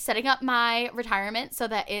 Setting up my retirement so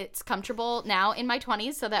that it's comfortable now in my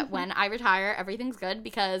 20s so that when I retire, everything's good,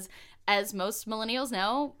 because as most millennials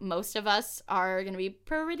know, most of us are going to be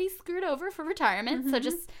pretty screwed over for retirement. So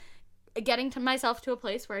just getting to myself to a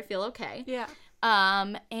place where I feel okay. Yeah.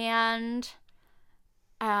 And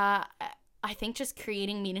I think just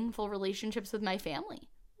creating meaningful relationships with my family.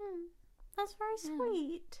 That's very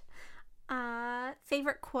sweet.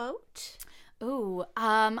 Favorite quote? Ooh,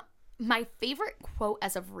 my favorite quote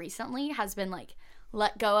as of recently has been like,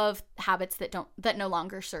 let go of habits that no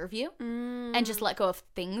longer serve you, and just let go of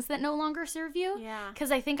things that no longer serve you. Yeah.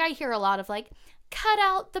 Because I think I hear a lot of like, cut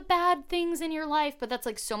out the bad things in your life, but that's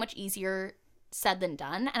like so much easier said than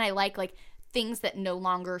done. And I like things that no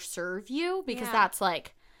longer serve you, because that's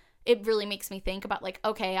like, it really makes me think about like,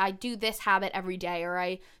 okay, I do this habit every day, or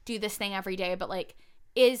I do this thing every day, but like,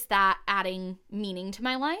 is that adding meaning to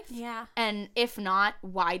my life? Yeah. And if not,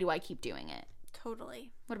 why do I keep doing it?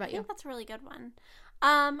 Totally. What about I you? think that's a really good one.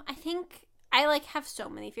 I think I have so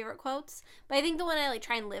many favorite quotes, but I think the one I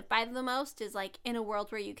try and live by the most is like, in a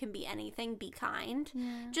world where you can be anything, be kind.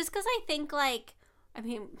 Yeah. Just because I think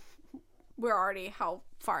we're already how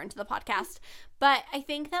far into the podcast, but I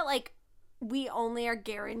think that we only are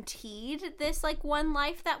guaranteed this one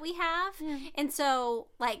life that we have. Yeah. And so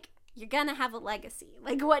you're gonna have a legacy.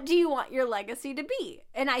 What do you want your legacy to be?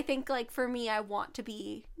 And I think for me, I want to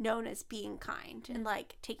be known as being kind and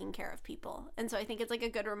taking care of people. And so I think it's a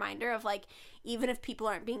good reminder of even if people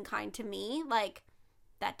aren't being kind to me,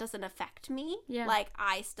 that doesn't affect me. Yeah.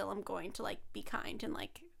 I still am going to be kind and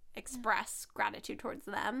express gratitude towards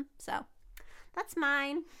them. So that's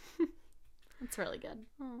mine. That's really good.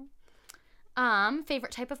 Oh.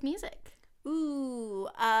 Favorite type of music? Ooh,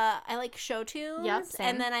 I like show tunes. Yep, same.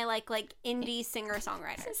 And then I like indie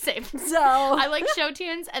singer-songwriters. Same. So I like show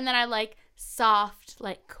tunes, and then I like soft,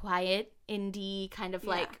 quiet, indie kind of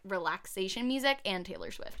relaxation music, and Taylor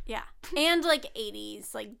Swift. Yeah. And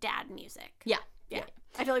 80s dad music. Yeah.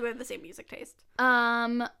 I feel we have the same music taste.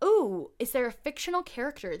 Ooh, is there a fictional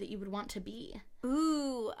character that you would want to be?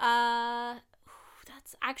 Ooh,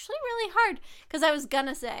 that's actually really hard, because I was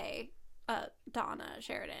gonna say Donna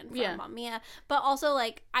Sheridan from Mamma Mia, but also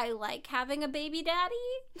I like having a baby daddy.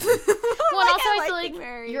 Well, and also I feel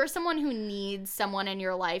like you're someone who needs someone in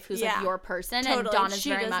your life who's your person, totally. And Donna's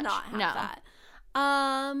she very does much not have that.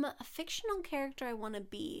 A fictional character I want to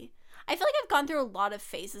be. I feel I've gone through a lot of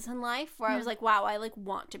phases in life where I was wow, I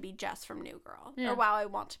want to be Jess from New Girl, or wow, I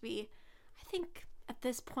want to be. I think at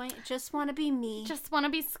this point, I just want to be me. Just want to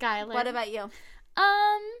be Skylar. What about you?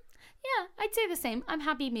 Yeah, I'd say the same. I'm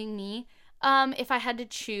happy being me. If I had to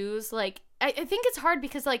choose, I think it's hard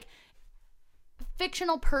because,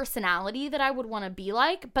 fictional personality that I would want to be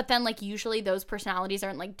like, but then, usually those personalities are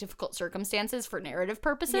in, difficult circumstances for narrative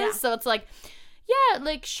purposes. Yeah. So it's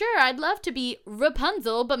yeah, sure, I'd love to be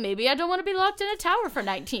Rapunzel, but maybe I don't want to be locked in a tower for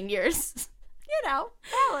 19 years.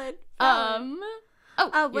 Valid.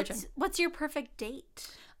 What's your perfect date?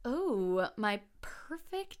 Oh, my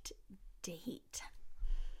perfect date.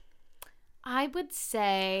 I would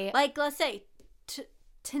say... let's say,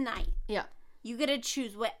 tonight. Yeah. You get to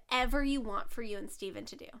choose whatever you want for you and Steven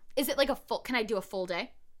to do. Is it can I do a full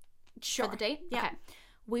day? Sure. For the date? Yeah. Okay.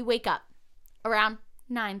 We wake up around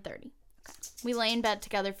 9:30. Okay. We lay in bed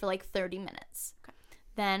together for 30 minutes. Okay.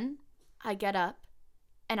 Then I get up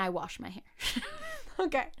and I wash my hair.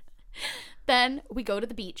 Okay. Then we go to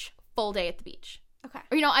the beach. Full day at the beach. Okay.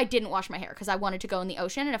 Or, I didn't wash my hair because I wanted to go in the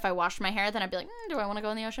ocean. And if I washed my hair, then I'd be do I want to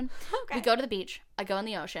go in the ocean? Okay. We go to the beach. I go in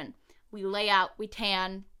the ocean. We lay out. We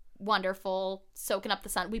tan. Wonderful. Soaking up the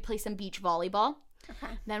sun. We play some beach volleyball.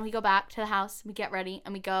 Okay. Then we go back to the house. We get ready.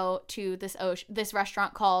 And we go to this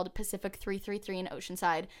restaurant called Pacific 333 in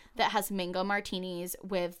Oceanside that has mango martinis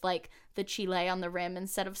with, the chile on the rim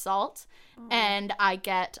instead of salt. Oh. And I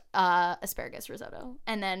get asparagus risotto.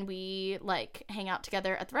 And then we, hang out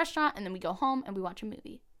together at the restaurant. And then we go home and we watch a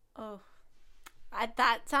movie. Oh.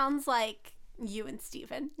 That sounds like you and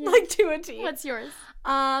Steven. Yeah. To a T. What's yours?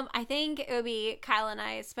 I think it would be Kyle and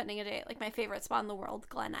I spending a day at, my favorite spot in the world,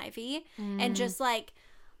 Glen Ivy. And just,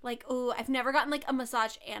 oh, I've never gotten, a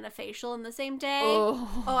massage and a facial in the same day.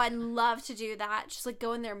 Oh, I'd love to do that. Just,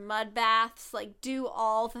 go in their mud baths, do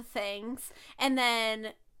all the things. And then,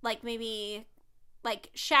 maybe,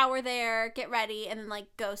 shower there, get ready, and then,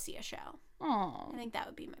 go see a show. Oh. I think that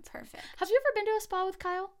would be my perfect. Have you ever been to a spa with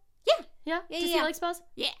Kyle? Yeah. Yeah? Does he like spas?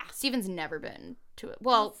 Yeah. Steven's never been to it.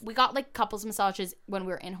 Well, we got, couples massages when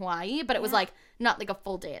we were in Hawaii, but it was, not, a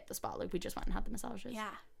full day at the spa. We just went and had the massages.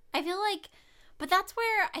 Yeah. I feel But that's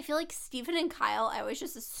where I feel like Stephen and Kyle, I always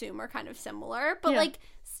just assume are kind of similar. But, like,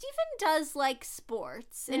 Stephen does like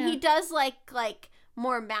sports. And he does like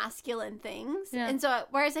more masculine things. Yeah. And so,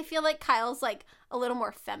 whereas I feel like Kyle's, like, a little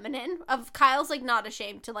more feminine. Kyle's, like, not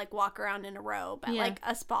ashamed to, like, walk around in a robe at, like,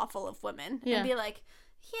 a spa full of women. And be like,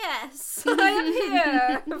 yes, I am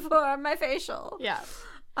here for my facial. Yeah.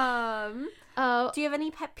 Do you have any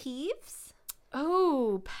pet peeves?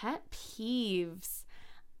 Oh, pet peeves.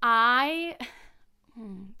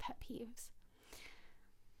 Pet peeves.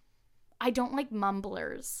 I don't like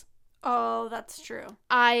mumblers. Oh, that's true.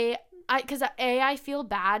 Because I feel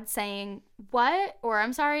bad saying what, or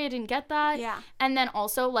I'm sorry, I didn't get that. Yeah. And then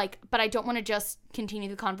also, like, but I don't want to just continue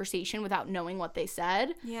the conversation without knowing what they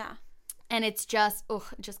said. Yeah. And it's just, it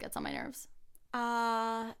just gets on my nerves.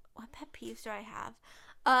 What pet peeves do I have?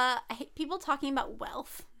 I hate people talking about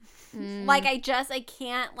wealth. Like, I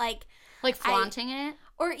can't, like flaunting it?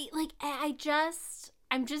 Or, like, I'm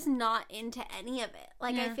just not into any of it.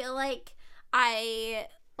 Like, I feel like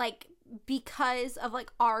because of,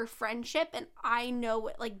 like, our friendship and I know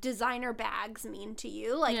what, like, designer bags mean to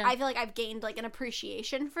you. Like, I feel like I've gained, like, an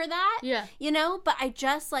appreciation for that. Yeah. You know? But I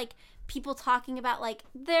just, like, people talking about, like,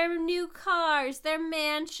 their new cars, their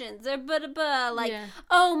mansions, their blah-blah-blah. Like,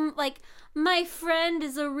 oh, like, my friend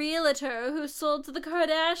is a realtor who sold to the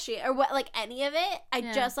Kardashian. Or what, like, any of it, I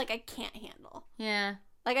just, like, I can't handle. Yeah.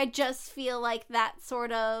 Like, I just feel like that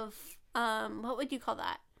sort of, what would you call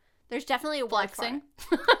that? There's definitely a word for it.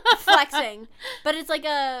 Flexing. But it's like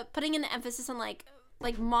putting an emphasis on, like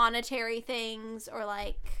monetary things or,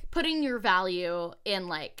 like, putting your value in,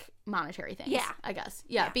 like, monetary things. Yeah. I guess.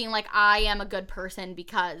 Yeah. Being like, I am a good person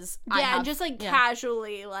because I have... and just, like,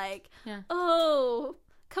 casually, like, oh,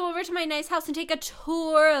 come over to my nice house and take a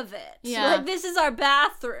tour of it. Yeah. Like, this is our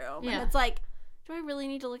bathroom. Yeah. And it's like, do I really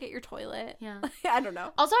need to look at your toilet? Yeah. I don't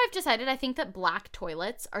know. Also, I've decided I think that black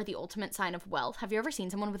toilets are the ultimate sign of wealth. Have you ever seen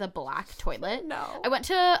someone with a black toilet? No. I went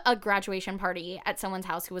to a graduation party at someone's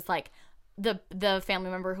house who was, like, the family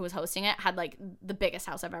member who was hosting it had, like, the biggest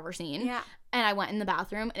house I've ever seen. Yeah. And I went in the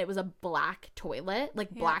bathroom and it was a black toilet, like,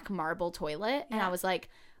 black marble toilet. And I was like,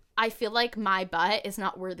 I feel like my butt is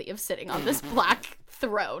not worthy of sitting on this black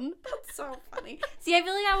throne. That's so funny. See, I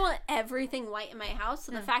feel like I want everything white in my house.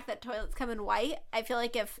 So the fact that toilets come in white, I feel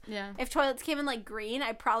like if toilets came in, like, green,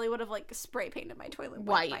 I probably would have, like, spray painted my toilet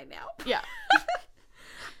white by now. Yeah.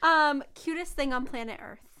 Cutest thing on planet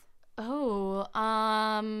Earth. Oh,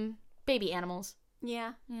 baby animals.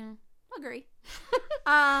 Yeah. Yeah. Agree.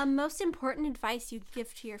 Most important advice you'd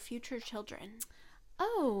give to your future children.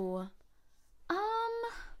 Oh.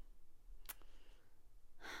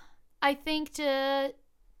 I think to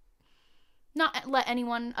not let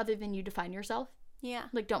anyone other than you define yourself. Yeah.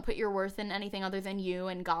 Like, don't put your worth in anything other than you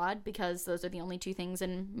and God, because those are the only two things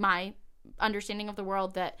in my understanding of the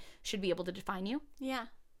world that should be able to define you. Yeah.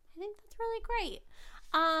 I think that's really great.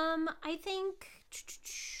 I think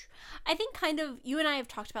kind of, you and I have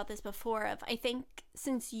talked about this before, I think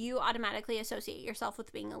since you automatically associate yourself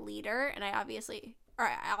with being a leader, and I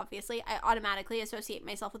automatically associate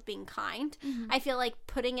myself with being kind. Mm-hmm. I feel like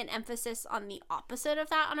putting an emphasis on the opposite of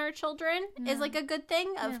that on our children is, like, a good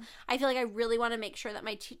thing. I feel like I really want to make sure that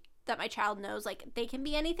my child knows, like, they can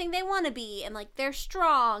be anything they want to be, and, like, they're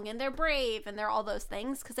strong and they're brave and they're all those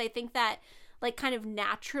things, because I think that, like, kind of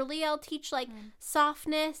naturally I'll teach, like,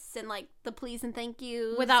 softness and, like, the please and thank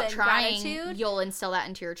yous without and trying gratitude. You'll instill that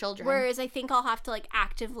into your children, whereas I think I'll have to, like,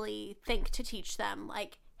 actively think to teach them,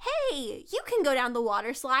 like, hey, you can go down the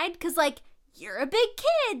water slide because, like, you're a big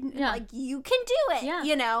kid. Yeah. Like, you can do it,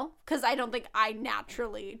 you know? Because I don't think I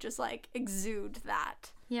naturally just, like, exude that.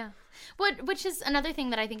 Yeah. Which is another thing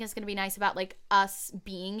that I think is going to be nice about, like, us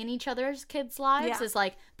being in each other's kids' lives is,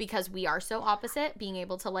 like, because we are so opposite, being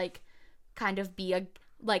able to, like, kind of be a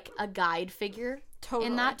guide figure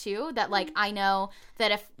in that, too. That, like, I know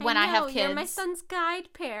that when I have kids... you're my son's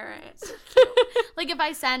guide parent. Like, if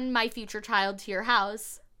I send my future child to your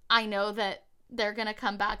house... I know that they're going to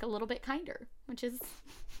come back a little bit kinder, which is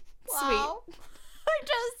sweet.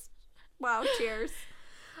 Wow, cheers.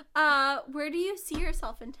 Where do you see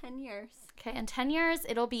yourself in 10 years? Okay, in 10 years,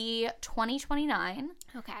 it'll be 2029.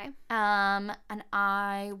 Okay. And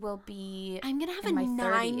I will be I'm going to have a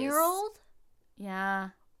 9-year-old? Yeah.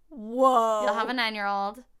 Whoa. You'll have a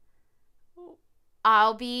 9-year-old.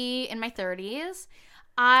 I'll be in my 30s.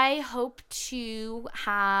 I hope to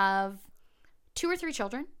have 2 or 3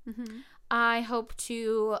 children. Mm-hmm. I hope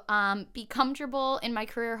to be comfortable in my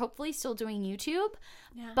career, hopefully still doing YouTube,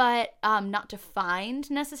 but not defined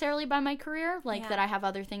necessarily by my career, like that I have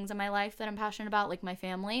other things in my life that I'm passionate about, like my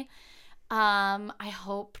family. I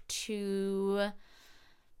hope to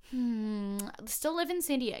Still live in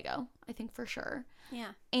San Diego, I think for sure.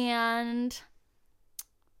 Yeah. And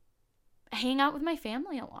hang out with my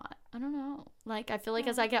family a lot. I don't know. Like, I feel like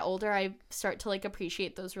as I get older, I start to, like,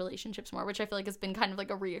 appreciate those relationships more, which I feel like has been kind of, like,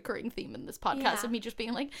 a reoccurring theme in this podcast of me just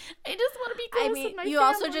being like, I just want to be close with my family. You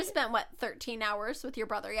also just spent, 13 hours with your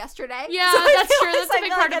brother yesterday? Yeah, so that's true. That's a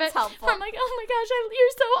big part of it. Helpful. I'm like, oh my gosh,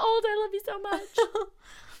 you're so old. I love you so much.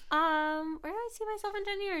 Where do I see myself in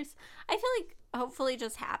 10 years? I feel like hopefully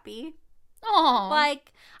just happy. Oh.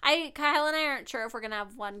 Like, Kyle and I aren't sure if we're going to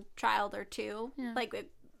have one child or two. Yeah. Like,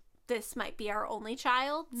 this might be our only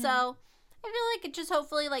child. So I feel like it just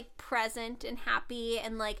hopefully, like, present and happy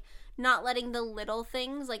and, like, not letting the little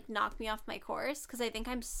things, like, knock me off my course. Because I think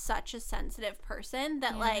I'm such a sensitive person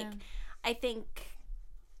that, like, I think,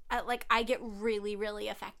 I get really, really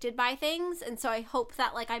affected by things. And so I hope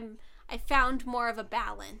that, like, I found more of a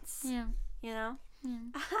balance. Yeah. You know? Yeah.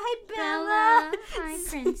 Hi, Bella. Hi,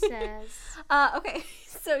 princess. Okay,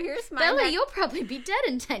 so here's my Bella, you'll probably be dead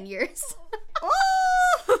in 10 years.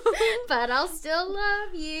 Oh! But I'll still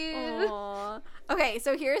love you. Aww. Okay,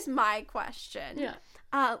 so here's my question.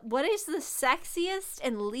 Yeah. What is the sexiest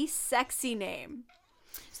and least sexy name?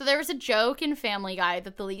 So there was a joke in Family Guy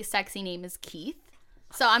that the least sexy name is Keith.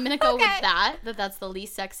 So I'm going to go with that's the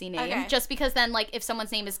least sexy name. Okay. Just because then, like, if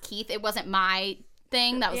someone's name is Keith, it wasn't my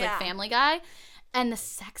thing. That was, like, Family Guy. And the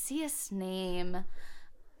sexiest name,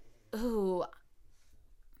 ooh.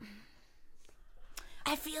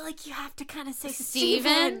 I feel like you have to kind of say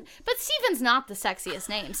Steven. But Steven's not the sexiest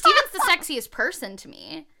name. Steven's the sexiest person to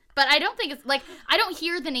me. But I don't think it's, like, I don't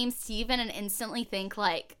hear the name Steven and instantly think,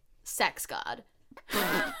 like, sex god.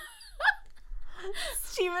 Steven's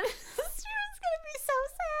gonna be so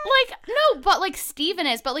sad. Like, no, but, like, Steven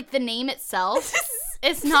is, but, like, the name itself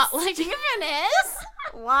is not, like... Steven is?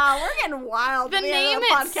 Wow, we're getting wild. The name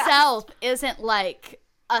itself isn't, like,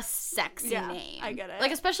 a sexy name. I get it.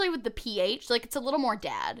 Like, especially with the PH, like, it's a little more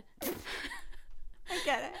dad. I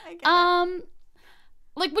get it.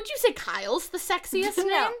 Like, would you say Kyle's the sexiest name?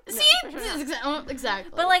 No, See? for sure not.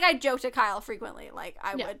 Exactly. But, like, I joke to Kyle frequently. Like,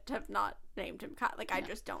 I would have not named him Kyle. Like, I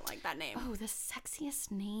just don't like that name. Oh, the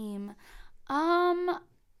sexiest name. I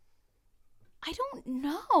don't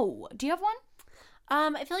know. Do you have one?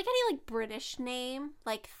 I feel like any, like, British name,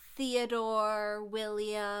 like Theodore,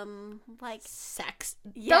 William, like... Sex.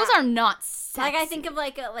 Yeah. Those are not sexy. Like, I think of,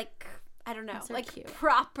 like, I don't know, Those are like, cute.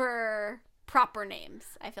 proper names,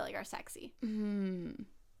 I feel like, are sexy. No,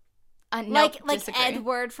 Like disagree.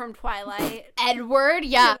 Edward from Twilight. Edward?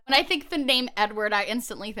 Yeah. When I think the name Edward, I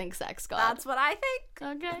instantly think sex god. That's what I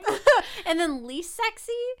think. Okay. And then least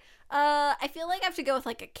sexy, I feel like I have to go with,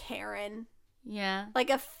 like, a Karen. Yeah.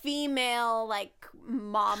 Like a female, like,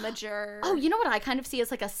 momager. Oh, you know what I kind of see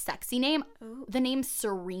as, like, a sexy name? Ooh. The name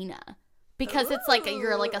Serena. Because it's like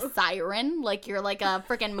you're like a siren, like you're like a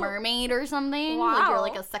freaking mermaid or something. Wow. Like you're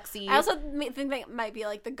like a sexy. I also think that might be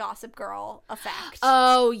like the Gossip Girl effect.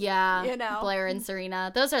 Oh yeah, You know? Blair and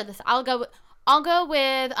Serena. Those are the. I'll go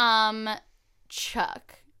with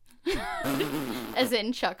Chuck, as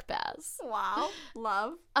in Chuck Bass. Wow,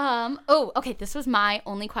 love. Oh, okay. This was my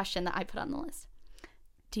only question that I put on the list.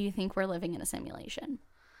 Do you think we're living in a simulation?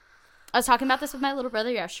 I was talking about this with my little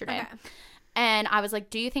brother yesterday. Okay. And I was like,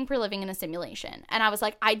 do you think we're living in a simulation? And I was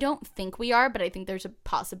like, I don't think we are, but I think there's a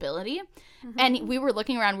possibility. Mm-hmm. And we were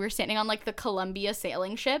looking around. We were standing on, like, the Columbia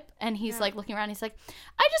sailing ship. And he's, like, looking around. He's like,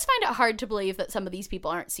 I just find it hard to believe that some of these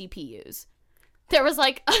people aren't CPUs. There was,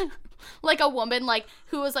 like, like a woman, like,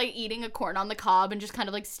 who was, like, eating a corn on the cob and just kind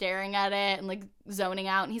of, like, staring at it and, like, zoning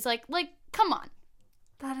out. And he's like, come on.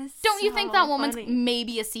 That is Don't you think that woman's funny.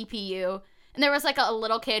 maybe a CPU? And there was, like, a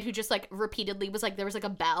little kid who just, like, repeatedly was, like, there was, like, a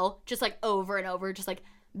bell, just, like, over and over, just, like,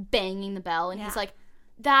 banging the bell. And he's like,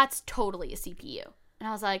 that's totally a CPU. And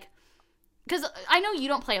I was like, because I know you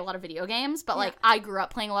don't play a lot of video games, but, like, I grew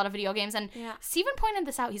up playing a lot of video games. And Steven pointed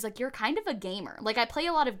this out. He's like, you're kind of a gamer. Like, I play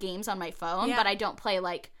a lot of games on my phone, but I don't play,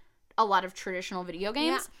 like, a lot of traditional video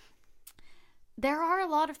games. Yeah. There are a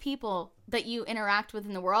lot of people that you interact with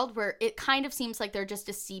in the world where it kind of seems like they're just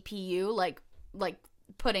a CPU, like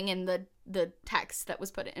putting in the text that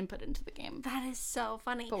was input into the game. That is so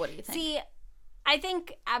funny. But what do you think? See, I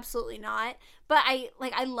think absolutely not. But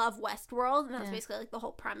I love Westworld, and that's basically, like, the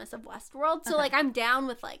whole premise of Westworld. So, like, I'm down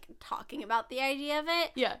with, like, talking about the idea of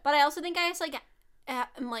it. Yeah. But I also think I just, like,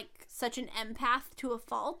 am, like, such an empath to a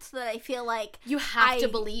fault that I feel like you have to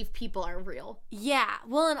believe people are real. Yeah.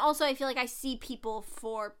 Well, and also I feel like I see people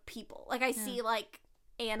for people. Like, I see, like,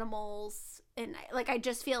 animals, and, like, I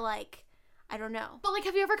just feel like, I don't know. But, like,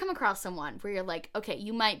 have you ever come across someone where you're like, okay,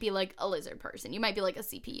 you might be, like, a lizard person. You might be, like, a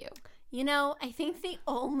CPU. You know, I think the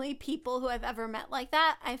only people who I've ever met like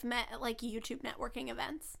that, I've met at, like, YouTube networking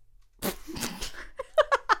events. Like,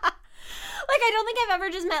 I don't think I've ever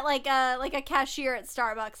just met, like a cashier at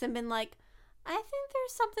Starbucks and been like, I think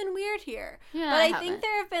there's something weird here. Yeah, but I think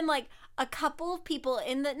there have been, like, a couple of people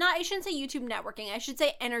in the, I shouldn't say YouTube networking, I should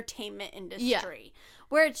say entertainment industry,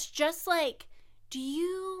 where it's just, like, do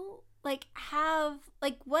you, like, have,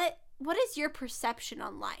 like, what is your perception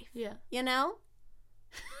on life? Yeah. You know?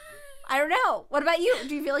 I don't know. What about you?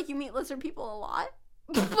 Do you feel like you meet lizard people a lot?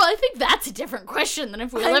 Well, I think that's a different question than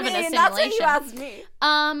if we live in a simulation. That's what you asked me.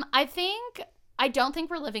 I don't think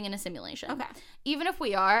we're living in a simulation. Okay. Even if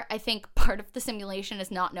we are, I think part of the simulation is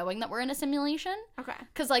not knowing that we're in a simulation. Okay.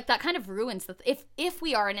 Because, like, that kind of ruins if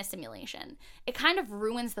we are in a simulation, it kind of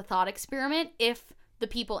ruins the thought experiment if the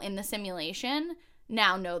people in the simulation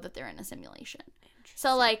now know that they're in a simulation.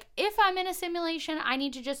 So, like, if I'm in a simulation, I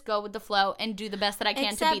need to just go with the flow and do the best that I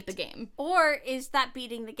can to beat the game. Or is that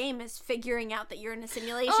beating the game is figuring out that you're in a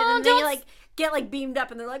simulation and then you, like, get, like, beamed up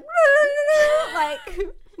and they're like, like,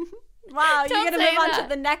 wow, you're going to move on to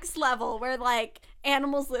the next level where, like,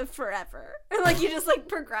 animals live forever. And, like, you just, like,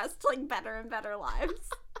 progress to, like, better and better lives.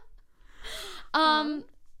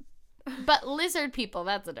 But lizard people,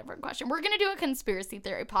 that's a different question. We're going to do a conspiracy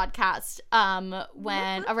theory podcast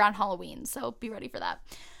when around Halloween, so be ready for that.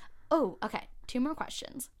 Oh, okay. 2 more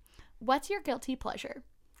questions. What's your guilty pleasure?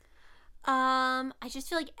 I just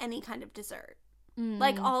feel like any kind of dessert.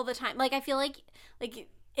 Like, all the time. Like, I feel like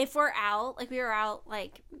if we're out, like, we were out,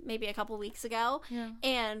 like, maybe a couple weeks ago,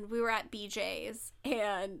 and we were at BJ's,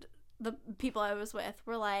 and the people I was with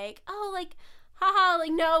were like, oh, like, haha,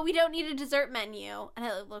 like, no, we don't need a dessert menu. And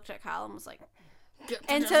I looked at Kyle and was like,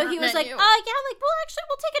 and so he was like, yeah, like, well, actually,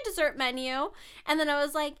 we'll take a dessert menu. And then I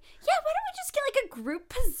was like, yeah, why don't we just get, like, a group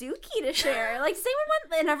Pizookie to share? Like, same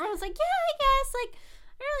one, and everyone was like, yeah, I guess, like,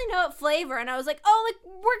 I don't really know what flavor. And I was like, oh,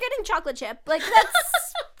 like, we're getting chocolate chip. Like,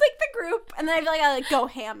 that's, like, the group. And then I feel like I, like, go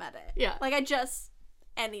ham at it. Yeah. Like,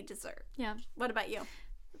 any dessert. Yeah. What about you?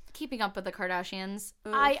 Keeping up with the Kardashians.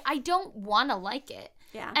 I don't want to like it.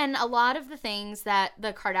 Yeah. And a lot of the things that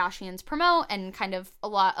the Kardashians promote and kind of a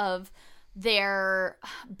lot of their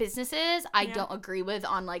businesses, I don't agree with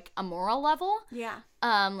on, like, a moral level. Yeah.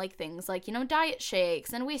 Like, things like, you know, diet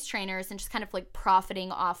shakes and waist trainers and just kind of, like,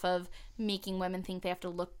 profiting off of making women think they have to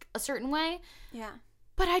look a certain way. Yeah.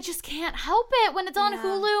 But I just can't help it when it's on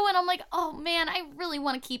Hulu and I'm like, oh, man, I really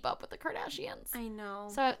want to keep up with the Kardashians. I know.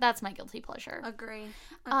 So that's my guilty pleasure. Agree.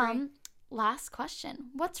 Last question.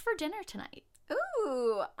 What's for dinner tonight?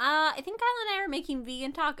 Ooh, I think Kyle and I are making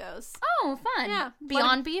vegan tacos. Oh, fun. Yeah.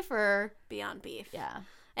 Beyond Beef or? Beyond Beef. Yeah.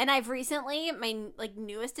 And I've recently, my, like,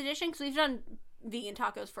 newest addition, because we've done vegan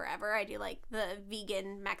tacos forever. I do, like, the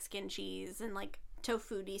vegan Mexican cheese and, like,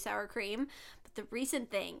 tofu sour cream. But the recent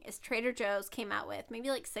thing is Trader Joe's came out with, maybe,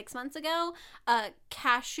 like, 6 months ago, a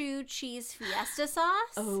cashew cheese fiesta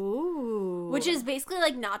sauce. Oh. Which is basically,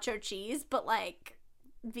 like, nacho cheese, but, like,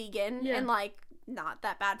 vegan and, like, not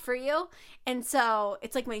that bad for you. And so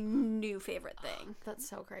it's, like, my new favorite thing. That's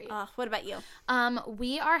so great. What about you?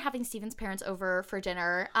 We are having Steven's parents over for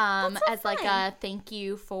dinner as fun. Like a thank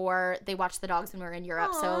you for they watched the dogs when we were in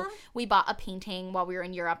Europe. Aww. So we bought a painting while we were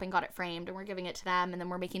in Europe and got it framed and we're giving it to them and then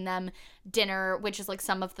we're making them dinner, which is like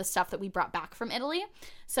some of the stuff that we brought back from Italy.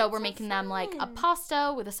 So we're making them like a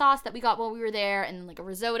pasta with a sauce that we got while we were there and like a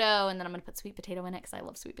risotto and then I'm gonna put sweet potato in it because I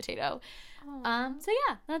love sweet potato. So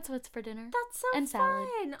yeah, that's what's for dinner. That's so and salad.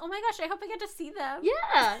 Fun. Oh my gosh, I hope I get to see them.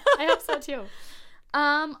 Yeah, I hope so too.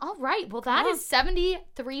 All right. Well, that is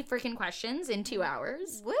 73 freaking questions in 2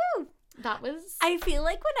 hours. Woo! That was. I feel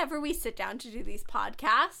like whenever we sit down to do these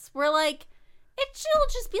podcasts, we're like, it'll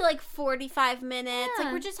just be like 45 minutes. Yeah.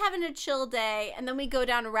 Like we're just having a chill day, and then we go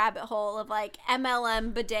down a rabbit hole of like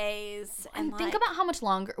MLM bidets. And think about how much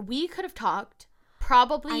longer we could have talked.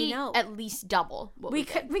 Probably at least double what we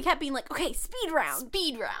kept being like, okay, speed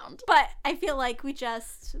round. But I feel like we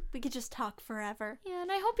could just talk forever. Yeah,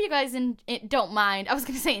 and I hope you guys don't mind. I was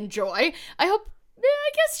going to say enjoy. I hope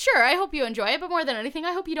you enjoy it, but more than anything,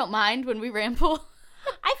 I hope you don't mind when we ramble.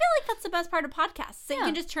 I feel like that's the best part of podcasts. So you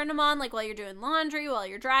can just turn them on like while you're doing laundry, while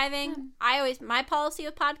you're driving. My policy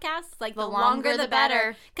with podcasts, like the longer the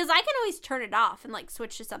better. Because I can always turn it off and like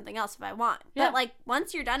switch to something else if I want. Yeah. But like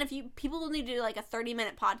once you're done, people will need to do like a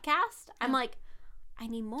 30-minute podcast, I'm like, I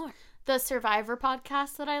need more. The Survivor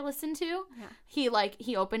podcast that I listened to, he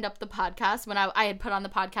opened up the podcast when I had put on the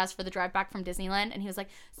podcast for the drive back from Disneyland, and he was like,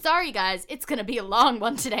 sorry guys, it's going to be a long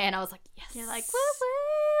one today. And I was like, yes. You're like, woo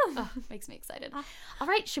woo. Oh, makes me excited. All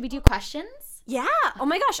right, should we do questions? Yeah. Oh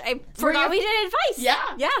my gosh, I forgot we did advice. Yeah.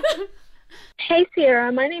 Yeah. Hey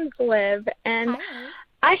Sierra, my name's Liv, and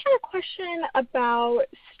I had a question about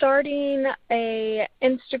starting a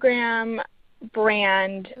Instagram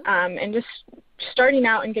brand and just starting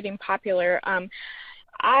out and getting popular.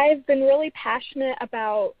 I've been really passionate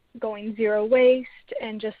about going zero waste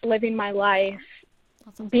and just living my life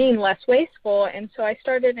being less wasteful, and so I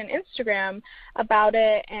started an Instagram about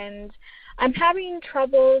it, and I'm having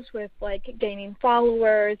troubles with like gaining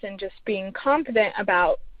followers and just being confident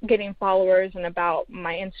about getting followers and about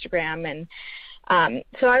my Instagram. And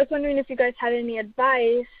so I was wondering if you guys had any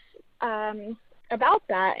advice about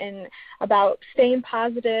that and about staying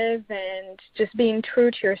positive and just being true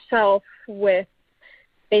to yourself with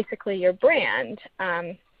basically your brand.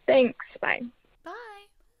 Thanks. Bye. Bye.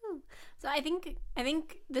 So I think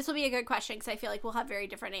this will be a good question because I feel like we'll have very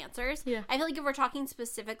different answers. Yeah. I feel like if we're talking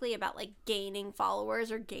specifically about like gaining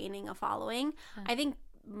followers or gaining a following, I think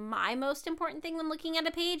my most important thing when looking at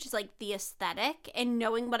a page is like the aesthetic and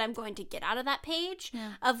knowing what I'm going to get out of that page.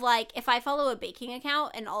 Yeah. Of like, if I follow a baking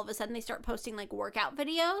account and all of a sudden they start posting like workout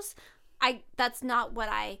videos, that's not what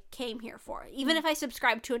I came here for. Even if I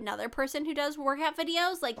subscribe to another person who does workout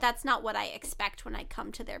videos, like that's not what I expect when I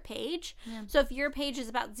come to their page. Yeah. So if your page is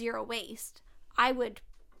about zero waste, I would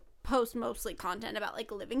post mostly content about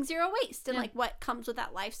like living zero waste and like what comes with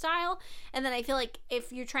that lifestyle. And then I feel like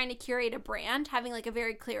if you're trying to curate a brand, having like a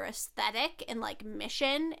very clear aesthetic and like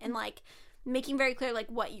mission and like making very clear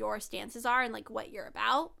like what your stances are and like what you're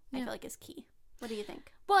about, I feel like is key. What do you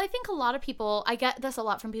think? Well, I think a lot of people, I get this a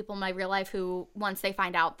lot from people in my real life who, once they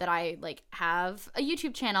find out that I, like, have a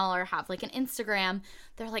YouTube channel or have, like, an Instagram,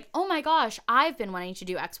 they're like, oh my gosh, I've been wanting to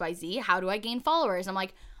do XYZ. How do I gain followers? I'm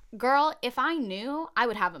like, girl, if I knew, I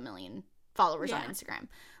would have 1 million followers on Instagram.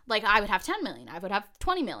 Like, I would have 10 million. I would have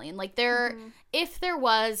 20 million. Like, if there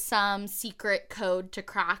was some secret code to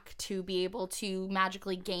crack to be able to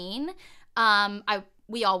magically gain,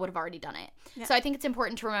 we all would have already done it. Yeah. So I think it's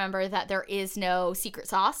important to remember that there is no secret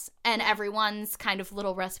sauce, and everyone's kind of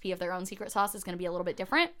little recipe of their own secret sauce is going to be a little bit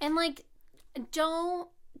different. And like, don't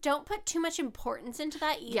put too much importance into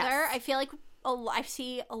that either. Yes. I feel like I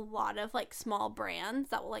see a lot of like small brands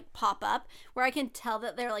that will like pop up where I can tell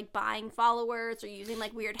that they're like buying followers or using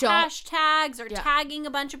like weird hashtags or tagging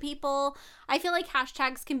a bunch of people. I feel like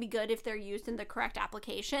hashtags can be good if they're used in the correct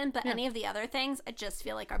application, but any of the other things I just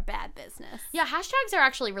feel like are bad business. Yeah, hashtags are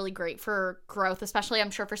actually really great for growth, especially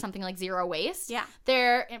I'm sure for something like zero waste. Yeah.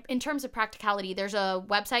 In terms of practicality, there's a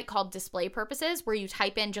website called Display Purposes where you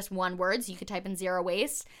type in just one word, so you could type in zero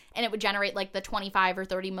waste and it would generate like the 25 or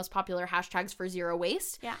 30 most popular hashtags for zero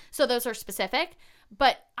waste. Yeah. So those are specific,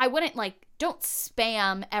 but I wouldn't don't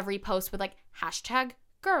spam every post with like hashtag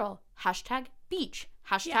girl, hashtag beach,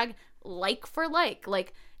 hashtag like for like.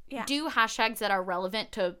 Like do hashtags that are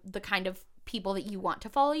relevant to the kind of people that you want to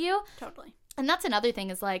follow you. Totally. And that's another thing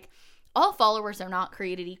is like all followers are not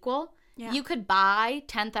created equal. Yeah. You could buy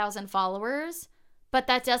 10,000 followers, but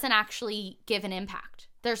that doesn't actually give an impact.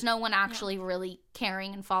 There's no one actually really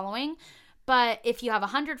caring and following. But if you have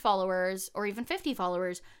 100 followers or even 50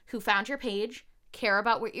 followers who found your page, care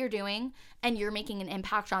about what you're doing, and you're making an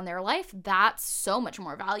impact on their life, that's so much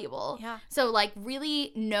more valuable. Yeah. So like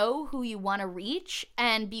really know who you want to reach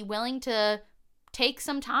and be willing to take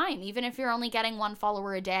some time. Even if you're only getting 1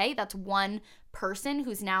 follower a day, that's one person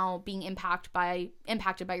who's now being impacted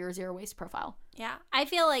by your zero waste profile. Yeah. I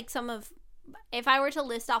feel like if I were to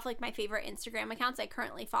list off like my favorite Instagram accounts I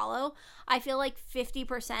currently follow, I feel like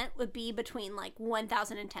 50% would be between like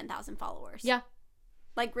 1,000 and 10,000 followers. Yeah.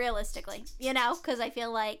 Like realistically, because I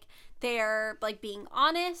feel like they're like being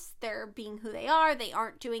honest, they're being who they are, they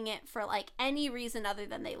aren't doing it for like any reason other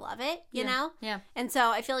than they love it, you know? Yeah. And so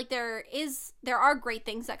I feel like there are great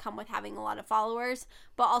things that come with having a lot of followers,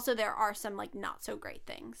 but also there are some like not so great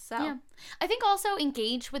things. So yeah. I think also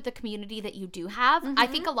engage with the community that you do have. I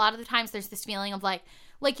think a lot of the times there's this feeling of like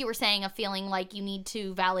you were saying, of feeling like you need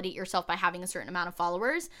to validate yourself by having a certain amount of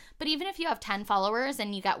followers. But even if you have 10 followers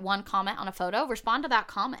and you get 1 comment on a photo, respond to that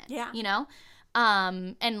comment. Yeah. You know?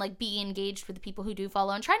 And like be engaged with the people who do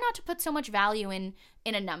follow, and try not to put so much value in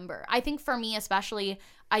a number. I think for me especially,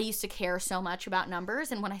 I used to care so much about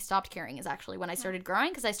numbers, and when I stopped caring is actually when I started growing,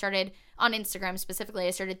 because I started on Instagram specifically,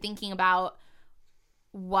 I started thinking about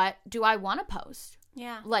what do I want to post?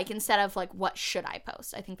 Yeah. Like instead of like what should I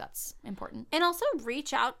post? I think that's important. And also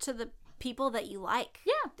reach out to the people that you like.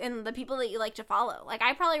 Yeah. And the people that you like to follow. Like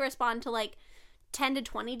I probably respond to like 10 to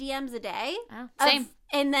 20 DMs a day. Oh, same.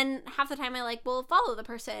 And then half the time I will follow the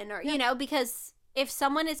person or, because if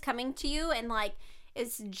someone is coming to you and like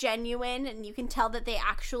is genuine and you can tell that they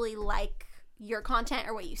actually like your content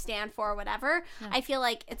or what you stand for or whatever, I feel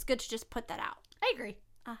like it's good to just put that out. I agree.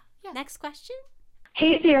 Next question.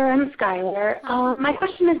 Hey, Sierra, I'm Skylar. My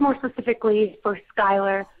question is more specifically for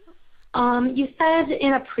Skylar. You said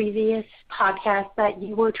in a previous podcast that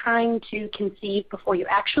you were trying to conceive before you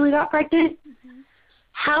actually got pregnant. Mm-hmm.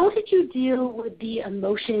 How did you deal with the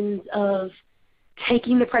emotions of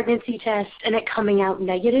taking the pregnancy test and it coming out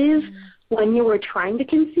negative when you were trying to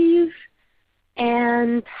conceive,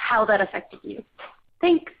 and how that affected you?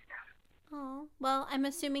 Thanks. Oh, well, I'm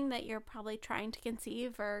assuming that you're probably trying to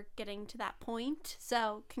conceive or getting to that point.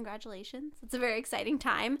 So congratulations. It's a very exciting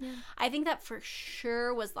time. Yeah. I think that for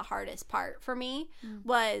sure was the hardest part for me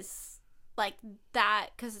was like that,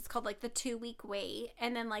 because it's called like the 2-week wait.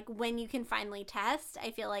 And then like when you can finally test,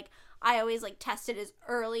 I feel like I always like tested as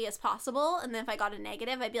early as possible. And then if I got a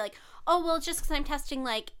negative, I'd be like, oh, well, just because I'm testing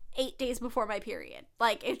like 8 days before my period.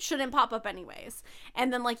 Like it shouldn't pop up anyways.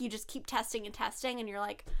 And then like you just keep testing and you're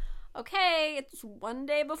like, okay, it's 1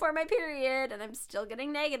 day before my period and I'm still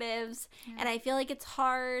getting negatives. Yeah. And I feel like it's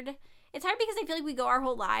hard. It's hard because I feel like we go our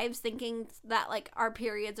whole lives thinking that like our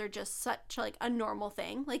periods are just such like a normal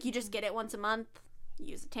thing. Like you just get it once a month,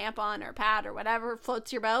 use a tampon or a pad or whatever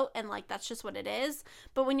floats your boat, and like that's just what it is.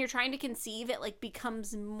 But when you're trying to conceive, it like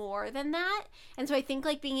becomes more than that. And so I think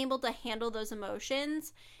like being able to handle those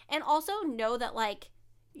emotions and also know that like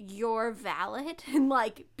you're valid and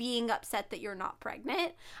like being upset that you're not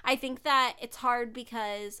pregnant. I think that it's hard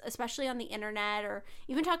because especially on the internet or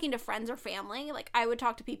even talking to friends or family, like I would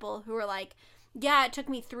talk to people who were like, yeah, it took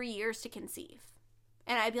me 3 years to conceive.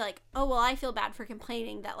 And I'd be like, oh, well, I feel bad for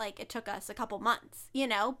complaining that like it took us a couple months, you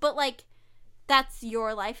know, but like that's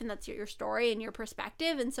your life and that's your story and your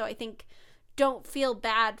perspective. And so I think don't feel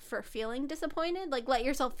bad for feeling disappointed. Like, let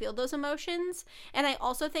yourself feel those emotions. And I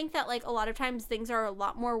also think that, like, a lot of times things are a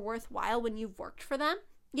lot more worthwhile when you've worked for them,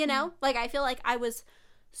 you know? Like, I feel like I was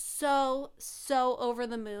so over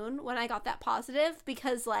the moon when I got that positive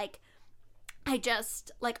because, like,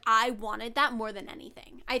 I wanted that more than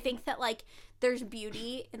anything. I think that, like, there's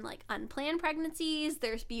beauty in, like, unplanned pregnancies.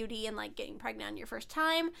 There's beauty in, like, getting pregnant on your first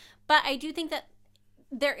time. But I do think that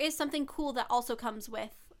there is something cool that also comes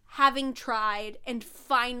with having tried and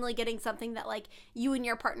finally getting something that like you and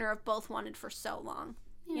your partner have both wanted for so long,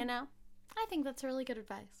 you know? I think that's really good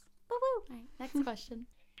advice. Woo-woo. All right, next question.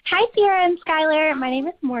 Hi, Sierra and Skylar. My name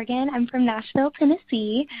is Morgan. I'm from Nashville,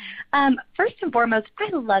 Tennessee. First and foremost, I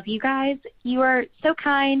love you guys. You are so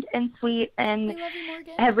kind and sweet and We love you,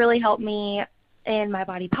 Morgan. have really helped me in my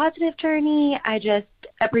body positive journey. I just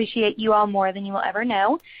appreciate you all more than you will ever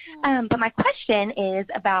know. But my question is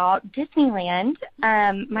about Disneyland.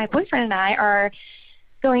 My boyfriend and I are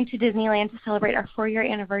going to Disneyland to celebrate our 4-year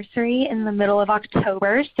anniversary in the middle of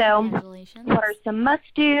October. So what are some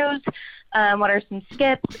must-dos? What are some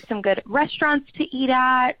skips, some good restaurants to eat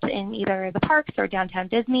at in either the parks or downtown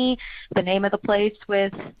Disney, the name of the place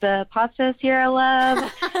with the pasta Sierra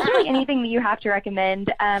loves, really anything that you have to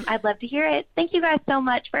recommend. I'd love to hear it. Thank you guys so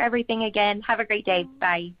much for everything again. Have a great day.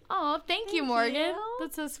 Bye. Oh, thank you, Morgan.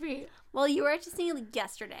 That's so sweet. Well, you were at Disney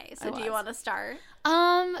yesterday, so do you want to start?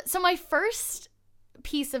 So my first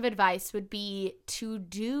piece of advice would be to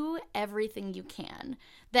do everything you can.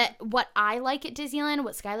 That what I like at Disneyland,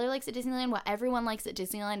 what Skylar likes at Disneyland, what everyone likes at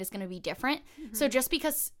Disneyland is going to be different. Mm-hmm. So just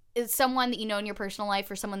because it's someone that you know in your personal life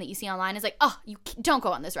or someone that you see online is like, oh, you don't go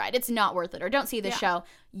on this ride, it's not worth it, or don't see this show,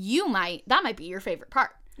 that might be your favorite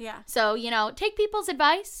part. Yeah. So, take people's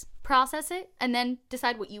advice, process it, and then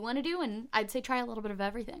decide what you want to do, and I'd say try a little bit of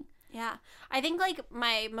everything. Yeah. I think, like,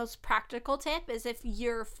 my most practical tip is if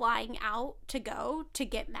you're flying out to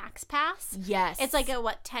get Max Pass. Yes. It's like a,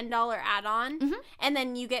 $10 add-on, and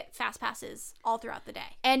then you get Fast Passes all throughout the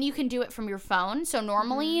day. And you can do it from your phone. So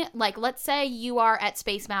normally, like, let's say you are at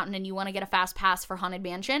Space Mountain and you want to get a Fast Pass for Haunted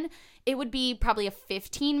Mansion. It would be probably a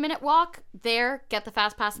 15-minute walk there, get the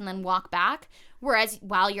Fast Pass, and then walk back. Whereas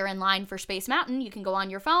while you're in line for Space Mountain, you can go on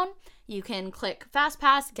your phone, you can click Fast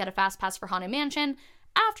Pass, get a Fast Pass for Haunted Mansion.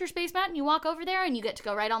 After Space Mountain, you walk over there and you get to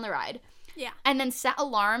go right on the ride. Yeah. And then set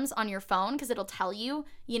alarms on your phone because it'll tell you,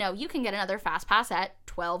 you can get another Fast Pass at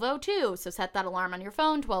 12:02. So set that alarm on your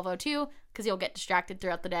phone, 12:02, because you'll get distracted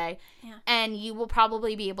throughout the day. Yeah. And you will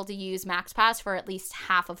probably be able to use Max Pass for at least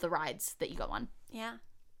half of the rides that you go on. Yeah.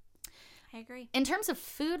 I agree. In terms of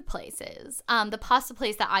food places, the pasta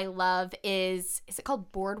place that I love is it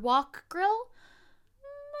called Boardwalk Grill?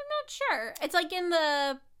 I'm not sure. It's like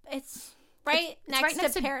it's right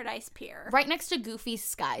next to Paradise Pier. Right next to Goofy's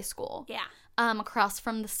Sky School. Yeah. Across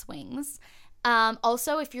from the swings.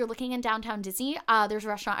 Also, if you're looking in downtown Disney, there's a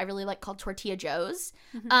restaurant I really like called Tortilla Joe's.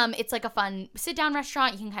 Mm-hmm. It's like a fun sit-down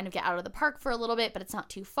restaurant. You can kind of get out of the park for a little bit, but it's not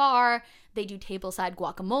too far. They do tableside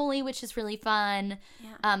guacamole, which is really fun.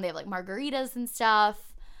 Yeah. They have like margaritas and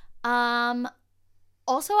stuff.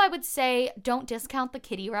 Also, I would say don't discount the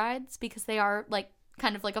kiddie rides because they are like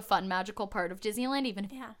kind of like a fun, magical part of Disneyland, even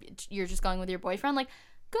if you're just going with your boyfriend. Like,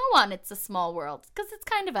 go on It's a Small World because it's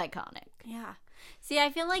kind of iconic. Yeah. See, I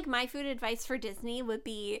feel like my food advice for Disney would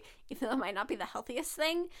be, even though it might not be the healthiest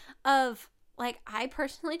thing, of like, I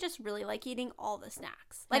personally just really like eating all the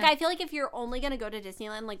snacks. Like, I feel like if you're only going to go to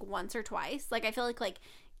Disneyland like once or twice, like, I feel like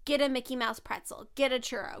get a Mickey Mouse pretzel, get a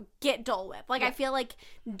churro, get Dole Whip. Like, I feel like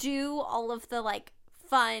do all of the like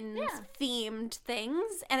fun themed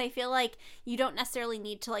things, and I feel like you don't necessarily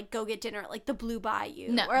need to like go get dinner at like the Blue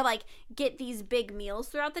Bayou or like get these big meals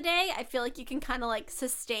throughout the day. I feel like you can kind of like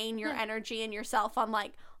sustain your energy and yourself on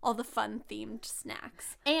like all the fun themed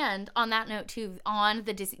snacks. And on that note too, on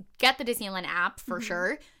the get the Disneyland app for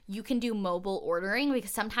sure. You can do mobile ordering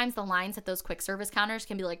because sometimes the lines at those quick service counters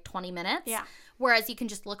can be like 20 minutes. Yeah. Whereas you can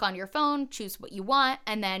just look on your phone, choose what you want,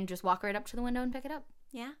 and then just walk right up to the window and pick it up.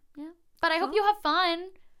 Yeah. Yeah. But I hope you have fun.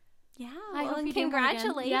 Yeah. I hope you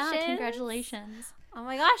congratulations. Yeah, congratulations. Oh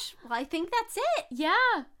my gosh. Well, I think that's it.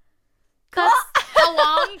 Yeah. That's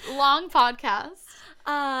a long podcast.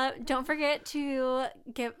 Don't forget to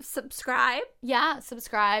subscribe. Yeah,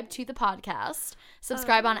 subscribe to the podcast.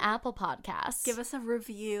 Subscribe on Apple Podcasts. Give us a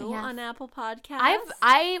review on Apple Podcasts.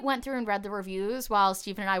 I went through and read the reviews while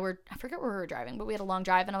Stephen and I I forget where we were driving, but we had a long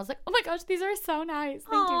drive, and I was like, oh my gosh, these are so nice.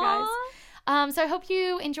 Thank you guys. So I hope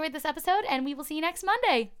you enjoyed this episode, and we will see you next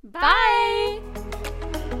Monday. Bye.